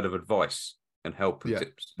shitload of advice and help and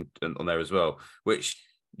tips on there as well, which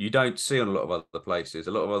you don't see on a lot of other places.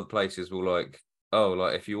 A lot of other places will like, oh,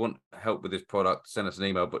 like if you want help with this product, send us an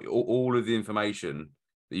email. But all of the information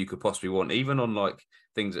that you could possibly want, even on like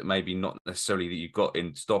things that maybe not necessarily that you've got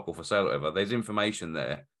in stock or for sale or whatever, there's information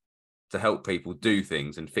there to help people do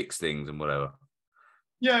things and fix things and whatever.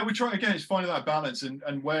 Yeah, we try again. It's finding that balance,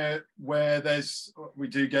 and where we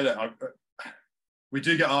do get it. We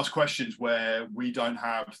do get asked questions where we don't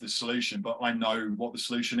have the solution, but I know what the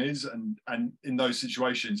solution is, and in those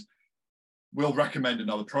situations, we'll recommend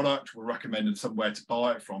another product. We'll recommend somewhere to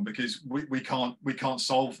buy it from because we can't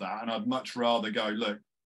solve that. And I'd much rather go, look,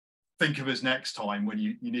 think of us next time when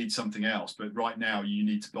you need something else, but right now you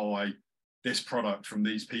need to buy this product from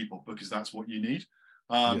these people because that's what you need.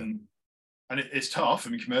 And it's tough. I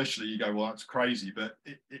mean, commercially, you go, well, that's crazy, but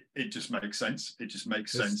it just makes sense. It just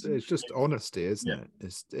makes sense. It's just honesty, isn't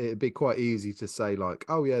it? It'd be quite easy to say like,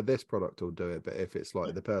 oh yeah, this product will do it. But if it's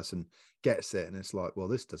like the person gets it and it's like, well,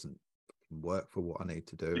 this doesn't work for what I need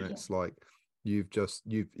to do. And it's like, you've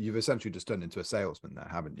essentially just turned into a salesman there,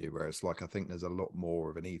 haven't you? Whereas like, I think there's a lot more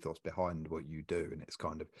of an ethos behind what you do. And it's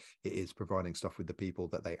kind of, it is providing stuff with the people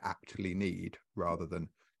that they actually need rather than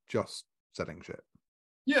just selling shit.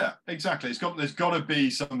 Yeah, exactly. There's got to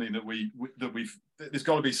be something there's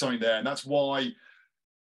got to be something there, and that's why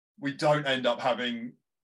we don't end up having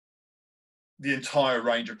the entire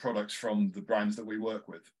range of products from the brands that we work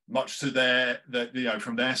with. Much to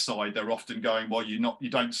from their side, they're often going, well, you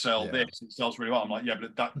don't sell this, it sells really well. I'm like, yeah,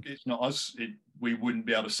 but that it's not us. We wouldn't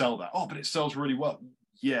be able to sell that. Oh, but it sells really well.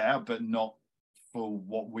 Yeah, but not for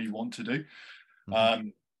what we want to do. Mm-hmm.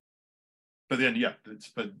 But then,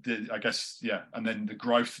 I guess, and then the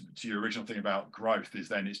growth, to your original thing about growth, is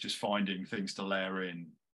then it's just finding things to layer in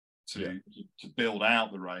to build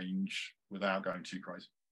out the range without going too crazy.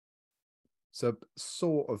 So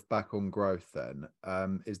sort of back on growth then,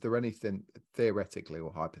 is there anything theoretically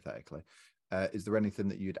or hypothetically, is there anything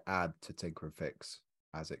that you'd add to Tinker and Fix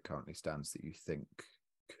as it currently stands that you think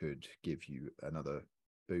could give you another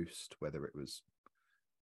boost, whether it was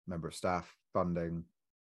member of staff, funding,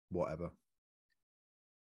 whatever?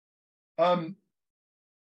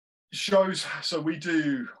 Shows. So we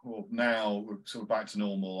do. Well, now we're sort of back to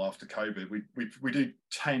normal after COVID. We do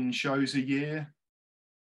 10 shows a year,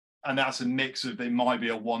 and that's a mix of. It might be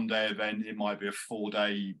a 1-day event. It might be a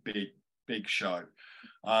 4-day big show.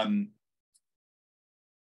 I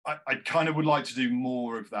kind of would like to do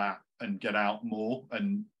more of that and get out more.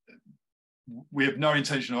 And we have no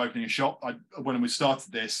intention of opening a shop. When we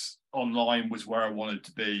started this, online was where I wanted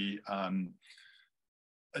to be.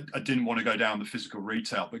 I didn't want to go down the physical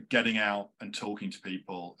retail, but getting out and talking to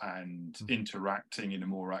people and interacting in a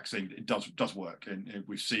more accent, it does work, and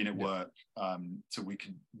we've seen it work. So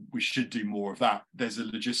we should do more of that. There's a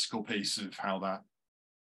logistical piece of how that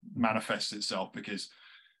manifests itself, because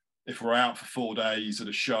if we're out for 4 days at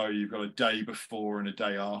a show, you've got a day before and a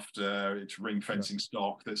day after. It's ring fencing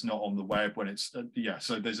stock that's not on the web when it's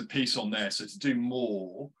So there's a piece on there. So to do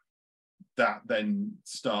more, that then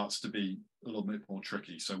starts to be a little bit more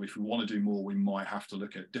tricky. So if we want to do more, we might have to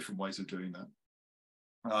look at different ways of doing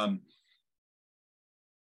that.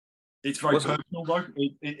 It's very personal though.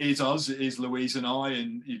 It is us, it is Louise and I,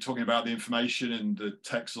 and you're talking about the information and the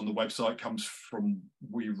text on the website comes from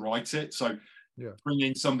we write it. So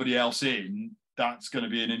bringing somebody else in, that's going to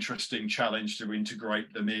be an interesting challenge to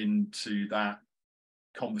integrate them into that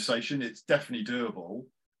conversation. It's definitely doable.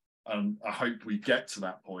 And I hope we get to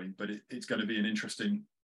that point, but it's going to be an interesting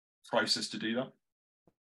process to do that.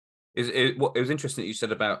 It was interesting that you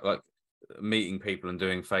said about like meeting people and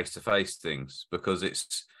doing face-to-face things, because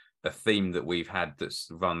it's a theme that we've had that's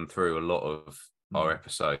run through a lot of our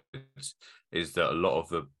episodes, is that a lot of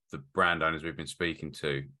the brand owners we've been speaking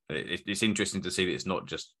to, it's interesting to see that it's not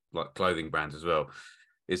just like clothing brands as well,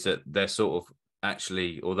 is that they're sort of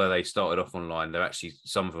actually, although they started off online, they're actually,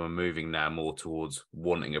 some of them are moving now more towards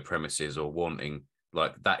wanting a premises or wanting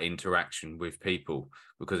like that interaction with people,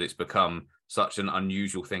 because it's become such an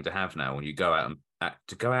unusual thing to have now. When you go out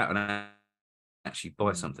and actually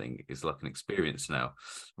buy something is like an experience now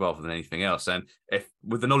rather than anything else. And if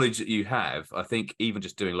with the knowledge that you have, I think even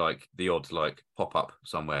just doing like the odd like pop-up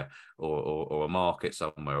somewhere or a market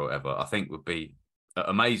somewhere or whatever, I think would be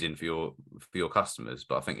amazing for your customers,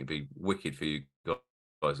 but I think it'd be wicked for you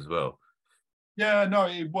guys as well. Yeah, no,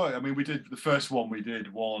 it worked. I mean, we did the first one. We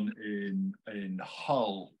did one in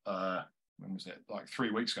Hull. When was it? Like 4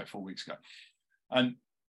 weeks ago, and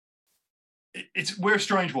we're a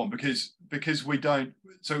strange one because we don't.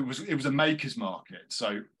 So it was a makers market.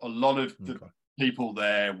 So a lot of the people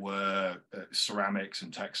there were ceramics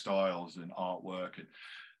and textiles and artwork,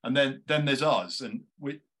 and then there's us, and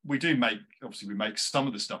we do make, obviously we make some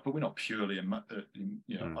of the stuff, but we're not purely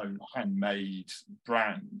own handmade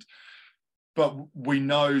brand. But we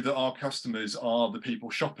know that our customers are the people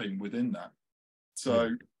shopping within that.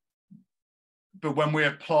 So, but when we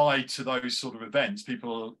apply to those sort of events, they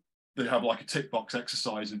have like a tick box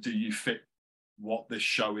exercise of, do you fit what this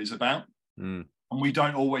show is about? And we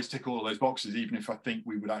don't always tick all of those boxes, even if I think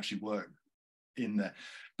we would actually work in there.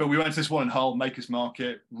 But we went to this one in Hull, Makers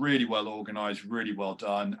Market, really well organized, really well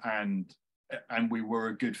done, and we were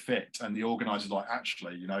a good fit. And the organizers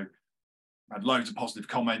actually, had loads of positive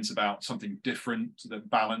comments about something different that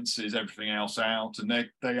balances everything else out. And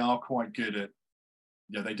they are quite good at,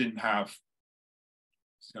 they didn't have,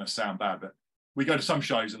 it's going to sound bad, but we go to some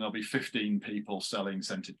shows and there'll be 15 people selling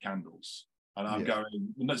scented candles. And I'm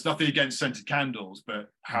going, and there's nothing against scented candles, but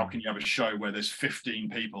how can you have a show where there's 15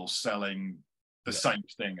 people selling the same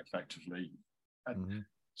thing effectively? And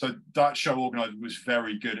so that show organizer was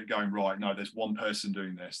very good at going, right, no, there's one person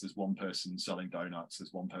doing this, there's one person selling donuts,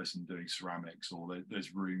 there's one person doing ceramics, or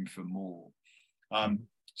there's room for more.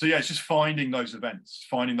 So it's just finding those events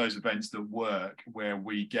that work, where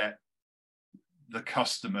we get the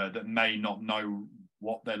customer that may not know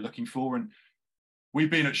what they're looking for. And we've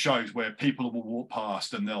been at shows where people will walk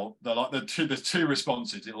past and they're like, there's two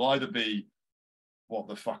responses. It'll either be, what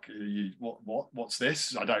the fuck are you, what's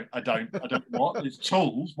this? I don't what? It's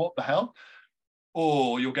tools, what the hell?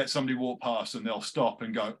 Or you'll get somebody walk past and they'll stop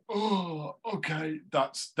and go, oh, okay,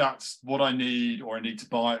 that's what I need, or I need to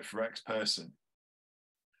buy it for X person.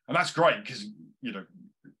 And that's great, because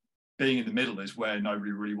being in the middle is where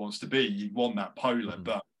nobody really wants to be. You want that polar,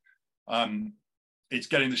 but it's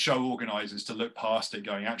getting the show organizers to look past it,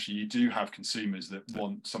 going, actually, you do have consumers that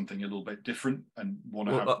want something a little bit different and want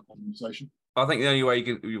to have a conversation. I think the only way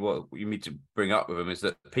you need to bring up with them is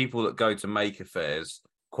that people that go to maker fairs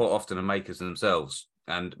quite often are makers themselves,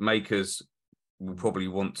 and makers will probably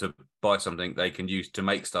want to buy something they can use to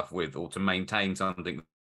make stuff with, or to maintain something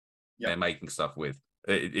they're making stuff with.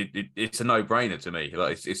 It's a no-brainer to me.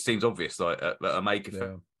 Like, it seems obvious, like a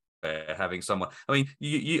maker fair, having someone. I mean,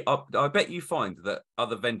 I bet you find that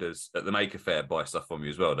other vendors at the maker fair buy stuff from you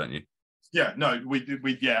as well, don't you? Yeah, no, we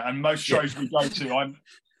and most shows we go to,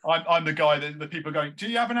 I'm the guy that the people are going, do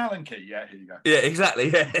you have an Allen key? Yeah, here you go. Yeah, exactly.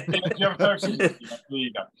 Yeah. Do you have a pair of scissors? There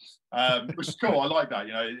you go. Which is cool. I like that.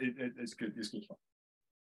 It's good. It's good fun.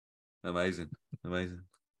 Amazing.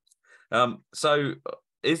 So,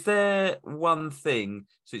 is there one thing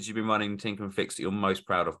since you've been running Tinker and Fix that you're most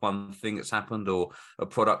proud of? One thing that's happened, or a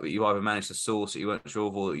product that you either managed to source that you weren't sure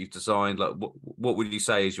of, or that you've designed? Like, what would you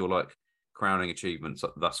say is your crowning achievements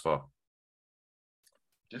thus far?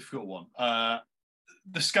 Difficult one.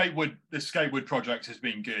 The Skatewood project has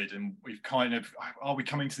been good, and we've are we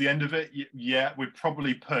coming to the end of it? Yeah, we've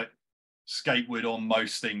probably put Skatewood on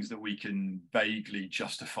most things that we can vaguely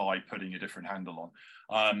justify putting a different handle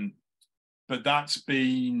on. But it's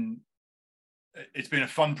been a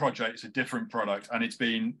fun project. It's a different product, and it's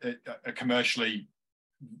been a commercially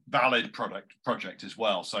valid project as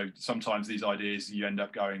well. So sometimes these ideas, you end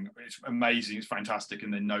up going, it's amazing, it's fantastic,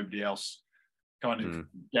 and then nobody else kind of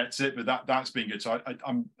gets it, but that's been good. So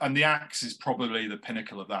and the axe is probably the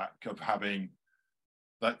pinnacle of that, of having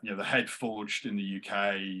that, the head forged in the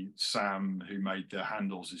UK. Sam, who made the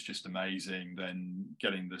handles, is just amazing. Then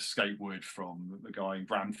getting the Skatewood from the guy in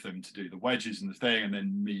Grantham to do the wedges and the thing, and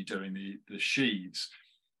then me doing the sheaths.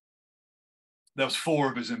 There was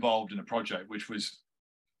 4 of us involved in a project, which was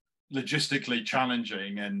logistically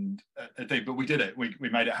challenging and a thing, but we did it. We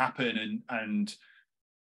made it happen, and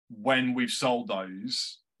when we've sold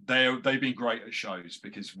those, they've been great at shows,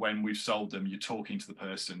 because when we've sold them, you're talking to the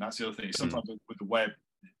person. That's the other thing. Sometimes with the web,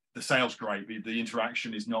 the sale's great, but the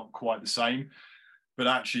interaction is not quite the same. But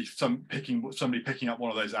actually, somebody picking up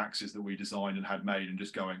one of those axes that we designed and had made, and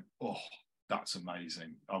just going, oh, that's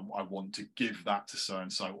amazing. I want to give that to so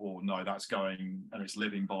and so. Or no, that's going and it's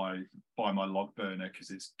living by my log burner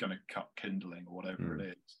because it's going to cut kindling or whatever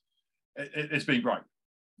it is. It's been great.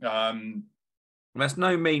 That's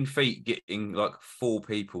no mean feat, getting 4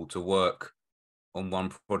 people to work on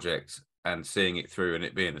one project and seeing it through and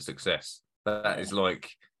it being a success. That is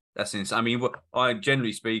that's insane. I mean, I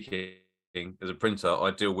generally speaking, as a printer,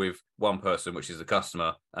 I deal with one person, which is the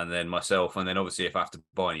customer, and then myself, and then obviously if I have to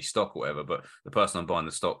buy any stock or whatever, but the person I'm buying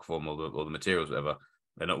the stock from, or the materials, whatever,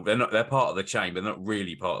 they're part of the chain, but they're not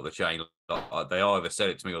really part of the chain. They either sell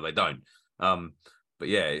it to me or they don't. But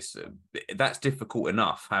yeah, it's that's difficult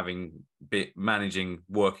enough managing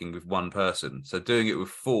working with one person. So doing it with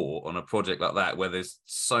 4 on a project like that, where there's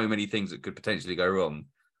so many things that could potentially go wrong,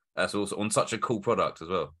 that's also on such a cool product as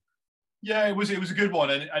well. Yeah, it was a good one,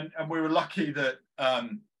 and we were lucky that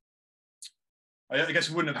I guess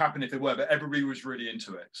it wouldn't have happened if it were, but everybody was really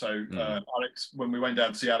into it. So Alex, when we went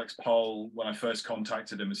down to see Alex Pole, when I first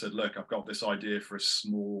contacted him and said, look, I've got this idea for a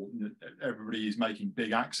small, everybody is making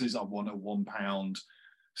big axes. I want a £1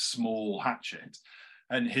 small hatchet.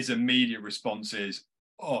 And his immediate response is,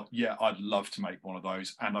 oh yeah, I'd love to make one of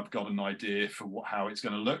those. And I've got an idea for how it's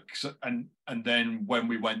going to look. So, and then when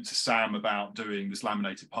we went to Sam about doing this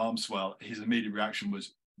laminated palm swell, his immediate reaction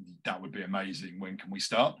was, that would be amazing. When can we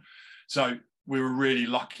start? So we were really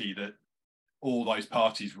lucky that all those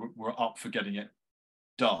parties were up for getting it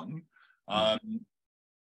done.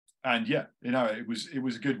 And yeah, it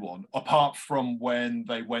was a good one, apart from when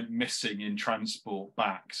they went missing in transport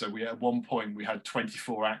back. So we, at one point, we had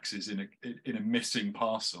 24 axes in a missing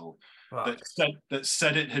parcel. Wow. that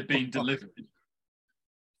said it had been delivered.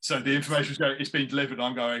 So the information was going, it's been delivered.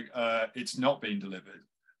 I'm going, it's not been delivered.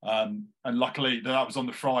 And luckily that was on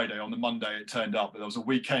the Friday. On the Monday it turned up, but there was a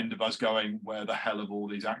weekend of us going, where the hell have all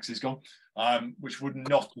these axes gone? Which would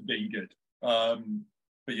not have been good. But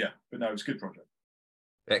no, it was a good project.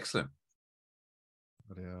 Excellent.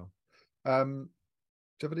 Do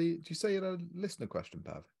you say you had a listener question,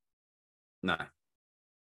 Pav? No.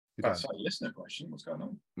 That's a listener question. What's going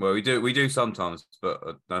on? Well, we do sometimes,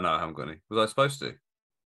 but no, I haven't got any. Was I supposed to?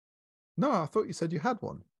 No, I thought you said you had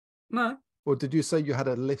one. No. Or did you say you had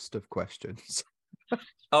a list of questions?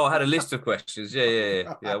 Oh, I had a list of questions.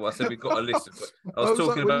 Yeah. Well, I said we've got a list of questions. I was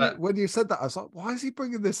talking like, about... when you said that, I was like, why is he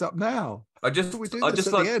bringing this up now? We do this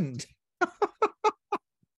at the end.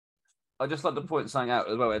 I just like to point something out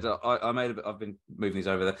as well. I made a bit. I've been moving these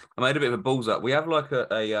over there. I made a bit of a balls up. We have like a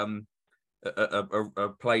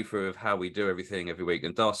playthrough of how we do everything every week,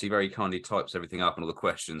 and Darcy very kindly types everything up and all the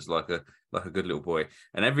questions like a good little boy.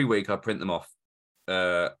 And every week I print them off.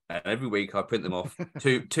 And every week I print them off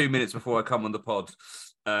 2 minutes before I come on the pod.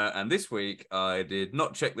 And this week I did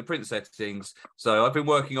not check the print settings, so I've been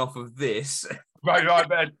working off of this. Right,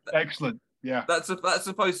 Ben. Excellent. Yeah, that's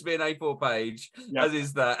supposed to be an A4 page, as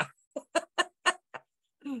is that.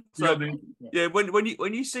 So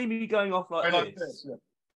when you see me going off like this,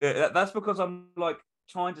 that's because I'm like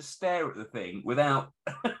trying to stare at the thing without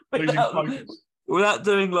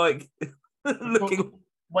doing like looking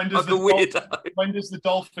when does like a weirdo. When does the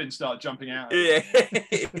dolphin start jumping out? Yeah.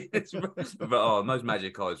 But those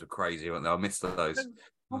magic eyes were crazy, weren't they? I missed those.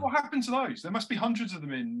 Well, what happened to those? There must be hundreds of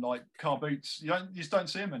them in like car boots. You just don't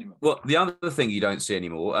see them anymore. Well, the other thing you don't see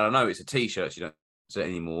anymore, and I know it's a t-shirt you don't see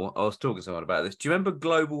anymore. I was talking to someone about this. Do you remember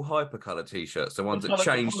global hypercolor t-shirts, the ones that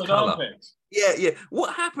changed color? Yeah.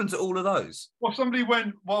 What happened to all of those? Well, somebody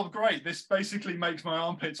went, well, great. This basically makes my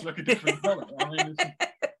armpits look a different color. I mean,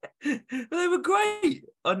 they were great.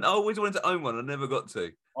 I always wanted to own one. I never got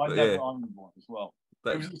to. I never owned one as well.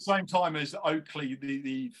 It was at the same time as Oakley,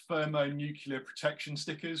 the thermonuclear protection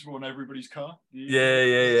stickers were on everybody's car.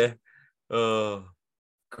 Yeah. Oh,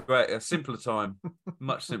 great. A simpler time.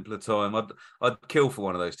 Much simpler time. I'd kill for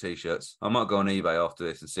one of those t-shirts. I might go on eBay after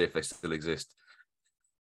this and see if they still exist.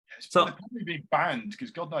 So they're probably being banned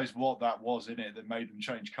because God knows what that was in it that made them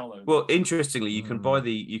change colour. Well, interestingly, you can buy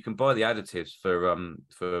the additives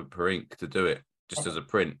for ink to do it just as a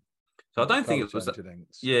print. So I don't think it was that.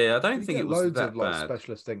 Yeah, I don't think it was loads that of like bad.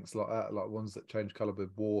 Specialist inks like that, like ones that change colour with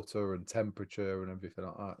water and temperature and everything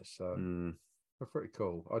like that. So they're pretty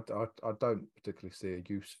cool. I don't particularly see a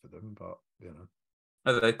use for them, but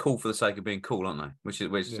they're cool for the sake of being cool, aren't they? Which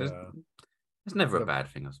is it's never a bad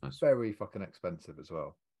thing, I suppose. Very fucking expensive as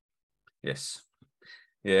well. Yes.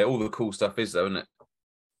 Yeah, all the cool stuff is though, isn't it?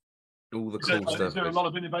 All the cool stuff. Is there a lot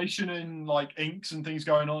of innovation in like inks and things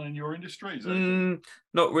going on in your industry?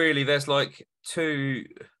 Not really. There's like two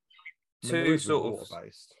sort of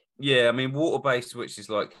water-based. Yeah, I mean water-based, which is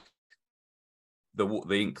like the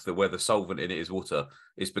ink where the solvent in it is water,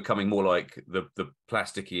 is becoming more like the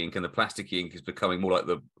plasticky ink, and the plasticky ink is becoming more like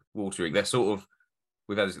the water ink. They're sort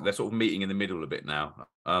of meeting in the middle a bit now.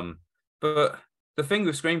 But the thing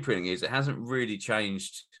with screen printing is it hasn't really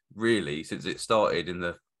changed really since it started in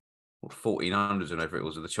the 1400s, whenever it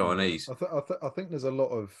was, with the Chinese. I think there's a lot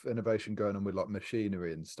of innovation going on with like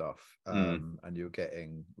machinery and stuff, and you're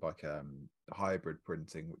getting like hybrid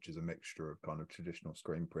printing, which is a mixture of kind of traditional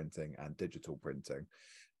screen printing and digital printing,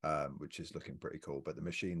 which is looking pretty cool. But the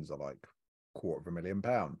machines are like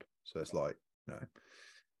 £250,000, so it's like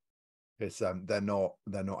it's they're not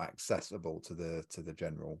accessible to the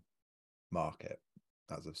general market.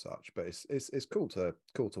 as of such. But it's cool to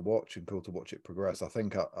watch, and cool to watch it progress. I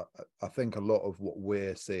think a lot of what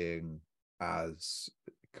we're seeing as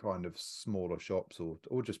kind of smaller shops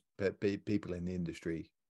or just people in the industry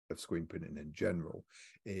of screen printing in general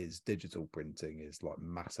is digital printing is like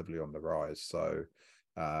massively on the rise. So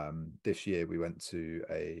this year we went to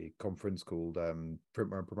a conference called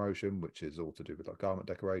Printwear and Promotion, which is all to do with like garment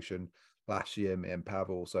decoration. Last year me and Pav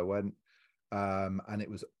also went, and it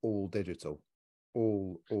was all digital,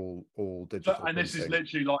 all digital. And this is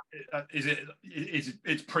literally like,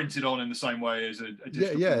 it's printed on in the same way as a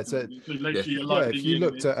digital it's if you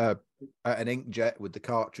looked at an inkjet with the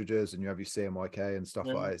cartridges and you have your CMYK and stuff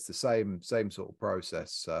like that, it's the same sort of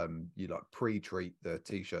process. You like pre-treat the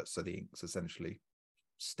t-shirts so the inks essentially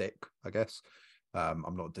stick, I guess.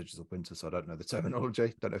 I'm not a digital printer, so I don't know the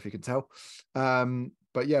terminology, don't know if you can tell.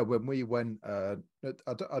 But yeah, when we went,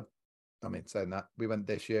 I mean, saying that, we went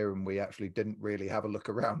this year and we actually didn't really have a look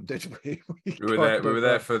around, did we? We were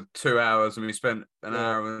there for 2 hours and we spent an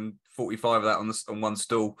hour and 45 of that on one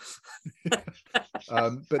stool.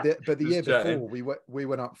 But the year before we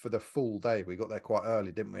went up for the full day. We got there quite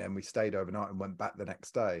early, didn't we? And we stayed overnight and went back the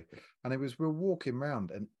next day. And we were walking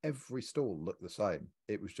around and every stall looked the same.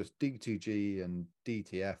 It was just DTG and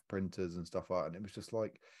DTF printers and stuff like that. And it was just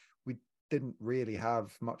like, we didn't really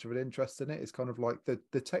have much of an interest in it. It's kind of like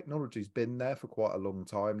the technology's been there for quite a long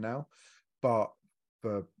time now, but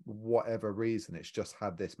for whatever reason, it's just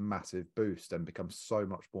had this massive boost and become so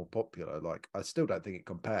much more popular. Like, I still don't think it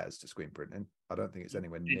compares to screen printing. I don't think it's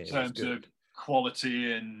anywhere near in terms as good. Of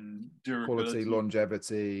quality and durability, quality,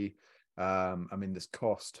 longevity. I mean, there's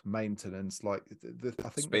cost, maintenance, like I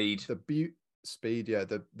think speed. Speed, yeah.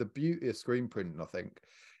 The beauty of screen printing, I think,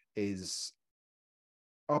 is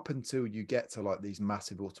up until you get to like these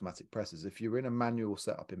massive automatic presses, if you're in a manual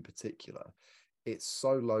setup in particular, it's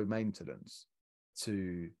so low maintenance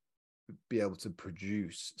to be able to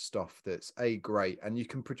produce stuff that's great, and you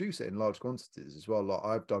can produce it in large quantities as well. Like,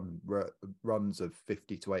 I've done runs of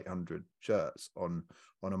 50 to 800 shirts on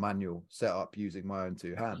a manual setup using my own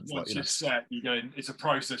two hands. Once it's set, you go in, it's a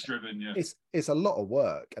process driven. Yeah, it's a lot of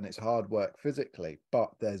work and it's hard work physically,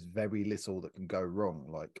 but there's very little that can go wrong.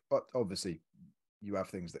 Like, but obviously you have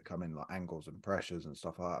things that come in like angles and pressures and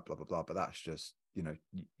stuff like that, blah blah blah, but that's just,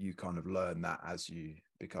 you kind of learn that as you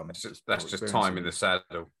become that's just time in the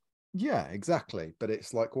saddle. Yeah, exactly. But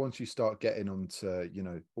it's like once you start getting onto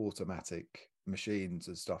automatic machines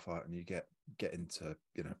and stuff like that, and you get into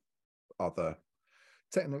other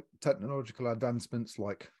technological advancements,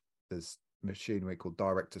 like there's machinery called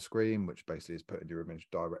direct to screen, which basically is putting your image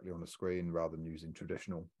directly on a screen rather than using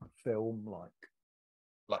traditional film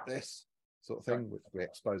like this sort of thing, which we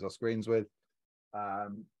expose our screens with.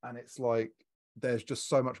 And it's like there's just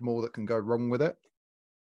so much more that can go wrong with it.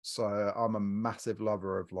 So I'm a massive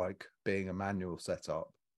lover of like being a manual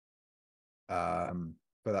setup. For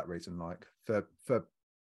that reason, like for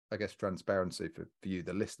I guess transparency for you,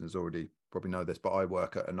 the listeners already probably know this, but I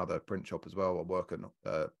work at another print shop as well. I work at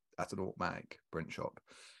an automatic print shop,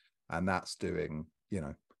 and that's doing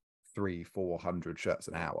 300-400 shirts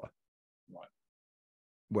an hour. Right.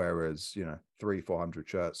 Whereas 300-400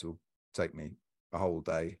 shirts will take me a whole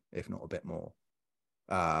day, if not a bit more.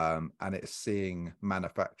 And it's seeing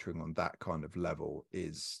manufacturing on that kind of level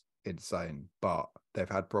is insane, but they've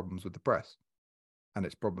had problems with the press, and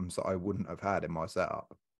it's problems that I wouldn't have had in my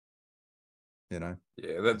setup. Yeah,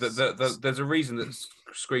 there's a reason that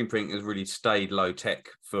screen printing has really stayed low tech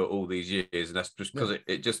for all these years, and that's just because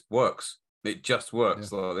it just works. It just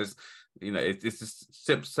works. Like there's, it's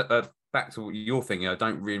just back to your thing.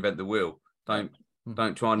 Don't reinvent the wheel. Don't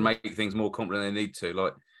try and make things more complex than they need to.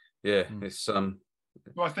 Like, it's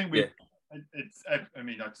Well, I think it's. I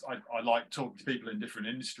mean, I like talking to people in different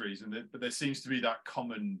industries, but there seems to be that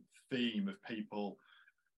common theme of people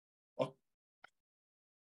of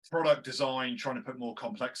product design trying to put more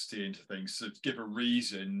complexity into things to give a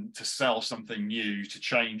reason to sell something new, to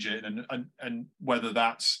change it, and whether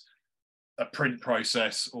that's a print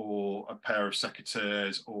process or a pair of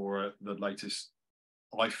secateurs or the latest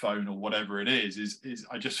iPhone or whatever it is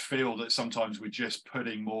I just feel that sometimes we're just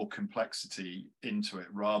putting more complexity into it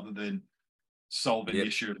rather than solving the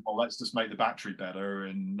issue of, well, let's just make the battery better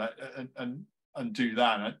and do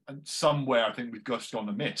that. And somewhere I think we've just gone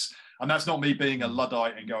amiss. And that's not me being a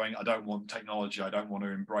Luddite and going, I don't want technology, I don't want to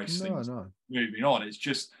embrace things. Moving on, it's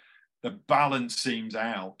just the balance seems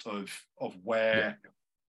out of where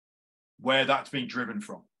that's being driven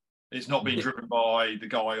from. It's not being driven by the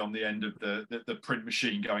guy on the end of the print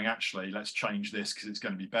machine going, actually, let's change this because it's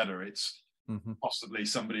going to be better. It's possibly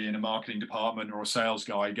somebody in a marketing department or a sales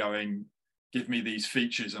guy going, give me these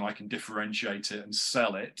features and I can differentiate it and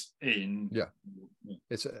sell it in. Yeah.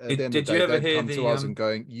 It's at Did- the end did of the you day, ever they'd hear come to the, us and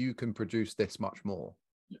going, you can produce this much more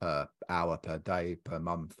Yeah. per hour, per day, per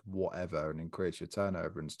month, whatever, and increase your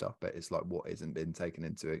turnover and stuff. But it's like what isn't been taken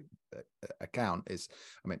into account is,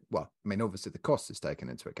 I mean, obviously the cost is taken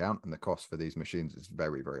into account, and the cost for these machines is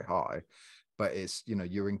very, very high. But it's, you know,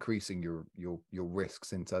 you're increasing your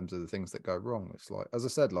risks in terms of the things that go wrong. It's like, as I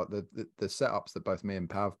said, like the setups that both me and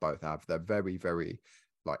Pav both have, they're very, very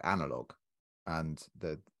like analog, and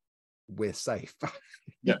we're safe.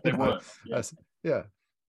 Yeah, they You know, work. Yeah. yeah.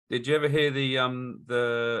 Did you ever hear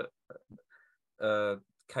the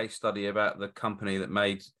case study about the company that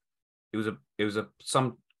made it was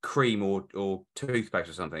some cream or toothpaste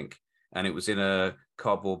or something, and it was in a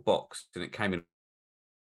cardboard box, and it came in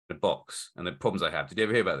a box, and the problems they had. Did you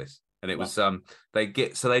ever hear about this? And it was they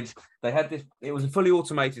had this. It was a fully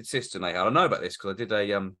automated system they had. I know about this because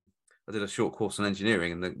I did a short course on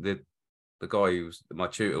engineering, and the guy who was my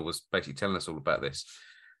tutor was basically telling us all about this.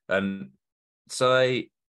 And so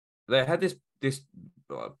they had this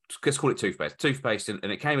let's call it toothpaste,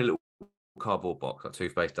 and it came in a little cardboard box like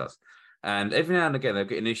toothpaste does. And every now and again they're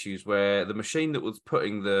getting issues where the machine that was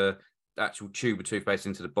putting the actual tube of toothpaste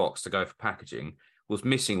into the box to go for packaging was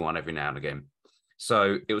missing one every now and again.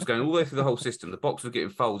 So it was going all the way through the whole system. The box was getting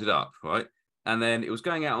folded up, right? And then it was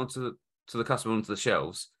going out onto the customer onto the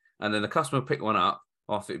shelves, and then the customer picked one up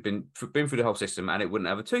after it'd been through the whole system, and it wouldn't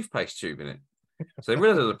have a toothpaste tube in it. So they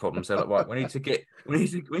realized there was a problem. So they're like, right, we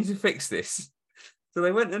need to fix this. So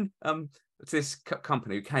they went and to this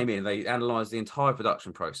company who came in. They analysed the entire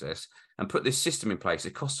production process and put this system in place.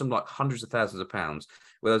 It cost them like hundreds of thousands of pounds,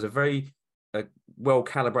 where there's a very well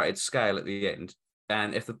calibrated scale at the end.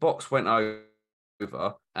 And if the box went over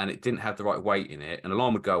and it didn't have the right weight in it, an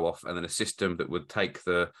alarm would go off, and then a system that would take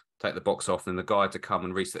the box off, and the guy to come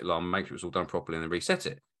and reset the alarm, make sure it was all done properly, and then reset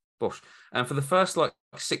it. Bosh. And for the first like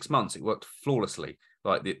 6 months, it worked flawlessly.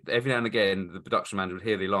 Like every now and again, the production manager would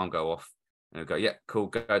hear the alarm go off, and he'd go, "Yeah, cool,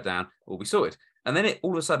 go down, all be sorted." And then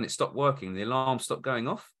all of a sudden, it stopped working. The alarm stopped going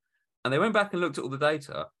off, and they went back and looked at all the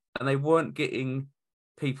data, and they weren't getting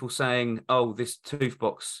people saying, "Oh, this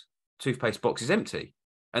toothpaste box is empty."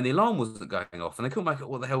 And the alarm wasn't going off, and they couldn't make out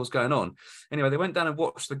what the hell was going on. Anyway, they went down and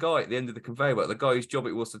watched the guy at the end of the conveyor belt, the guy whose job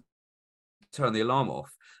it was to turn the alarm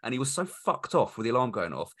off. And he was so fucked off with the alarm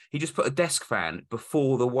going off, he just put a desk fan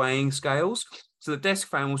before the weighing scales. So the desk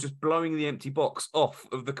fan was just blowing the empty box off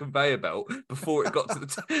of the conveyor belt before it got to the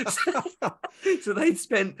so they'd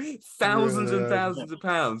spent thousands and thousands of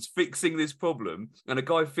pounds fixing this problem, and a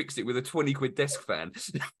guy fixed it with a 20 quid desk fan.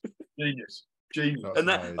 Genius. And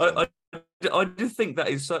that I just think that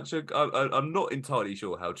is such a I'm not entirely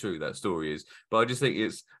sure how true that story is, but I just think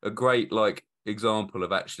it's a great like example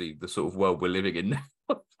of actually the sort of world we're living in now.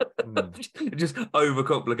 Just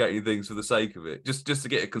overcomplicating things for the sake of it, just to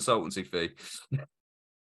get a consultancy fee.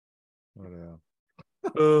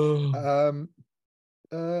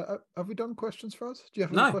 Have we done questions for us? Do you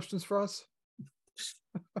have No. any questions for us?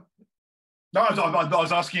 No, I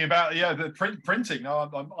was asking about the printing. No,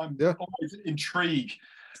 I'm always intrigued.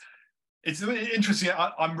 It's interesting.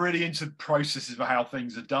 I'm really into processes of how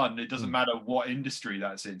things are done. It doesn't matter what industry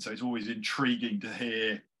that's in. So it's always intriguing to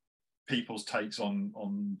hear people's takes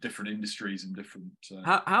on different industries and different.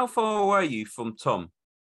 How far away are you from Tom?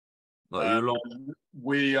 Like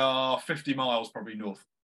we are 50 miles probably north.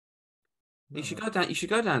 You should go down. You should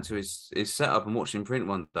go down to his setup and watch him print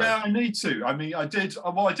one day. Yeah, I need to. I mean, I did.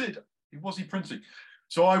 Well, I did. Was he printing?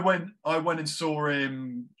 So I went and saw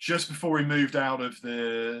him just before he moved out of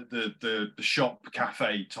the shop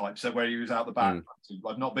cafe type, so where he was out the back.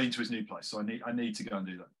 I've not been to his new place, so I need to go and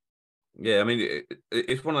do that. Yeah, I mean,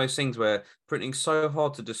 it's one of those things where printing's so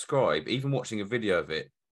hard to describe. Even watching a video of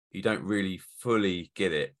it, you don't really fully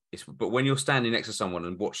get it. But when you're standing next to someone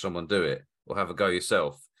and watch someone do it or have a go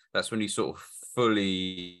yourself, that's when you sort of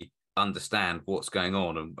fully understand what's going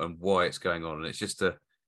on and why it's going on. And it's just a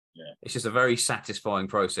very satisfying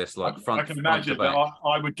process. Like I can imagine that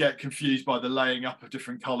I would get confused by the laying up of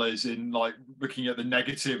different colours in like looking at the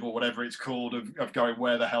negative or whatever it's called of going,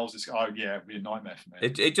 where the hell's this? Oh yeah, it'd be a nightmare for me.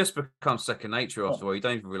 It just becomes second nature after a while. You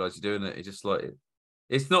don't even realise you're doing it. It's just like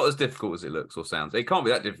it's not as difficult as it looks or sounds. It can't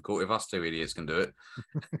be that difficult if us two idiots can do it.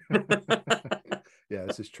 Yeah,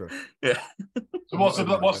 this is true. Yeah. So what's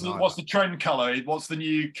the trend colour? What's the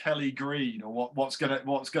new Kelly green, or what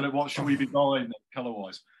should we be buying colour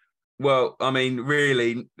wise? Well, I mean,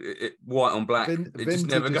 really, white on black. It just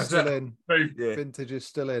never goes out. Yeah. Vintage is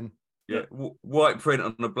still in. Yeah, white print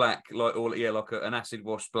on a black, like an acid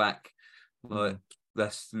wash black. Like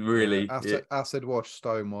that's really acid wash,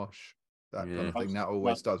 stone wash. that kind Yeah. of thing. That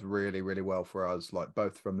always does really, really well for us, like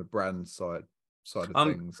both from the brand side of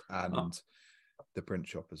I'm- things and the print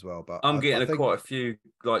shop as well. But I'm I getting think, quite a few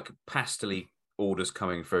like pastely orders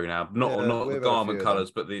coming through now. Not the we've had a garment few of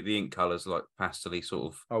colours, but the ink colours, like pastely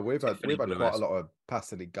sort of. Oh, we've had Tiffany quite blue-esque. a lot of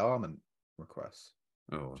pastely garment requests,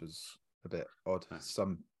 Oh, which is a bit odd. Yeah.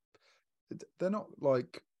 They're not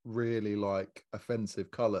like really like offensive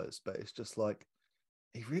colors, but it's just like,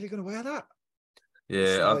 are you really going to wear that? yeah,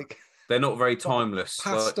 It's like they're not very timeless.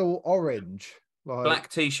 Like pastel orange, like black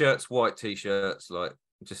t-shirts, white t-shirts, like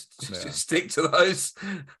just Yeah. stick to those.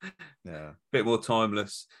 Yeah, Bit more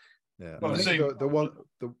timeless. yeah. Well, I it think seems-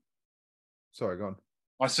 the sorry, go on.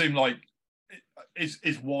 I assume like is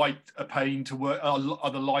white a pain to work?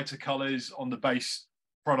 Are the lighter colours on the base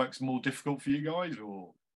products more difficult for you guys,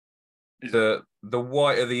 or is The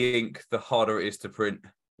whiter the ink, the harder it is to print.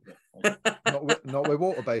 Not with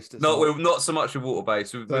water based. Not so much with water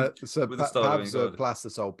based. With the style of Pab's ink, a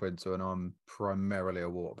plastisol printer, and I'm primarily a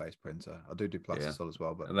water based printer. I do plastisol as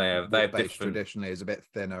well, but And they have water-based different. traditionally is a bit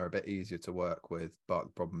thinner, a bit easier to work with. But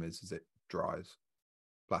the problem is it dries.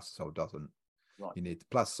 Plastisol doesn't. Right. You need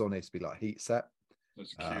plastisol needs to be like heat set.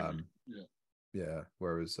 that's curing? Yeah.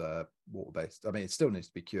 Whereas water based, I mean, it still needs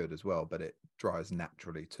to be cured as well, but it dries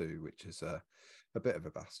naturally too, which is a bit of a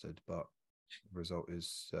bastard. But the result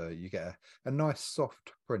is you get a nice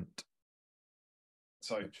soft print.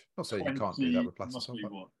 So Which, not saying you can't do that with must plastisol. be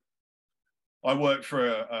But... what? I work for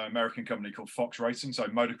an American company called Fox Racing, so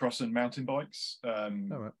motocross and mountain bikes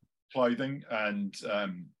right. clothing, and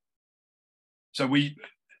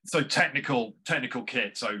so technical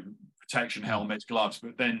kit, so protection helmets, gloves,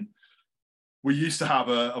 but then we used to have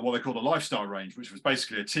a what they called a lifestyle range, which was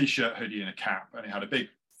basically a t-shirt, hoodie, and a cap, and it had a big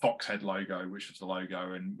fox head logo, which was the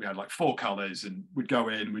logo, and we had like 4 colors, and we'd go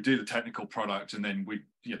in, we'd do the technical product, and then we'd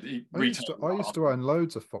I used to own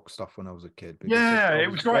loads of Fox stuff when I was a kid. because Yeah, I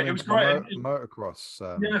it was great. It was great. Motocross.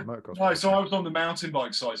 Motocross. No, so I was on the mountain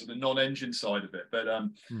bike side, so the non-engine side of it. But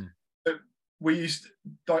we used.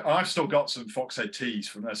 I've still got some Foxhead tees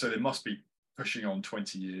from there, so they must be pushing on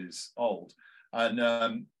 20 years old.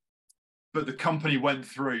 And but the company went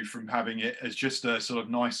through from having it as just a sort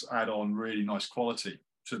of nice add-on, really nice quality.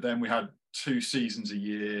 So then we had 2 seasons a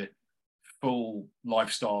year, full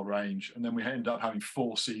lifestyle range, and then we ended up having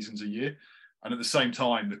 4 seasons a year. And at the same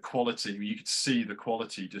time, the quality, you could see the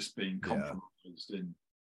quality just being compromised. And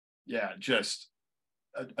just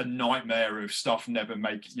a nightmare of stuff never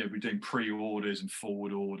making, we're doing pre-orders and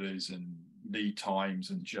forward orders and lead times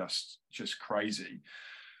and just crazy.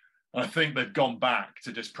 And I think they've gone back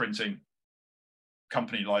to just printing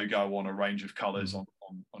company logo on a range of colors on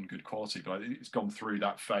good quality. But I think it's gone through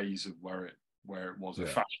that phase of where it was a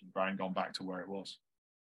fashion brand, gone back to where it was.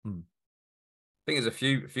 I think there's a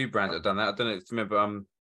few brands that have done that. I don't know if you remember. Do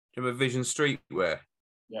you remember Vision Streetwear?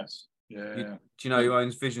 Yes. Yeah. Do you know who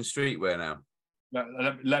owns Vision Streetwear now?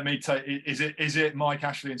 Let me take. Is it Mike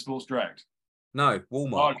Ashley and Sports Direct? No,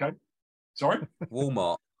 Walmart. Oh, okay. Sorry.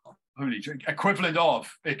 Walmart. Holy equivalent of.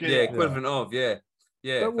 Equivalent of. Yeah.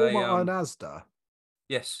 Don't Walmart own Asda?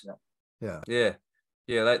 Yes. Yeah.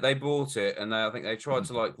 They bought it, and I think they tried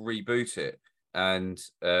to like reboot it, and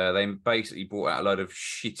they basically brought out a load of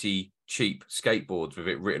shitty, cheap skateboards with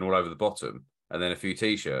it written all over the bottom, and then a few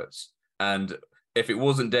t-shirts. And if it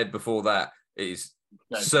wasn't dead before that, it is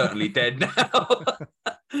certainly dead now.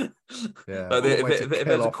 If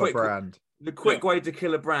there's a quick brand. The quick way to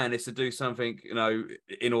kill a brand is to do something,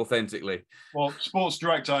 inauthentically. Well, Sports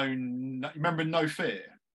Direct own. Remember No Fear?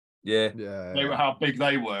 Yeah. They were how big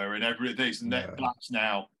they were, and every these Net Black's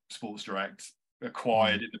now Sports Direct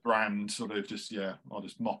acquired in the brand. Sort of just I'll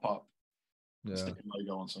just mop up, stick a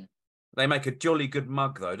logo on something. They make a jolly good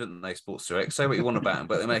mug, though, don't they? Sports Direct. Say what you want about them,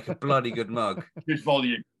 but they make a bloody good mug. Good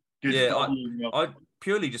volume. I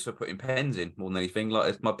purely just for putting pens in more than anything.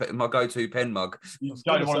 Like it's my go-to pen mug. You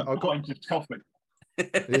don't want to pint of coffee.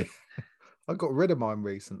 I got rid of mine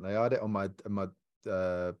recently. I had it on my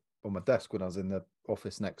desk when I was in the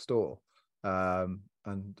office next door, and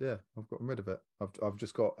I've gotten rid of it. I've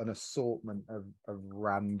just got an assortment of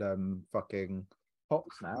random fucking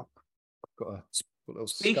pots now. I've got a little.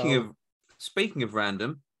 Speaking of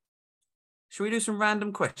random, should we do some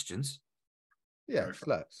random questions? Yeah,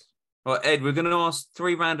 let's. All right, Ed, we're going to ask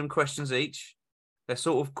 3 random questions each. They're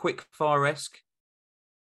sort of quick fire-esque.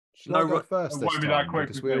 Should I go first this time?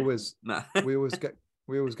 Because we always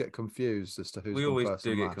get confused as to who's we gone always first.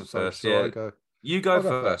 Do get confused. So You go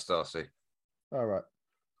first, Darcy. All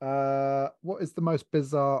right. What is the most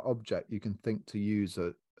bizarre object you can think to use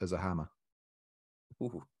as a hammer?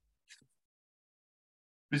 Ooh.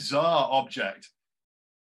 Bizarre object.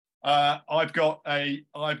 I've got a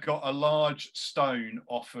large stone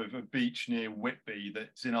off of a beach near Whitby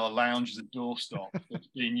that's in our lounge as a doorstop. It's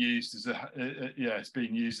being used as it's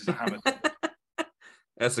being used as a hammer.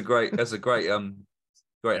 That's a great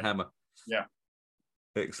great hammer. Yeah,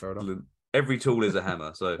 excellent. Every tool is a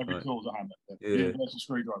hammer. So every tool is a hammer. Yeah. Universal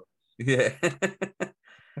screwdriver.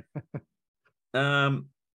 Yeah.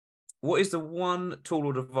 What is the one tool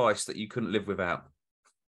or device that you couldn't live without?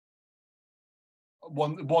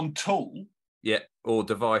 One tool. Yeah, or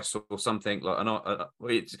device or something like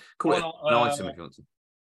call it an item if you want to.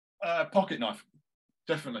 Pocket knife,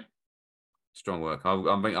 definitely. Strong work.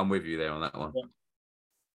 I'm with you there on that one.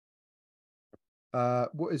 Yeah.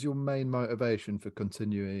 What is your main motivation for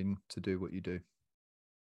continuing to do what you do?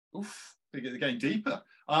 Oof, they're getting deeper.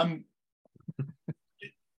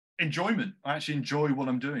 Enjoyment. I actually enjoy what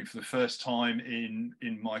I'm doing for the first time in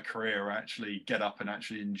my career. I actually get up and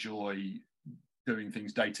actually enjoy doing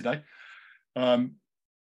things day to day.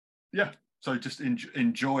 So just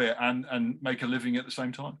enjoy it and make a living at the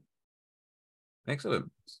same time.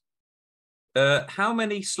 Excellent. How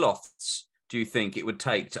many sloths do you think it would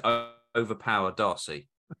take to overpower Darcy?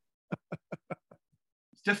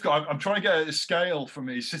 It's difficult. I'm trying to get a scale from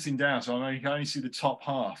me sitting down, so I can only see the top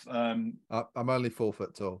half. I'm only 4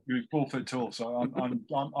 foot tall. You're 4 foot tall, so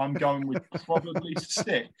I'm going with probably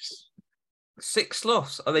 6. 6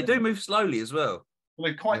 sloths. Oh, they do move slowly as well.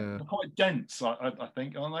 Well, they're quite dense, I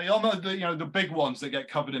think, aren't they? On the big ones that get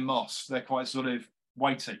covered in moss, they're quite sort of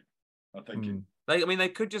weighty, I think. They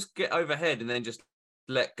could just get overhead and then just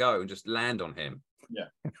let go and just land on him. Yeah.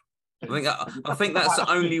 I think that's the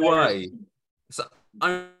only way. It's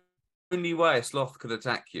the only way a sloth could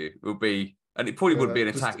attack you would be, and it probably wouldn't be an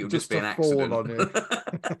attack, it would just be an accident. On you.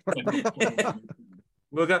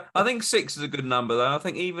 I think 6 is a good number, though. I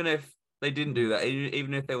think even if they didn't do that,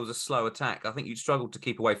 even if there was a slow attack, I think you'd struggle to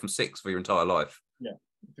keep away from 6 for your entire life. Yeah,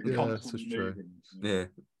 this is true. Yeah.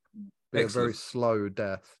 A very slow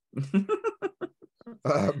death. Do you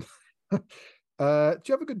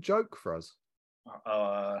have a good joke for us?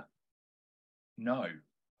 No.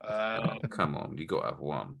 Come on, you got to have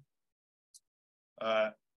one.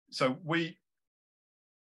 So we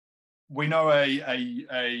know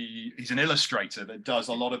he's an illustrator that does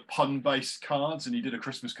a lot of pun-based cards, and he did a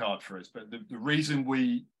Christmas card for us. But the reason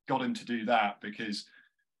we got him to do that because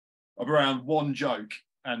of around one joke,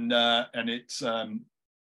 and it's I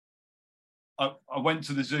went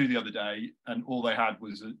to the zoo the other day, and all they had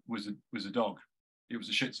was a dog. It was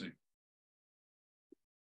a Shih Tzu,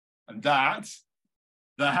 and that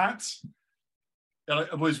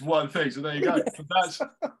was one thing. So there you go. That's.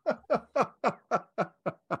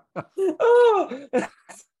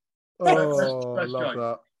 I love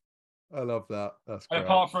that. I love that. That's great.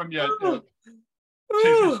 Apart from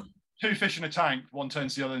two fish in a tank, one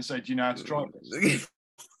turns to the other and says, "Do you know how to drive this?"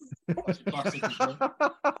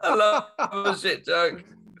 I love a shit joke.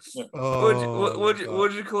 Yeah. What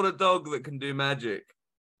do you call a dog that can do magic?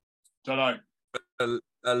 Don't know.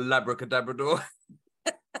 A labracadabrador.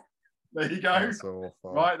 There you go. That's awful.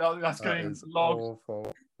 Right, that's getting long.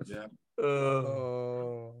 Awful. Yeah.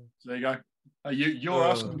 Oh. So there you go. You're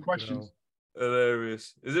asking questions.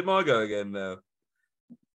 Hilarious. Is it my go again now?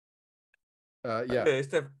 Yeah. Okay,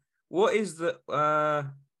 Steph, what is the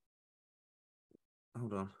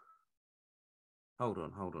Hold on.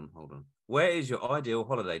 Where is your ideal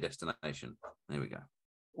holiday destination? There we go.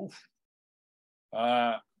 Oof.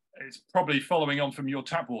 It's probably following on from your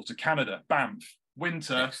tap water, Canada, Banff,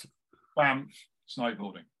 winter, excellent. Banff,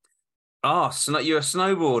 snowboarding. You're a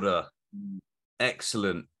snowboarder.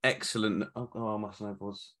 Excellent. Oh, my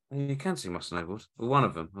snowboards. You can see my snowboards. Well, one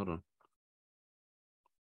of them. Hold on.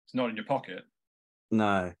 It's not in your pocket.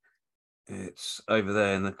 No, it's over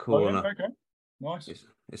there in the corner. Oh, yeah? Okay, nice.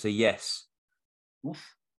 It's a yes.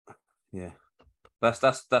 Oof. Yeah,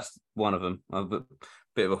 that's one of them. I'm a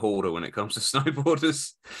bit of a hoarder when it comes to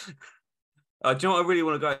snowboarders. Do you know what I really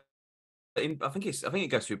want to go? I think it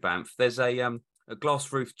goes through Banff. There's a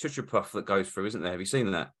glass roof chucha puff that goes through, isn't there? Have you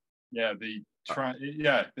seen that? Yeah,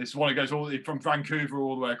 this one that goes all from Vancouver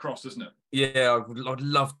all the way across, doesn't it? Yeah, I'd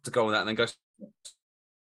love to go on that and then go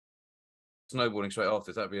snowboarding straight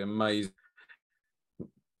after. That'd be amazing.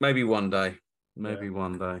 Maybe one day.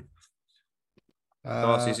 One day.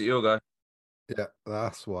 Darcy, is it your go? Yeah,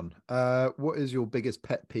 that's one. What is your biggest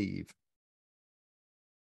pet peeve?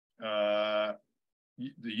 The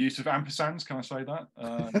use of ampersands. Can I say that?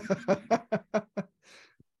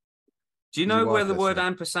 Do you know where the word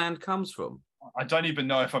ampersand comes from? I don't even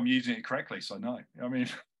know if I'm using it correctly, so no. I mean,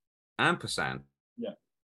 ampersand. Yeah.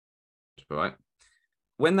 Right.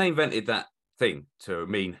 When they invented that thing to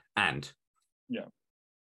mean and. Yeah.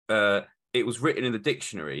 it was written in the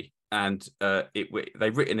dictionary, and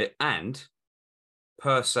they've written it and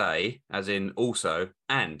per se, as in also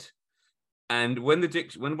and when one of the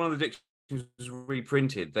dictionaries was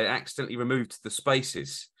reprinted, they accidentally removed the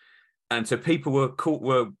spaces, and so people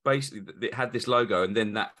were basically, it had this logo and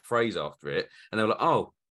then that phrase after it, and they were like,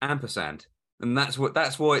 oh, ampersand, and that's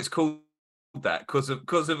why it's called that, because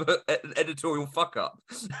of an editorial fuck up.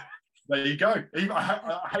 There you go.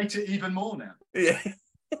 I hate it even more now. Yeah.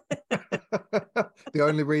 The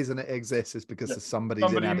only reason it exists is because of somebody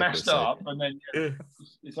messed up, and then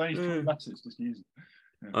it's only 3 letters. Just use it.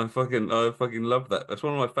 Yeah. I fucking love that. That's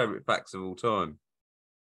one of my favorite facts of all time.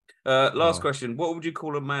 Last question: what would you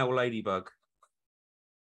call a male ladybug?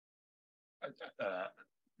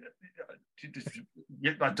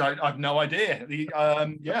 I've no idea.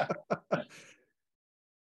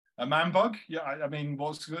 A man bug? Yeah, I mean,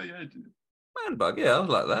 what's man bug? Yeah, I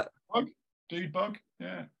like that. Dude bug?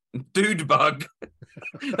 Yeah. Dude bug.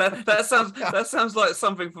 that sounds like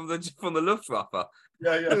something from the Luftwaffe.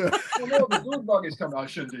 Yeah. Well, no, the dude bug is coming. I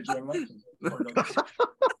shouldn't do German accents.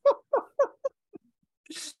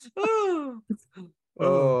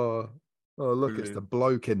 Oh, look, it's the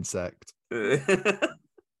bloke insect.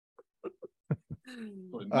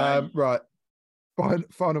 Right.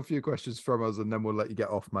 Final few questions from us, and then we'll let you get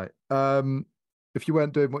off, mate. If you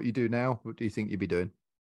weren't doing what you do now, what do you think you'd be doing?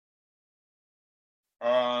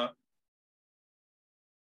 I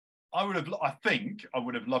think I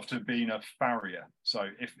would have loved to have been a farrier. So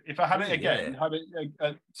if I had it again, have it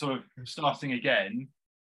sort of starting again,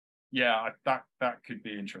 that could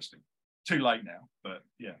be interesting. Too late now, but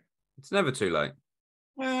yeah, it's never too late.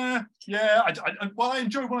 I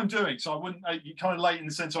enjoy what I'm doing, so I wouldn't. Kind of late in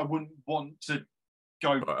the sense I wouldn't want to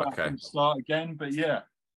go back and start again. But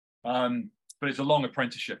but it's a long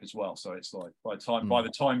apprenticeship as well, so it's like by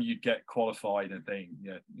the time you get qualified and thing,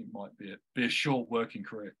 it might be a short working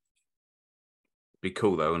career. Be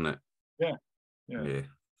cool though, wouldn't it? Yeah.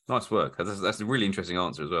 Nice work. That's a really interesting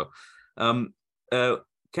answer as well.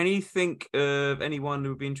 Can you think of anyone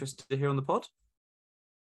who would be interested to hear on the pod?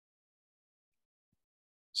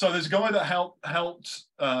 So there's a guy that helped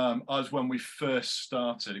us when we first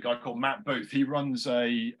started, a guy called Matt Booth. He runs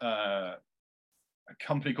a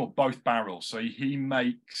company called Both Barrels. So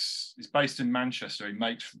it's based in Manchester. He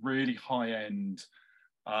makes really high-end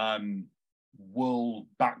wool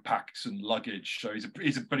backpacks and luggage. So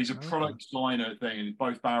he's a product designer thing, and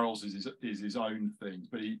Both Barrels is his own thing.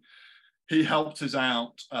 But he helped us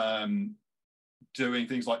out doing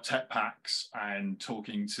things like tech packs and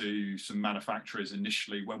talking to some manufacturers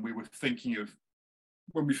initially when we were thinking of,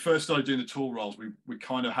 when we first started doing the tool rolls, we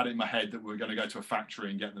kind of had it in my head that we were going to go to a factory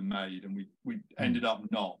and get them made, and we ended up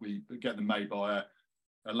not. We get them made by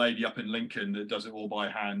a lady up in Lincoln that does it all by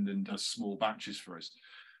hand and does small batches for us.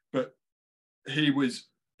 But he's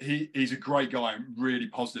a great guy and really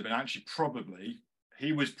positive, and actually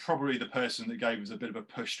he was probably the person that gave us a bit of a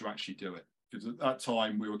push to actually do it. Because at that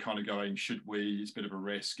time we were kind of going, should we? It's a bit of a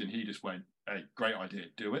risk. And he just went, hey, great idea,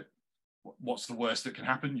 do it. What's the worst that can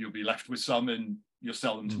happen? You'll be left with some and you'll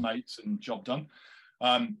sell them to mates and job done.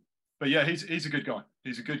 But yeah, he's a good guy.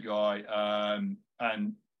 He's a good guy.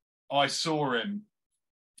 And I saw him,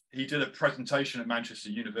 he did a presentation at Manchester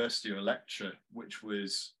University, a lecture, which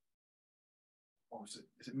was, what was it?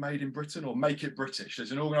 Is it Made in Britain or Make It British?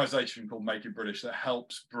 There's an organisation called Make It British that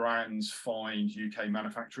helps brands find UK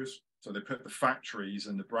manufacturers. So they put the factories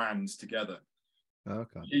and the brands together.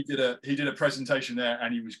 Okay. He did a presentation there,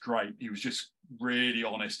 and he was great. He was just really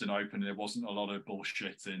honest and open. There wasn't a lot of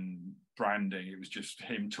bullshit in branding. It was just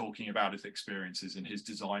him talking about his experiences and his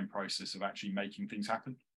design process of actually making things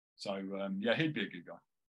happen. So he'd be a good guy.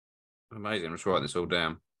 Amazing. I'm just writing this all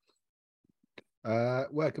down.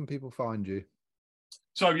 Where can people find you?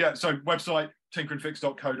 So website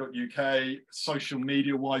tinkerandfix.co.uk. Social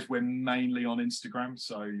media wise, we're mainly on Instagram,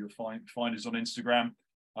 so you'll find us on Instagram.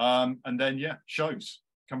 And then shows.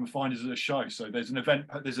 Come and find us at a show. So there's an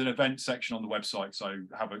event section on the website. So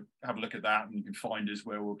have a look at that, and you can find us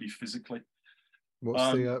where we'll be physically.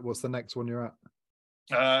 What's the next one you're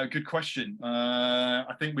at? Good question.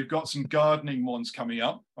 I think we've got some gardening ones coming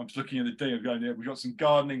up. I'm just looking at the day of going there. We've got some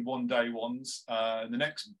gardening one-day ones. The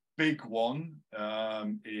next big one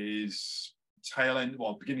is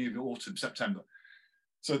beginning of the autumn, September.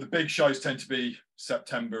 So the big shows tend to be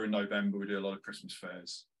September and November. We do a lot of Christmas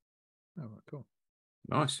fairs. Oh, right, cool.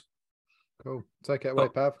 Nice. Cool. Take it away,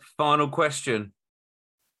 Pav. Final question.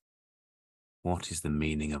 What is the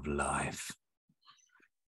meaning of life?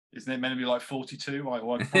 Isn't it meant to be like 42?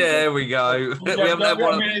 There we go. We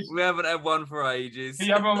haven't had one for ages.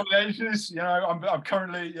 You haven't had one for ages. I'm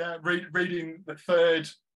currently reading the third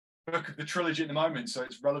book of the trilogy at the moment, so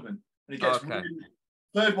it's relevant. And it gets really,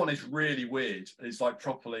 third one is really weird. It's like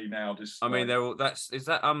properly now just. I mean, they're all. Is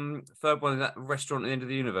that third one? Is that Restaurant at the End of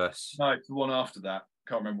the Universe? No, it's the one after that.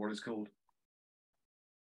 Can't remember what it's called.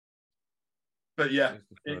 But yeah,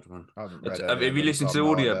 the third one. Have you listened to the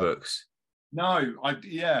audiobooks? No,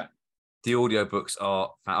 The audiobooks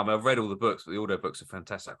are. I mean, I've read all the books, but the audiobooks are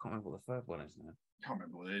fantastic. I can't remember what the third one is now. I can't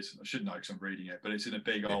remember what it is. I should know because I'm reading it, but it's in a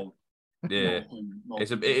big old. Yeah, it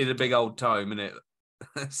is a big old tome, isn't it?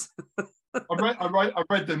 I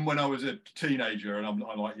read them when I was a teenager, and I'm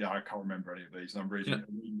like, yeah, I can't remember any of these. And I'm reading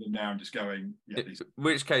them now and just going, yeah. In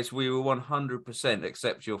which case, we will 100%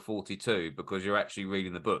 accept your 42 because you're actually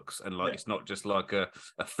reading the books, and it's not just like a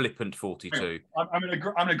flippant 42. I'm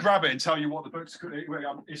gonna grab it and tell you what the book's.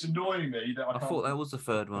 It's annoying me that I thought that was the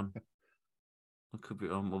third one. I could be.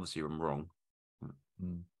 Obviously, I'm wrong.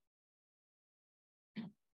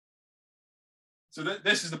 So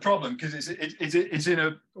this is the problem because it's in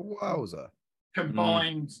a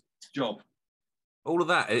combined job. All of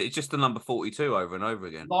that, it's just the number 42 over and over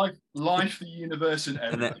again. Life, the universe, and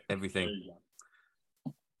everything.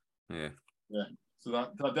 Yeah. So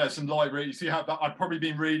that there's some light reading. See how I've probably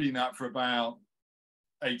been reading that for about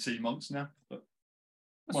 18 months now. But,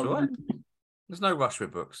 that's right. There's no rush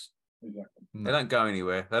with books. Exactly. They don't go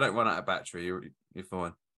anywhere. They don't run out of battery. You're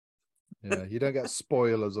fine. Yeah, you don't get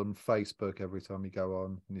spoilers on Facebook every time you go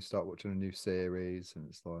on and you start watching a new series, and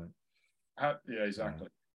it's like, yeah, exactly.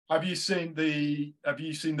 Have you seen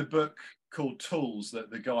the book called Tools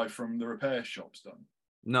that the guy from the repair shop's done?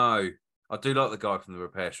 No, I do like the guy from the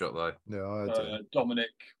repair shop though. Yeah, I do.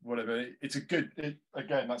 Dominic, whatever. It's a good.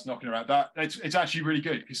 Again, that's knocking around. That it's actually really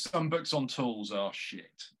good because some books on tools are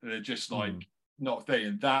shit. They're just like not a thing,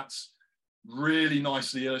 and that's really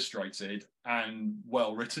nicely illustrated and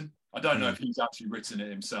well written. I don't know if he's actually written it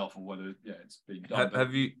himself or whether it's been done.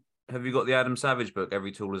 Have you got the Adam Savage book,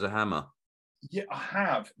 Every Tool is a Hammer? Yeah, I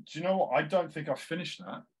have. Do you know what? I don't think I've finished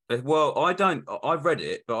that. Well, I don't. I've read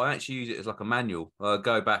it, but I actually use it as like a manual. I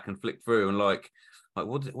go back and flick through and like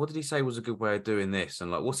what did he say was a good way of doing this, and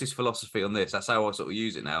like what's his philosophy on this? That's how I sort of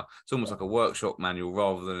use it now. It's almost like a workshop manual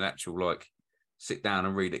rather than an actual like sit down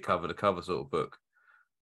and read it cover to cover sort of book.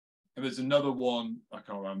 And there's another one, I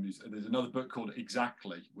can't remember. There's another book called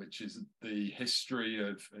Exactly, which is the history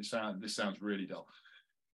of, this sounds really dull,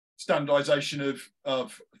 standardization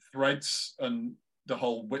of threads and the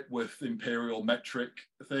whole Whitworth imperial metric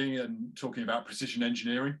thing and talking about precision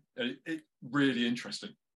engineering. It really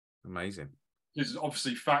interesting. Amazing. Because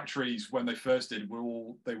obviously factories, when they first did,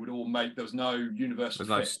 they would all make, there was no universal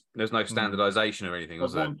there's no standardization or anything,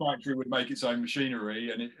 was there? One factory would make its own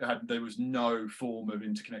machinery and there was no form of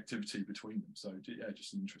interconnectivity between them. So yeah,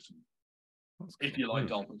 just interesting. If you like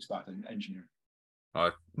dull books about engineering.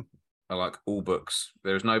 I like all books.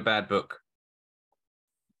 There is no bad book.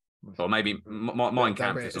 Or maybe Mein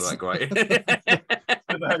Kampf isn't that great.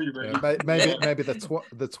 Maybe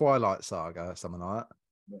the Twilight Saga or something like that.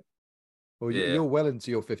 Well, you're well into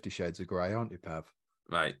your 50 Shades of Grey, aren't you, Pav?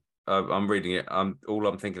 Right. I'm reading it. All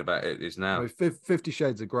I'm thinking about it is now. 50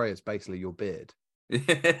 Shades of Grey is basically your beard.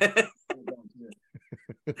 That's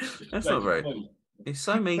not very. It's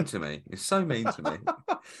so mean to me. It's so mean to me.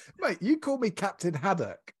 Mate, you call me Captain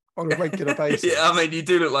Haddock on a regular basis. Yeah, I mean, you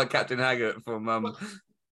do look like Captain Haddock from...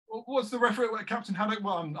 What's the reference? Captain Haddock?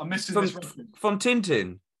 Well, I'm missing this reference. From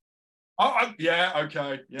Tintin. Oh, yeah,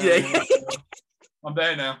 okay. Yeah. I'm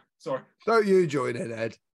there now. Sorry. Don't you join in,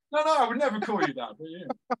 Ed? No, I would never call you that. But yeah.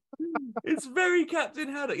 It's very Captain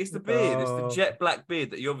Haddock. It's the beard. It's the jet black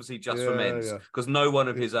beard that he obviously just ferments because no one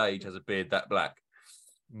of his age has a beard that black.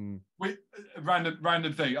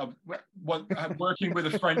 Random thing. I'm working with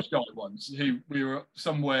a French guy once who we were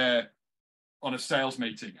somewhere on a sales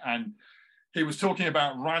meeting and he was talking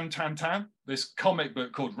about Ran-Tan-Tan, this comic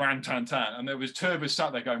book called Ran-Tan-Tan. And there was Turvis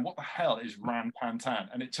sat there going, what the hell is Ran-Tan-Tan?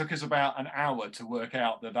 And it took us about an hour to work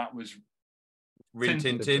out that was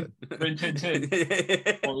Rin-Tin-Tin. Rin-Tin-Tin.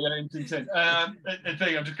 Tin-Tin. And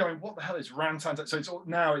thing, I'm just going, what the hell is Ran-Tan-Tan? So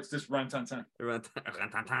now it's just Ran-Tan-Tan.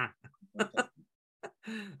 Ran-Tan-Tan.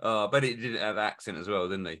 Oh, but he didn't have accent as well,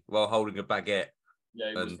 didn't he? While holding a baguette.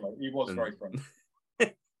 Yeah, he was very French.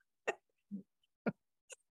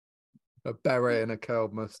 A beret and a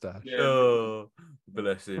curled mustache. Yeah. Oh,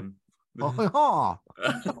 bless him. If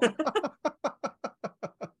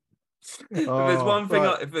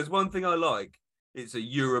there's one thing I like, it's a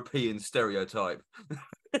European stereotype.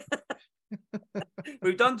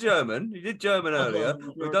 We've done German. You did German earlier.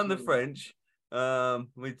 We've done the French.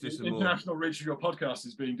 We do some international reach of your podcast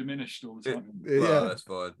is being diminished all the time. Well, that's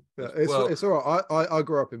fine. Yeah, it's all right. I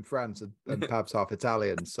grew up in France and Pav's half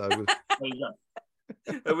Italian, so. There you go.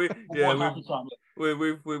 Happy family.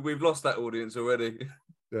 We've lost that audience already.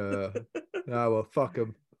 Oh, well, fuck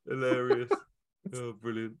them. Hilarious. Oh,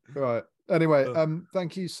 brilliant. Right. Anyway,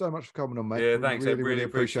 thank you so much for coming on, mate. Yeah, thanks. Really, I really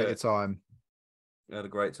appreciate your time. I had a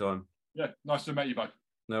great time. Yeah, nice to meet you both.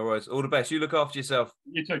 No worries. All the best. You look after yourself.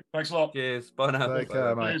 You too. Thanks a lot. Cheers. Bye now. Take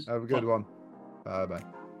care, mate. Cheers. Have a good one. Bye,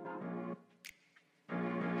 bye.